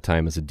 quite a bit of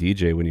time as a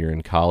DJ when you were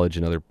in college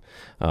and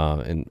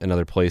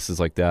other places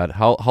like that.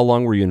 How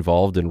long were you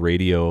involved in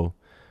radio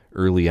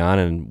early on,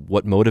 and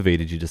what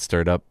motivated you to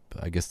start up,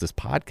 I guess, this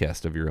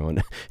podcast of your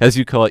own, as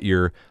you call it,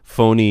 your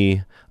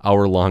phony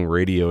hour-long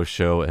radio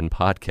show and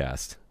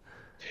podcast?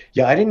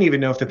 Yeah, I didn't even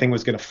know if the thing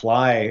was going to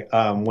fly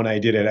when I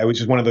did it. It was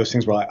just one of those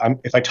things where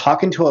if I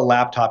talk into a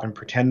laptop and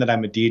pretend that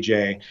I'm a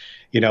DJ,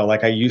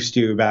 like I used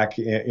to back,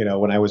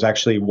 when I was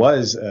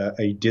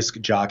a disc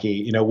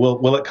jockey,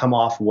 will it come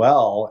off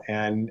well?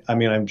 And I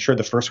mean, I'm sure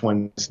the first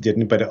ones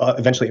didn't, but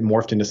eventually it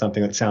morphed into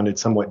something that sounded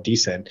somewhat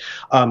decent.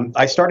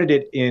 I started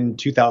it in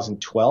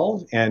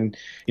 2012, and,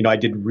 I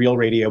did real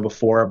radio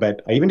before,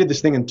 but I even did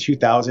this thing in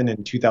 2000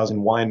 and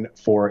 2001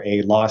 for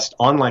a lost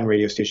online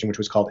radio station, which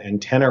was called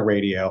Antenna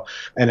Radio.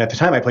 And at the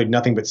time I played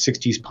nothing but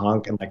 60s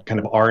punk and like kind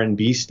of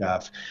R&B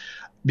stuff,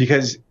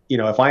 because,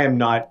 if I am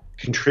not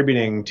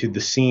contributing to the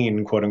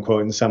scene, quote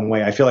unquote, in some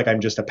way, I feel like I'm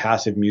just a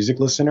passive music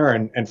listener.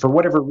 And for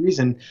whatever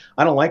reason,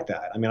 I don't like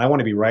that. I mean, I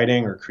want to be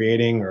writing or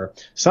creating or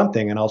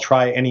something, and I'll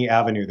try any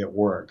avenue that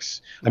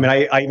works. I mean,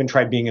 I even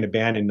tried being in a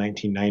band in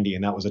 1990,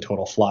 and that was a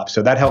total flop.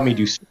 So that helped me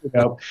do Super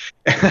Dope.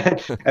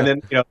 And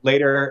then,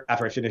 later,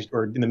 after I finished,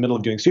 or in the middle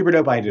of doing Super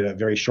Dope, I did a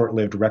very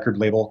short-lived record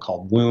label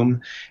called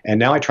Womb. And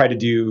now I try to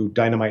do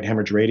Dynamite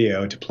Hemorrhage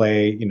Radio to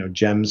play,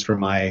 gems from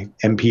my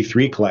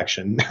MP3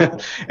 collection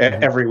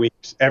every week,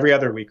 every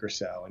other week or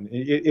so, and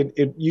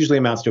it usually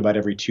amounts to about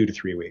every 2 to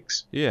 3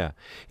 weeks. Yeah,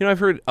 I've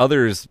heard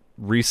others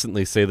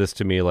recently say this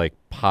to me, like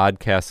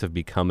podcasts have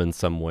become in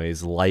some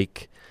ways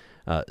like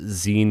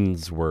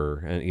zines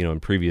were, in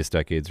previous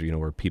decades,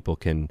 where people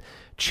can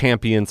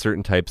champion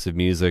certain types of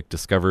music,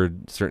 discover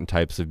certain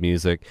types of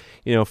music.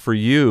 For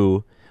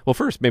you, well,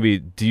 first, maybe,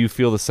 do you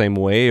feel the same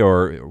way,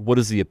 or what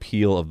is the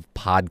appeal of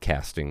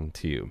podcasting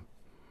to you?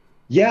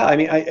 Yeah, I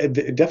mean,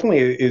 it definitely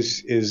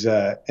is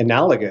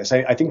analogous.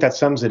 I think that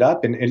sums it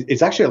up, and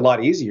it's actually a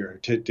lot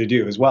easier to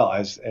do as well,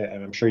 as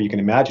I'm sure you can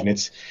imagine.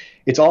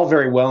 It's all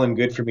very well and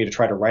good for me to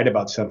try to write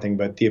about something,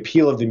 but the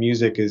appeal of the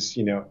music is,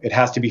 it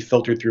has to be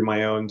filtered through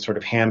my own sort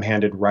of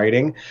ham-handed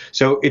writing.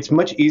 So it's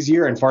much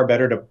easier and far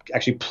better to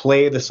actually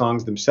play the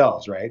songs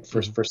themselves, right,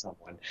 for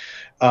someone.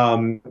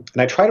 And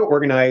I try to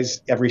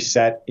organize every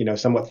set,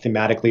 somewhat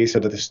thematically, so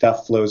that the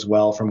stuff flows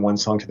well from one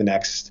song to the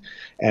next.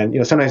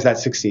 And, sometimes that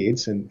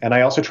succeeds. And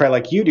I also try,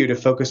 like you do, to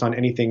focus on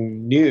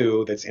anything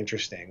new that's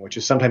interesting, which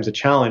is sometimes a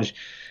challenge,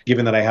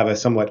 given that I have a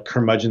somewhat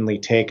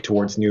curmudgeonly take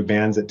towards new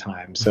bands at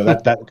times. So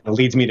that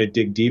leads me to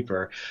dig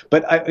deeper.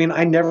 But I mean,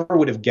 I never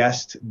would have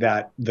guessed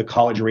that the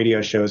college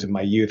radio shows of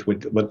my youth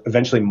would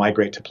eventually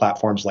migrate to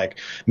platforms like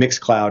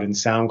Mixcloud and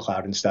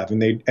SoundCloud and stuff.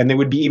 And they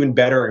would be even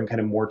better and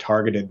kind of more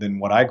targeted than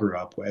what I grew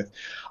up with.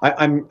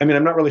 I'm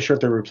not really sure if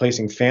they're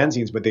replacing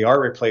fanzines, but they are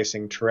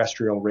replacing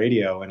terrestrial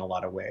radio in a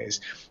lot of ways.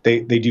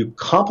 They do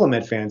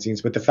complement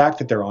fanzines, but the fact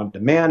that they're on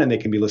demand and they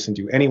can be listened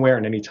to anywhere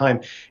and anytime,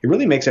 it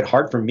really makes it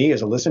hard for me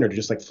as a listener to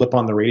just like flip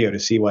on the radio to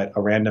see what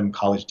a random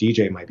college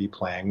DJ might be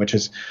playing, which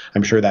is,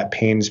 I'm sure that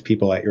pains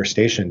people at your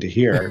station to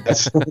hear.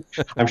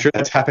 I'm sure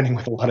that's happening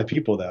with a lot of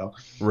people, though.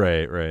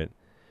 Right.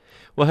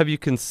 Well, have you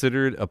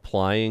considered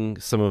applying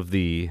some of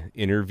the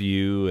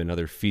interview and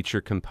other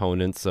feature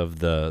components of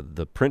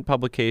the print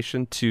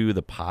publication to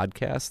the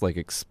podcast, like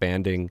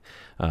expanding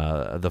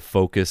the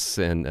focus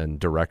and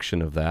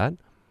direction of that?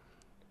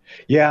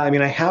 Yeah, I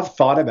mean, I have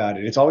thought about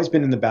it. It's always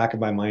been in the back of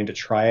my mind to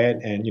try it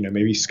and,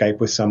 maybe Skype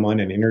with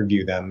someone and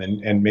interview them,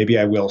 and maybe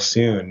I will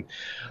soon.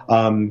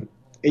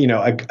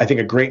 I think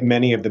a great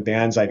many of the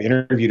bands I've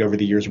interviewed over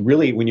the years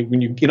really, when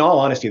you, in all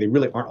honesty, they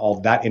really aren't all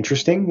that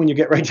interesting when you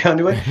get right down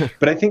to it.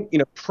 But I think,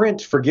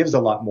 print forgives a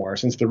lot more,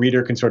 since the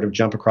reader can sort of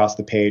jump across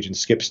the page and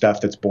skip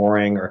stuff that's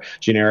boring or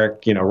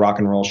generic, rock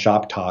and roll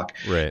shop talk.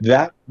 Right.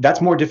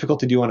 That's more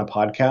difficult to do on a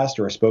podcast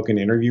or a spoken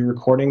interview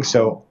recording.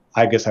 So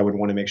I guess I would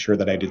want to make sure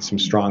that I did some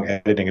strong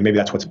editing, and maybe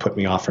that's what's put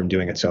me off from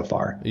doing it so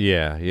far.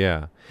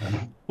 Yeah.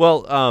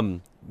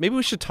 Well, maybe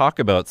we should talk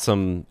about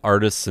some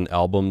artists and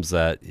albums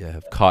that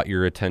have caught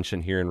your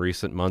attention here in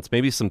recent months.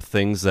 Maybe some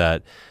things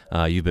that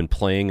you've been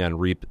playing on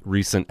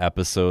recent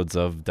episodes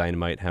of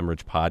Dynamite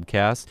Hemorrhage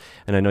podcast.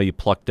 And I know you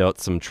plucked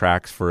out some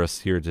tracks for us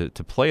here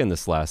to play in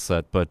this last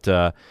set, but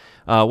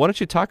why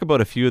don't you talk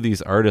about a few of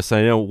these artists?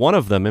 I know one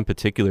of them in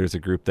particular is a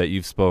group that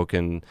you've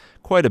spoken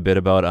quite a bit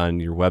about on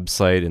your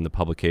website in the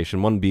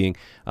publication, one being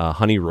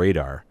Honey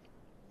Radar.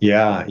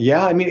 Yeah.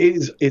 I mean,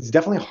 it's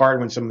definitely hard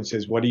when someone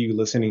says, "What are you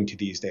listening to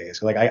these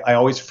days?" Like I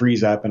always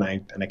freeze up and I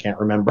can't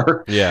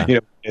remember. Yeah.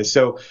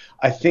 So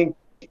I think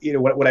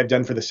what I've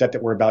done for the set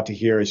that we're about to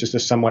hear is just a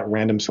somewhat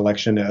random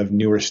selection of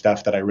newer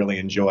stuff that I really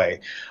enjoy.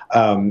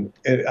 And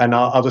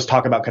I'll just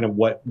talk about kind of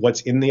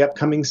what's in the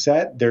upcoming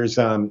set. There's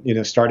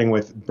starting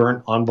with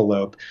Burnt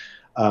Envelope.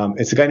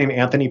 It's a guy named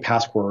Anthony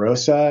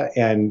Pasquarosa,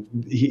 and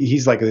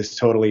he's like this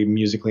totally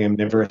musically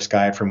omnivorous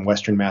guy from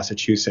Western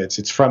Massachusetts.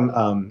 It's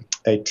from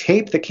a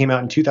tape that came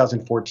out in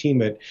 2014,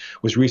 but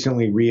was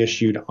recently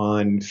reissued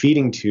on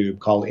Feeding Tube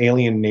called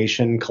Alien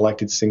Nation: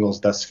 Collected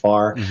Singles Thus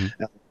Far.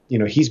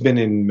 He's been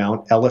in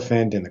Mount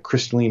Elephant and the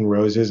Crystalline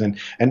Roses and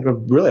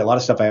really a lot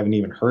of stuff I haven't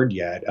even heard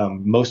yet.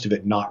 Most of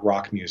it not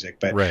rock music,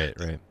 but right.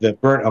 The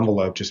Burnt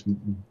Envelope just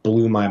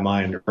blew my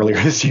mind earlier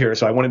this year.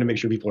 So I wanted to make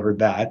sure people heard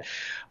that.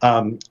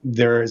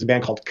 There is a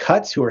band called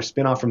Cuts who are a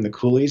spinoff from the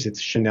Coolies. It's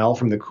Chanel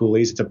from the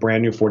Coolies. It's a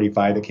brand new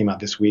 45 that came out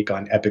this week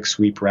on Epic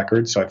Sweep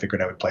Records. So I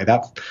figured I would play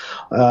that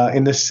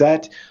in this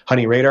set.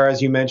 Honey Radar,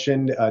 as you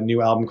mentioned, a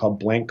new album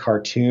called Blank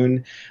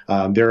Cartoon.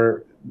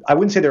 I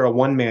wouldn't say they're a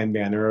one-man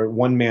band. They're a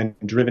one-man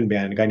driven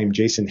band, a guy named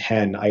Jason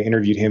Henn. I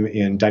interviewed him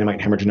in Dynamite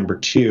and Hemorrhage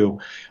 #2.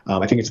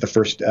 I think it's the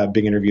first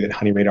big interview that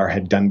Honey Radar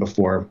had done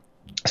before.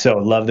 So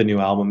love the new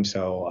album.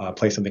 So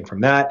play something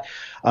from that.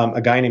 A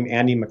guy named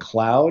Andy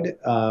McLeod,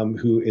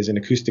 who is an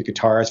acoustic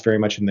guitarist, very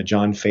much in the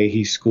John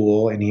Fahey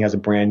school, and he has a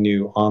brand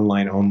new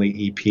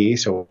online-only EP.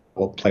 So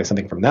we'll play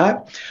something from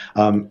that.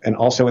 And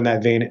also in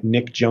that vein,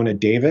 Nick Jonah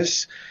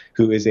Davis,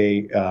 who is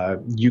a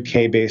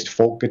UK-based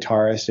folk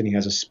guitarist, and he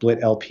has a split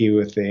LP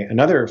with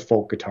another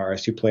folk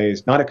guitarist who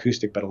plays not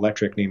acoustic but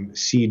electric named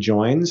C.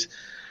 Joins,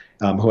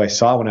 who I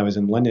saw when I was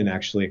in London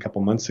actually a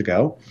couple months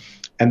ago.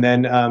 And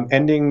then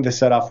ending the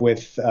set off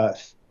with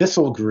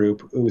Thistle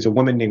Group, who was a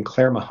woman named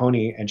Claire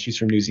Mahoney, and she's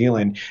from New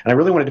Zealand. And I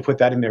really wanted to put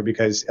that in there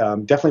because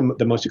definitely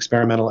the most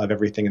experimental of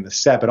everything in the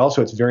set, but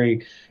also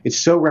it's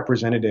so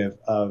representative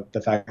of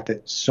the fact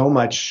that so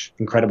much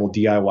incredible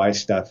DIY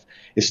stuff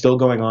is still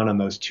going on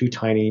those two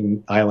tiny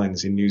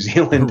islands in New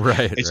Zealand.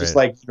 Right. It's just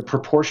like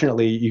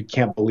proportionately, you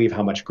can't believe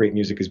how much great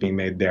music is being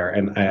made there.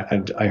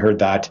 And I heard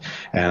that,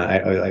 and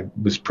I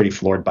was pretty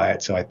floored by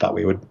it. So I thought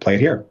we would play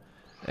it here.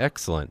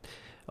 Excellent.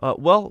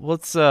 Well,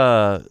 let's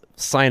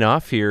sign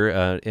off here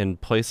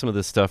and play some of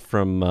this stuff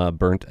from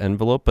Burnt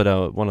Envelope. But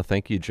I want to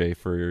thank you, Jay,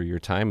 for your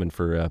time and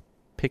for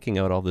picking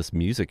out all this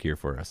music here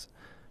for us.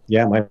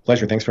 Yeah, my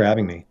pleasure. Thanks for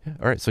having me.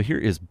 All right, so here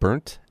is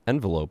Burnt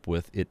Envelope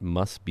with It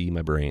Must Be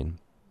My Brain.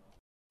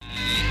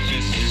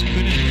 Just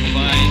couldn't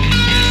find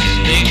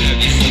this thing I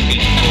was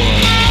looking for.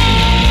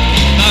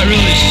 Not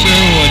really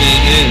sure what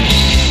it is.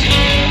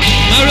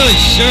 Not really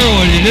sure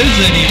what it is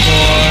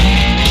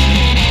anymore.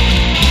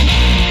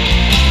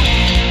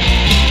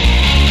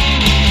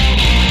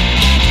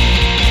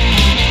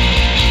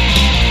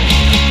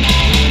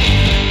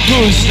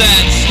 Who's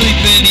that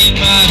sleeping in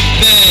my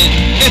bed?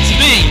 It's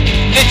me,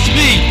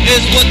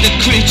 is what the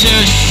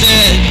creature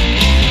said.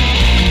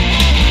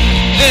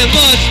 It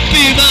must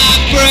be my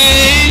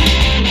brain.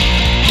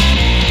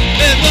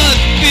 It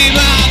must be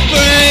my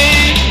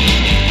brain.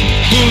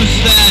 Who's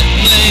that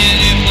laying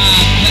in my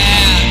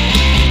path?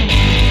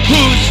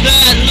 Who's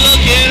that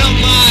looking on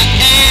my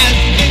ass?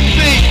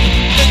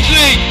 It's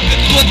me,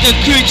 it's what the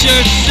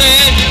creature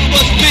said. It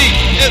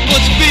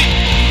must be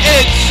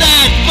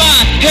inside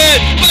my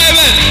head,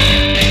 baby.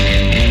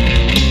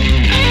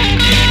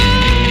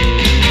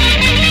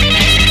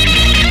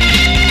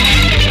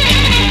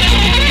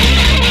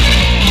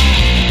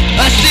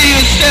 I see you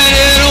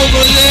standing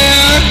over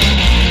there.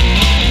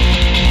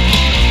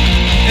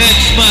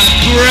 It's my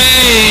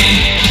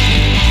brain.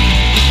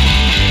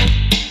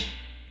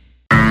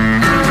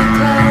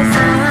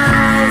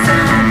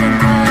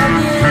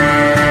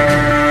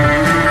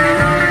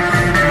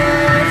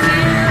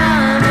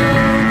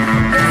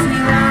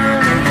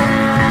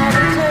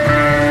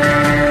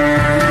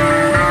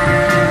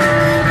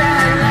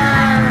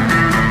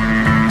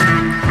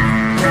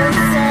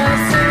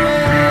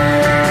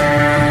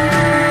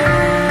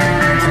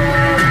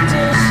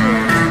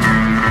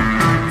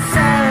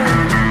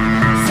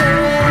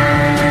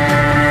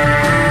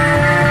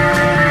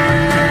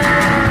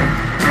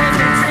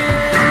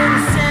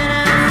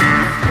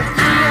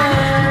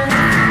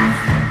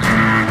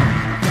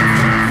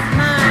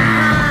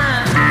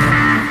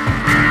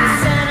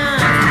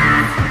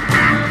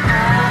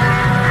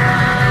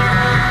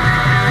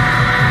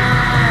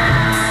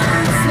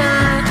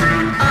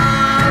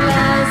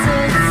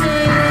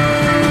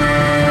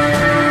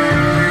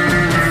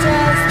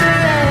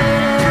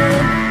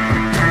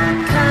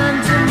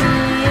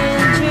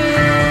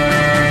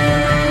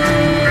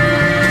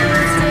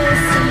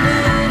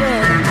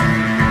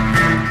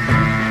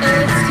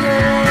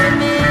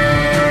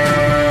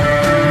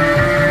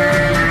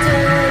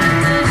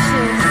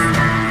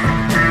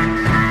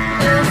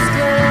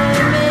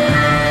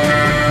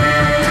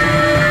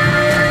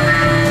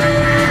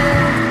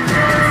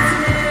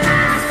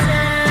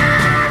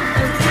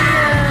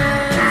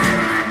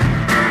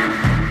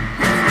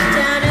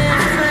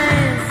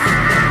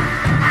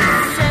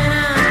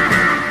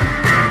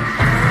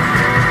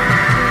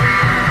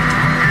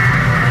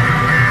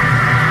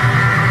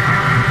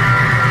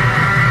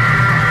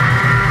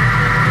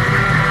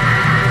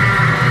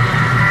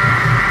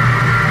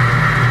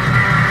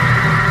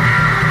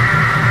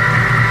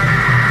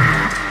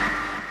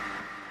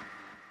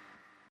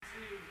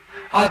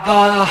 I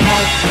bought a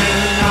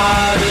husband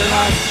out of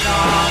a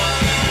shop.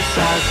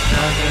 says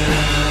nugget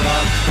and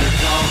loves the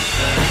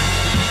dolphin.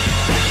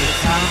 The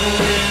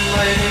tambourine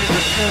ladies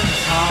are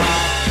tip-top.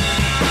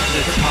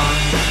 The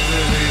tongues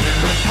are leaving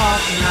the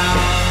pot now.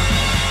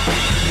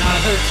 Now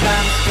the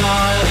chance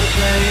guy, the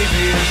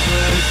babies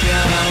with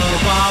yellow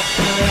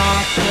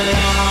bop-a-bop-a-bop.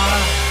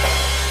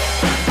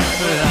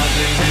 With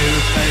ugly new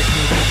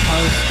faces and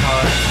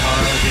postcard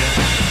target.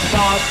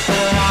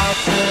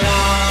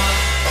 Bop-a-bop-a-bop.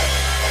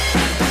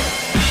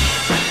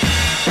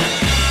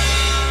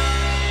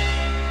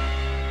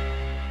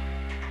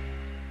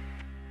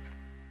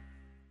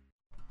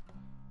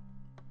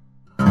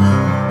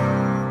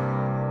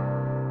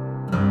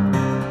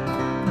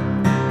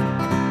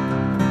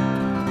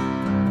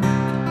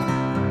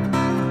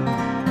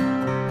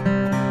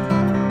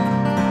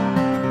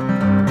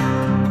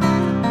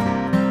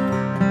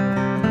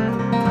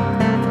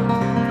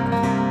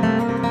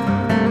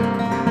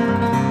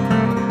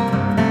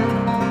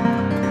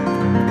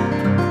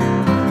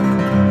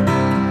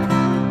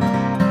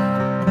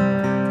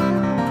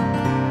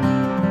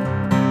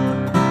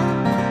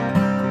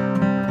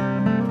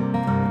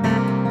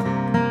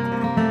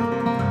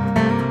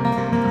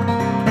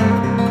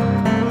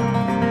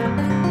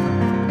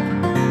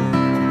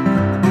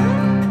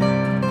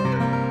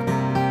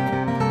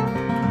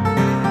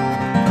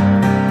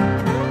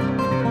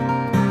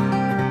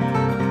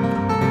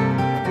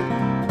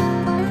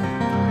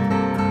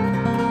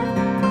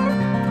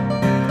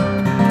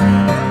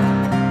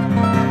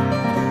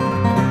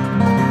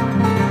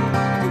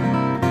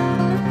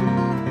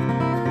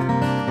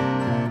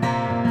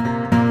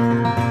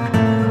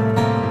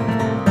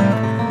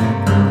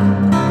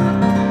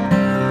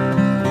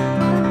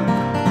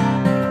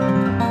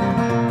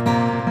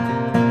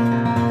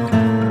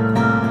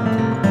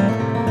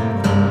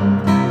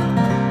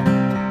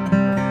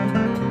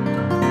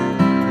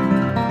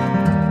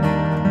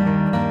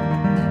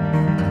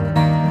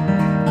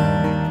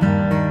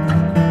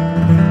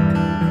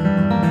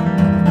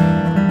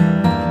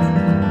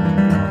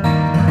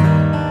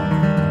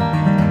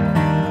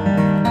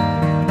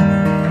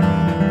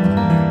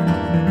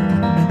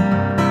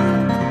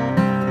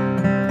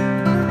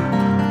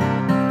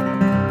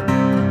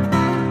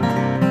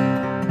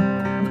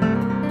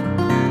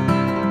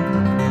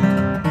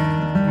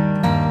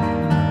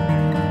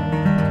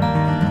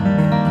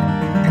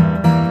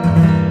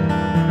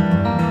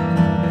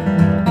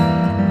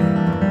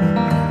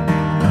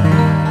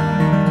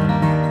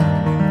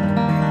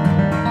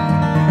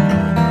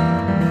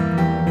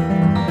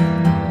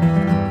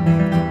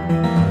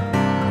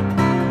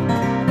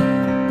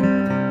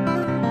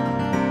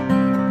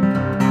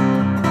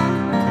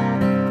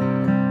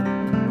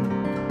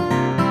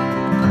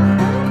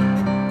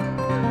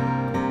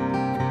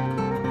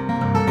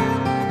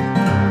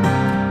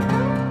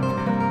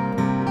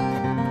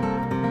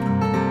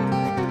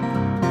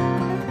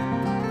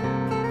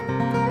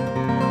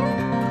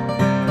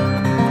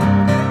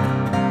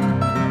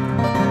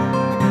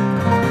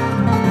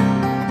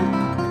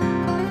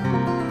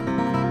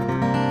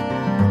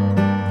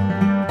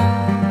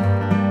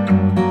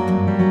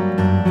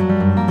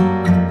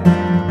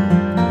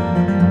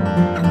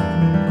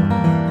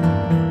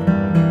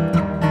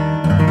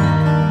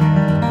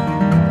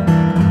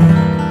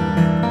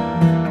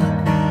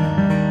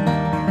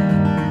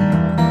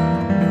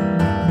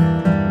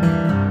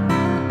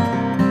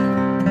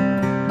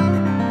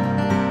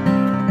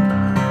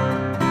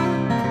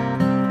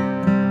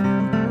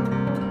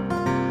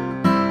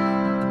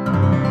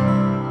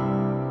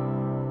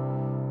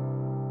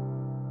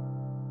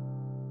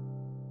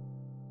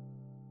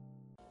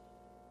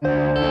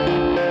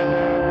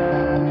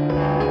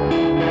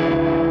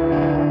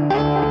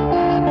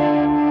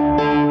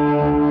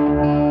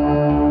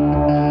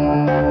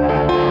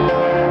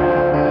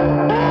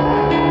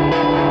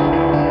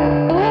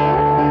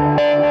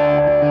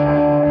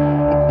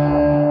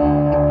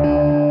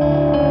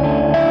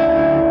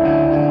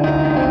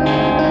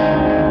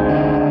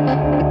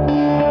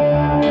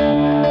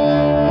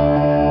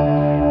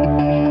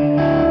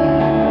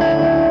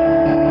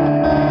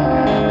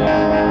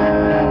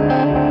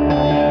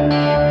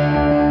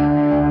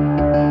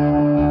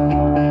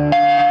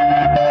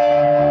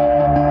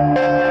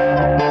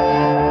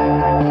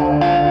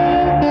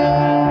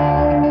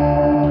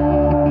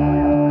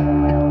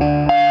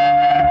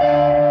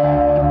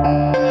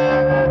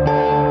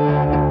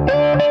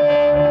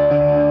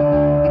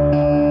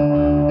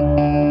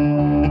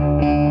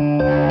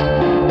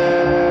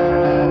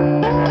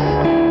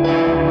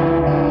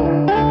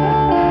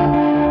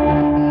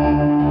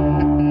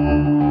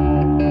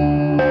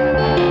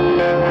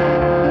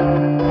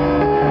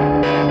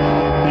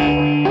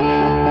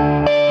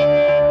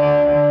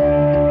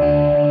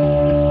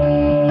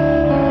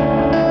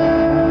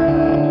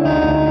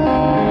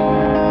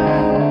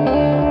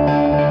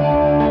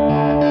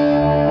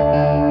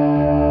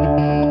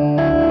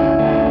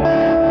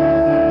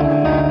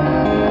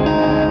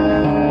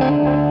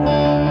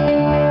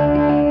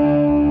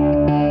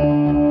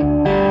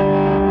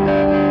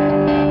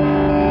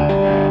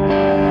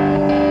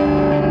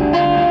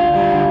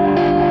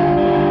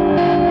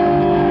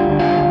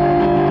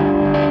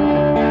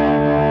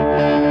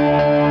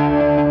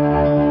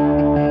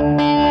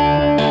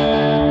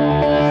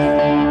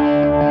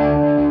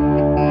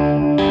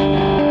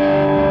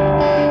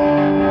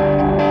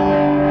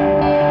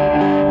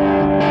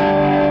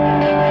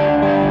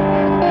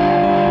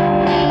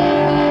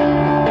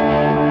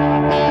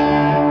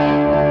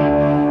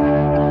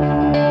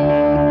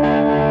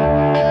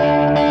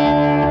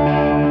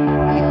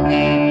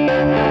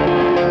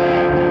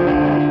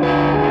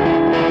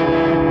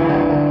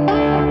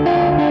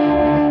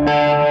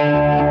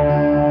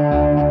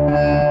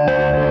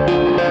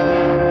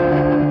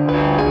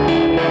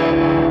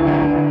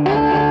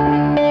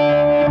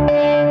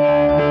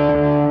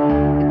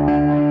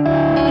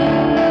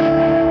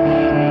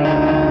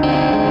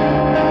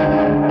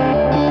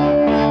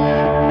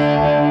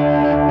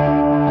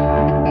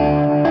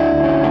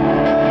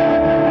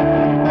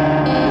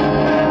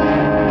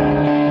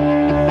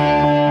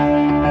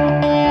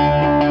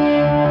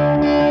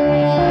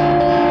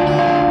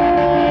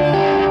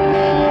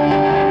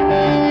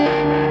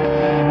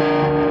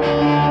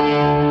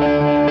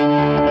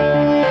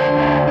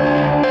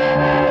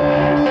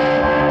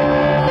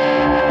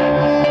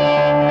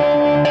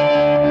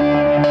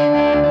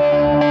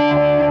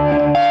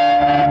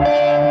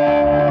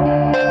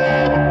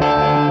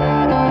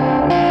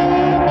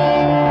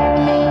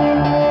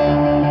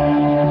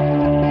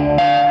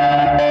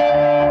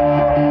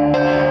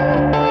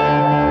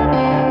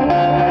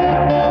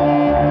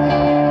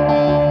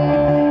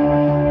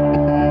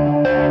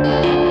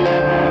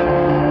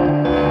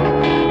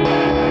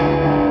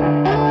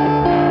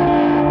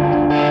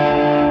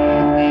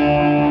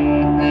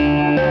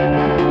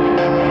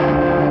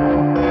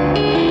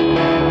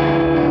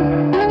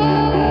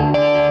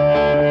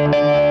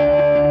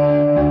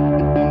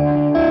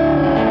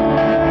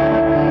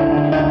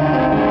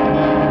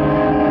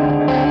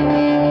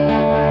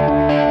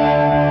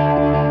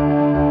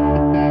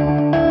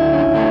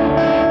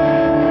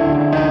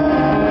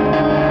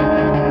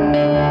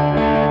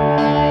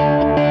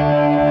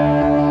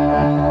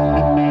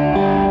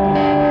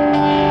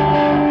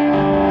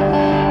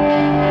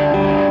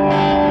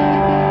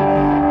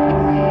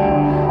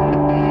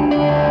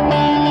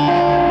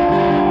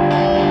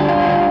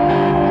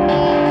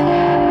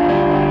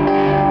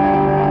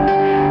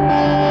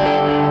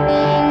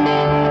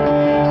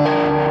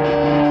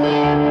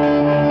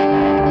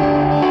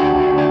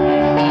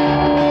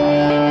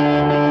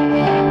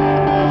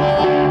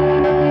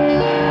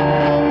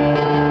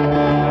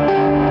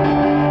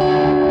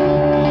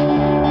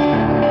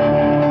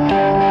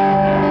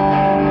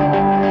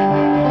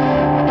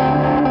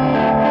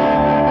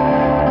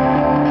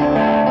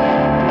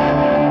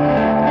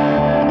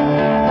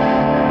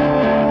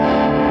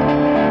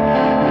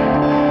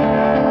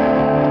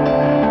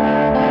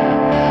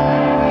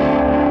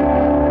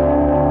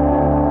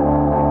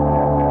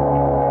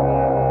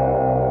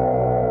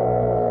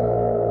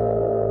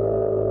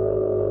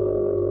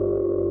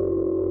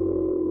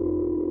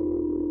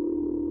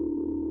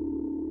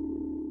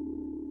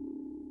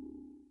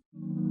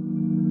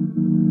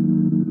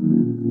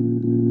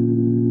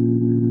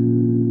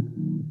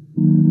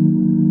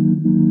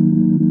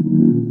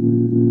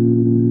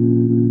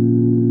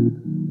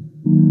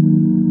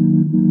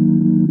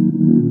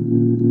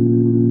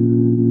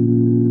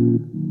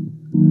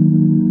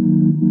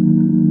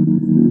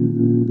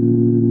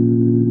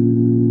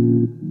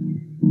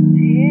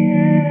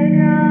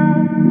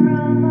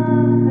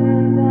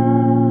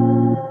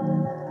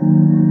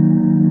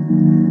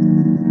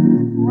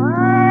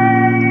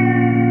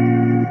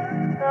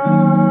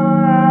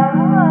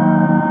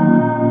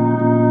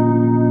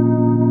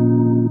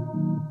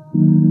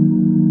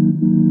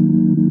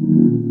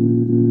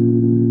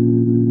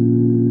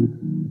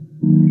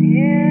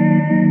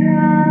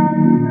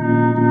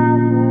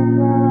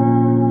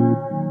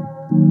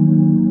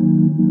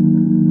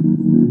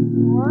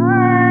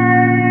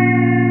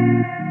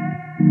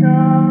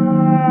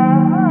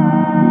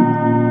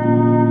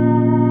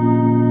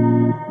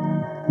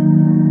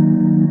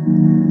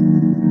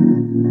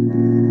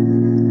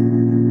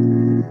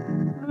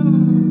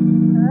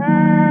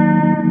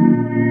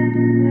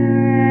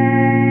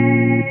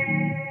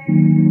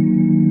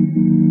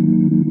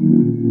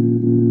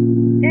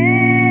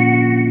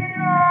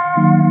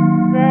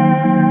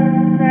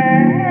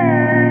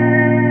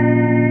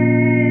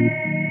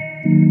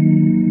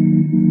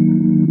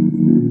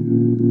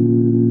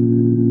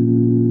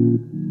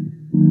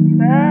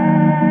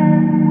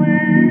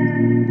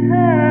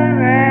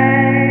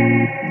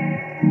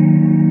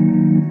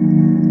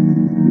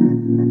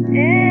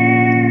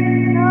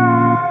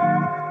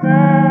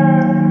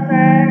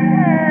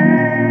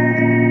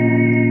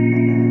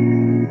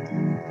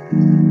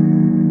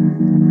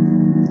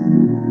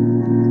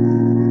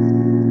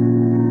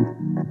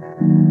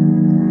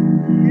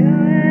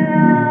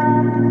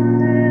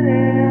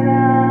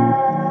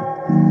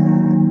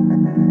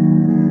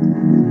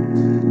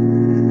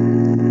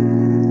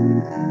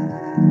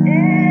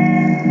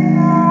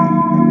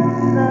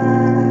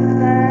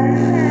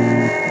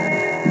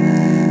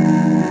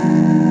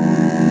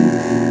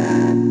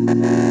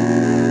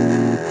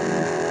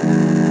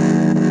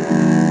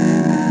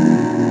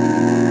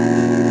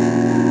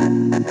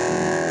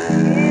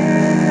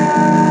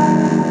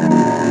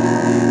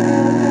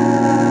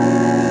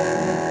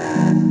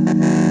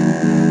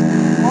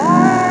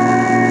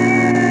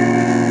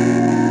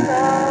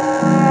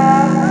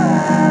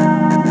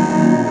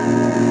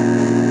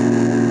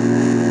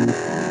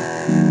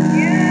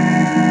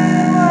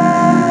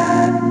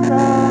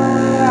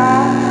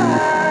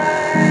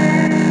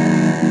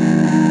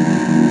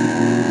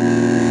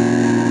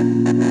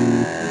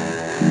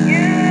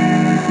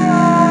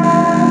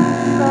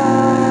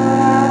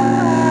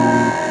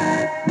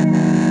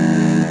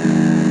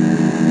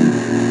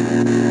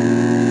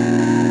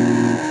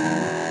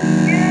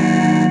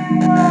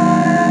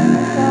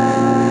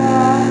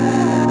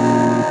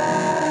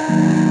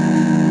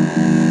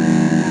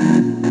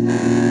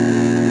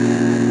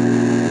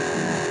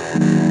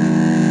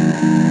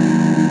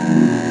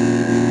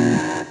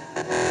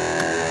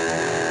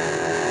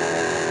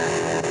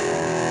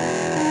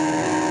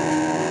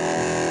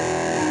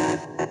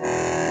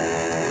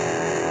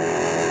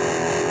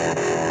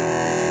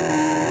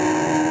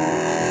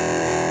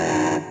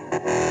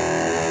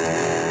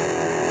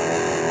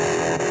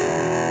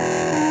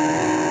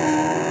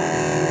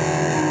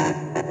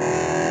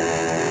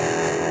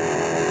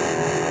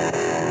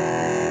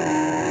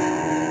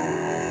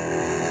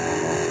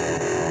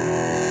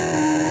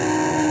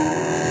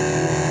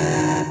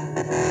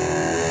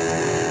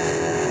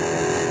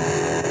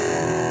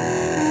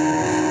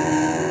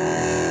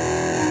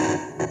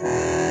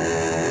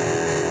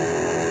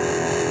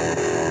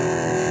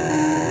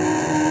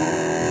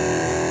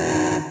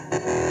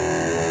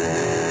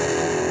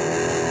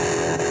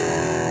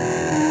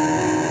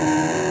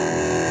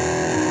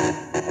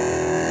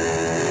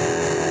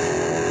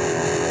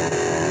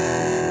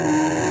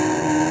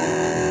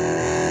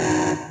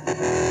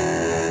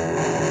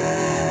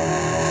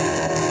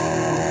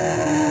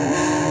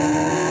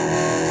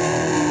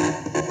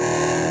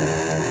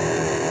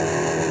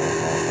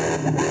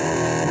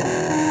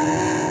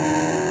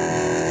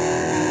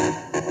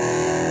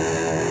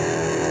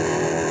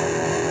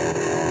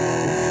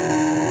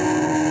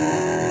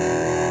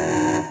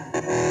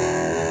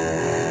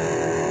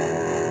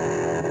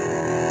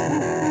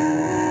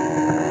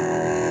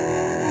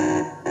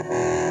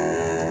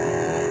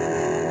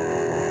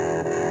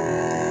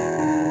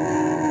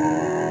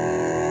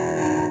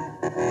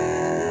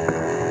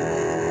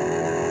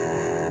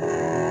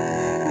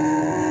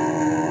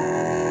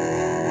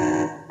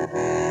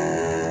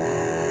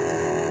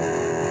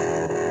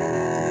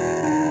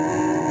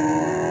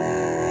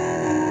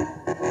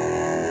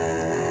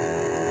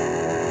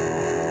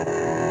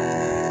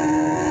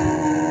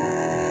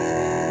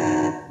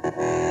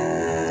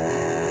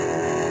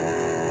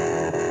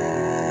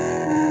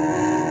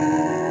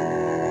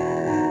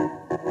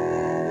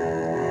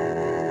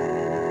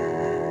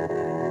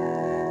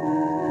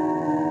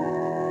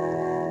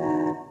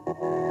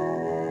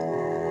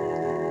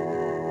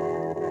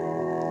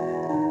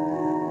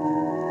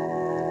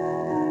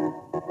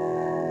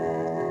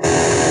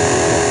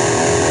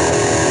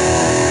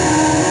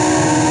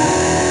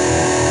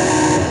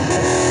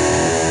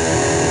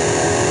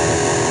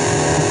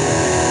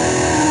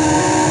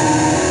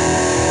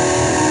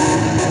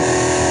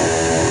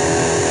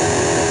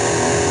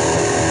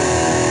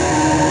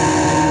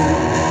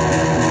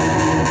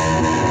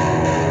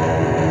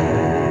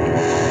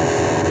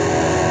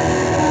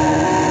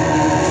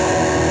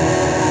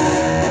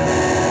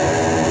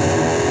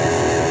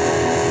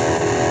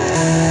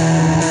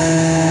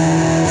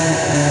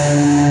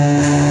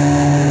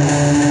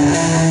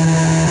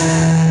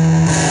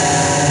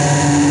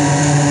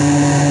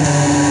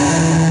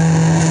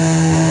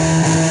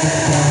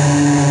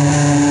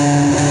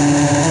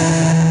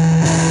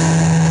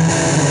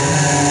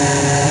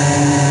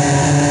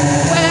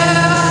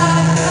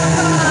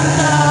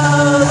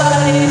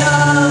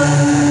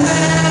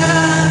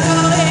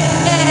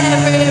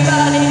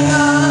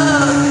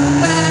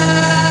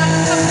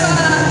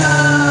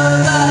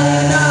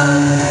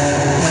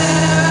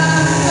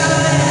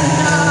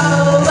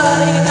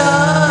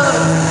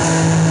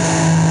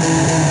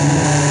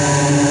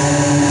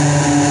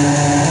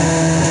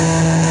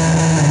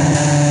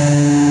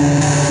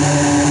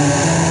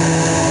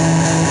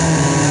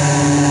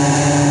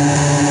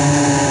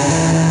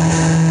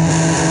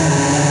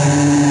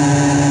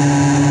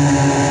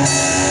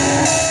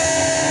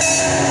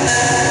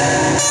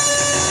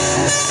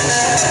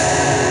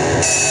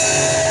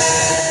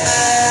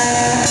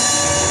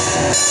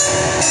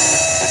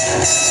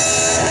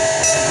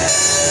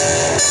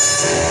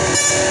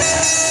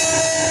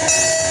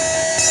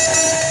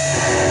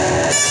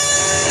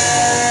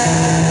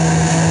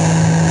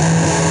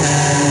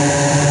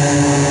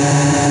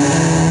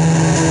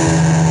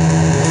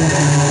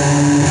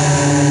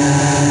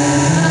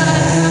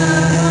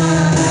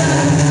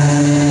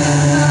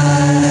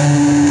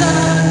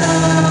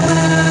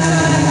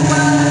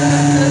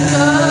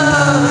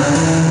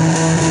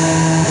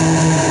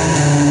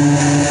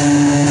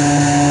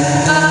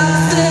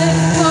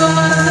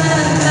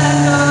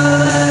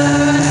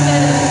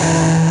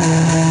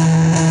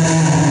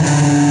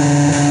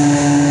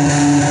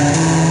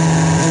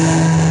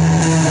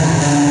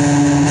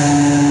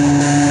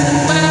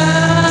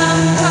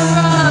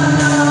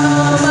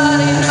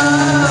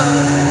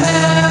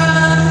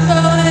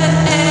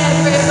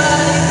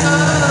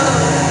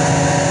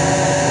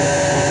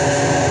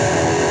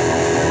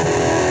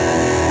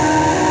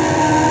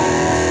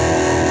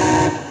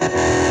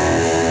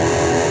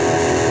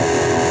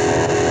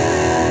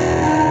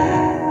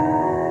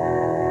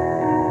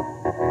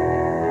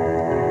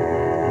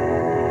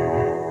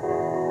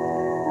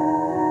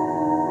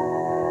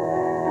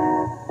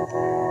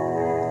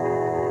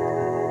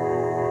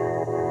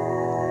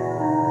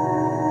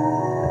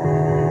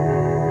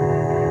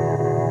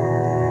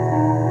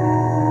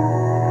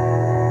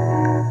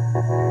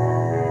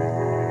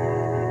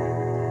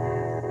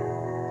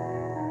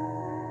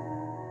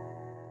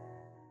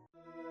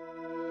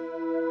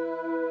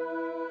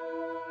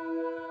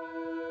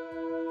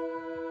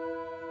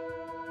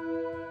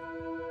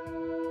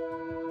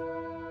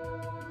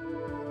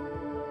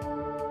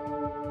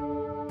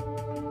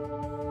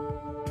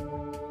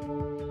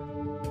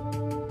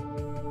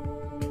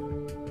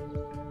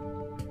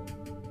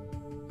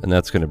 And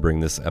that's going to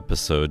bring this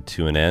episode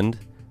to an end.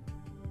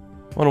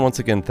 I want to once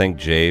again thank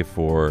Jay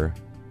for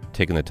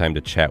taking the time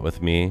to chat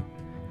with me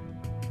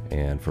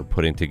and for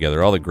putting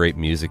together all the great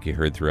music you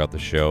heard throughout the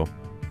show.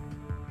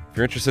 If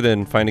you're interested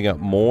in finding out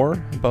more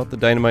about the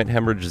Dynamite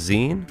Hemorrhage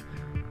zine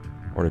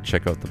or to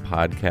check out the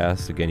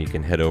podcast, again, you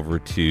can head over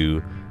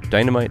to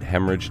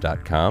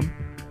dynamitehemorrhage.com.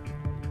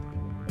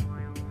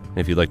 And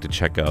if you'd like to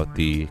check out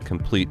the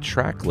complete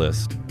track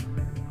list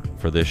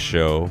for this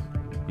show,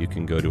 you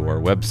can go to our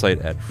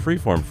website at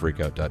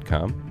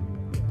freeformfreakout.com.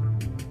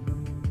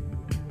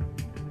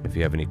 If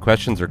you have any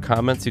questions or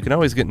comments, you can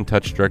always get in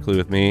touch directly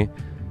with me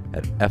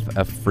at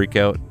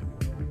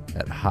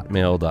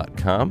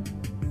fffreakout@hotmail.com.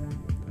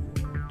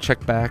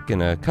 Check back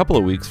in a couple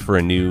of weeks for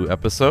a new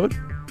episode.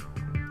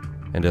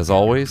 And as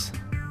always,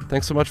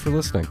 thanks so much for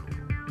listening.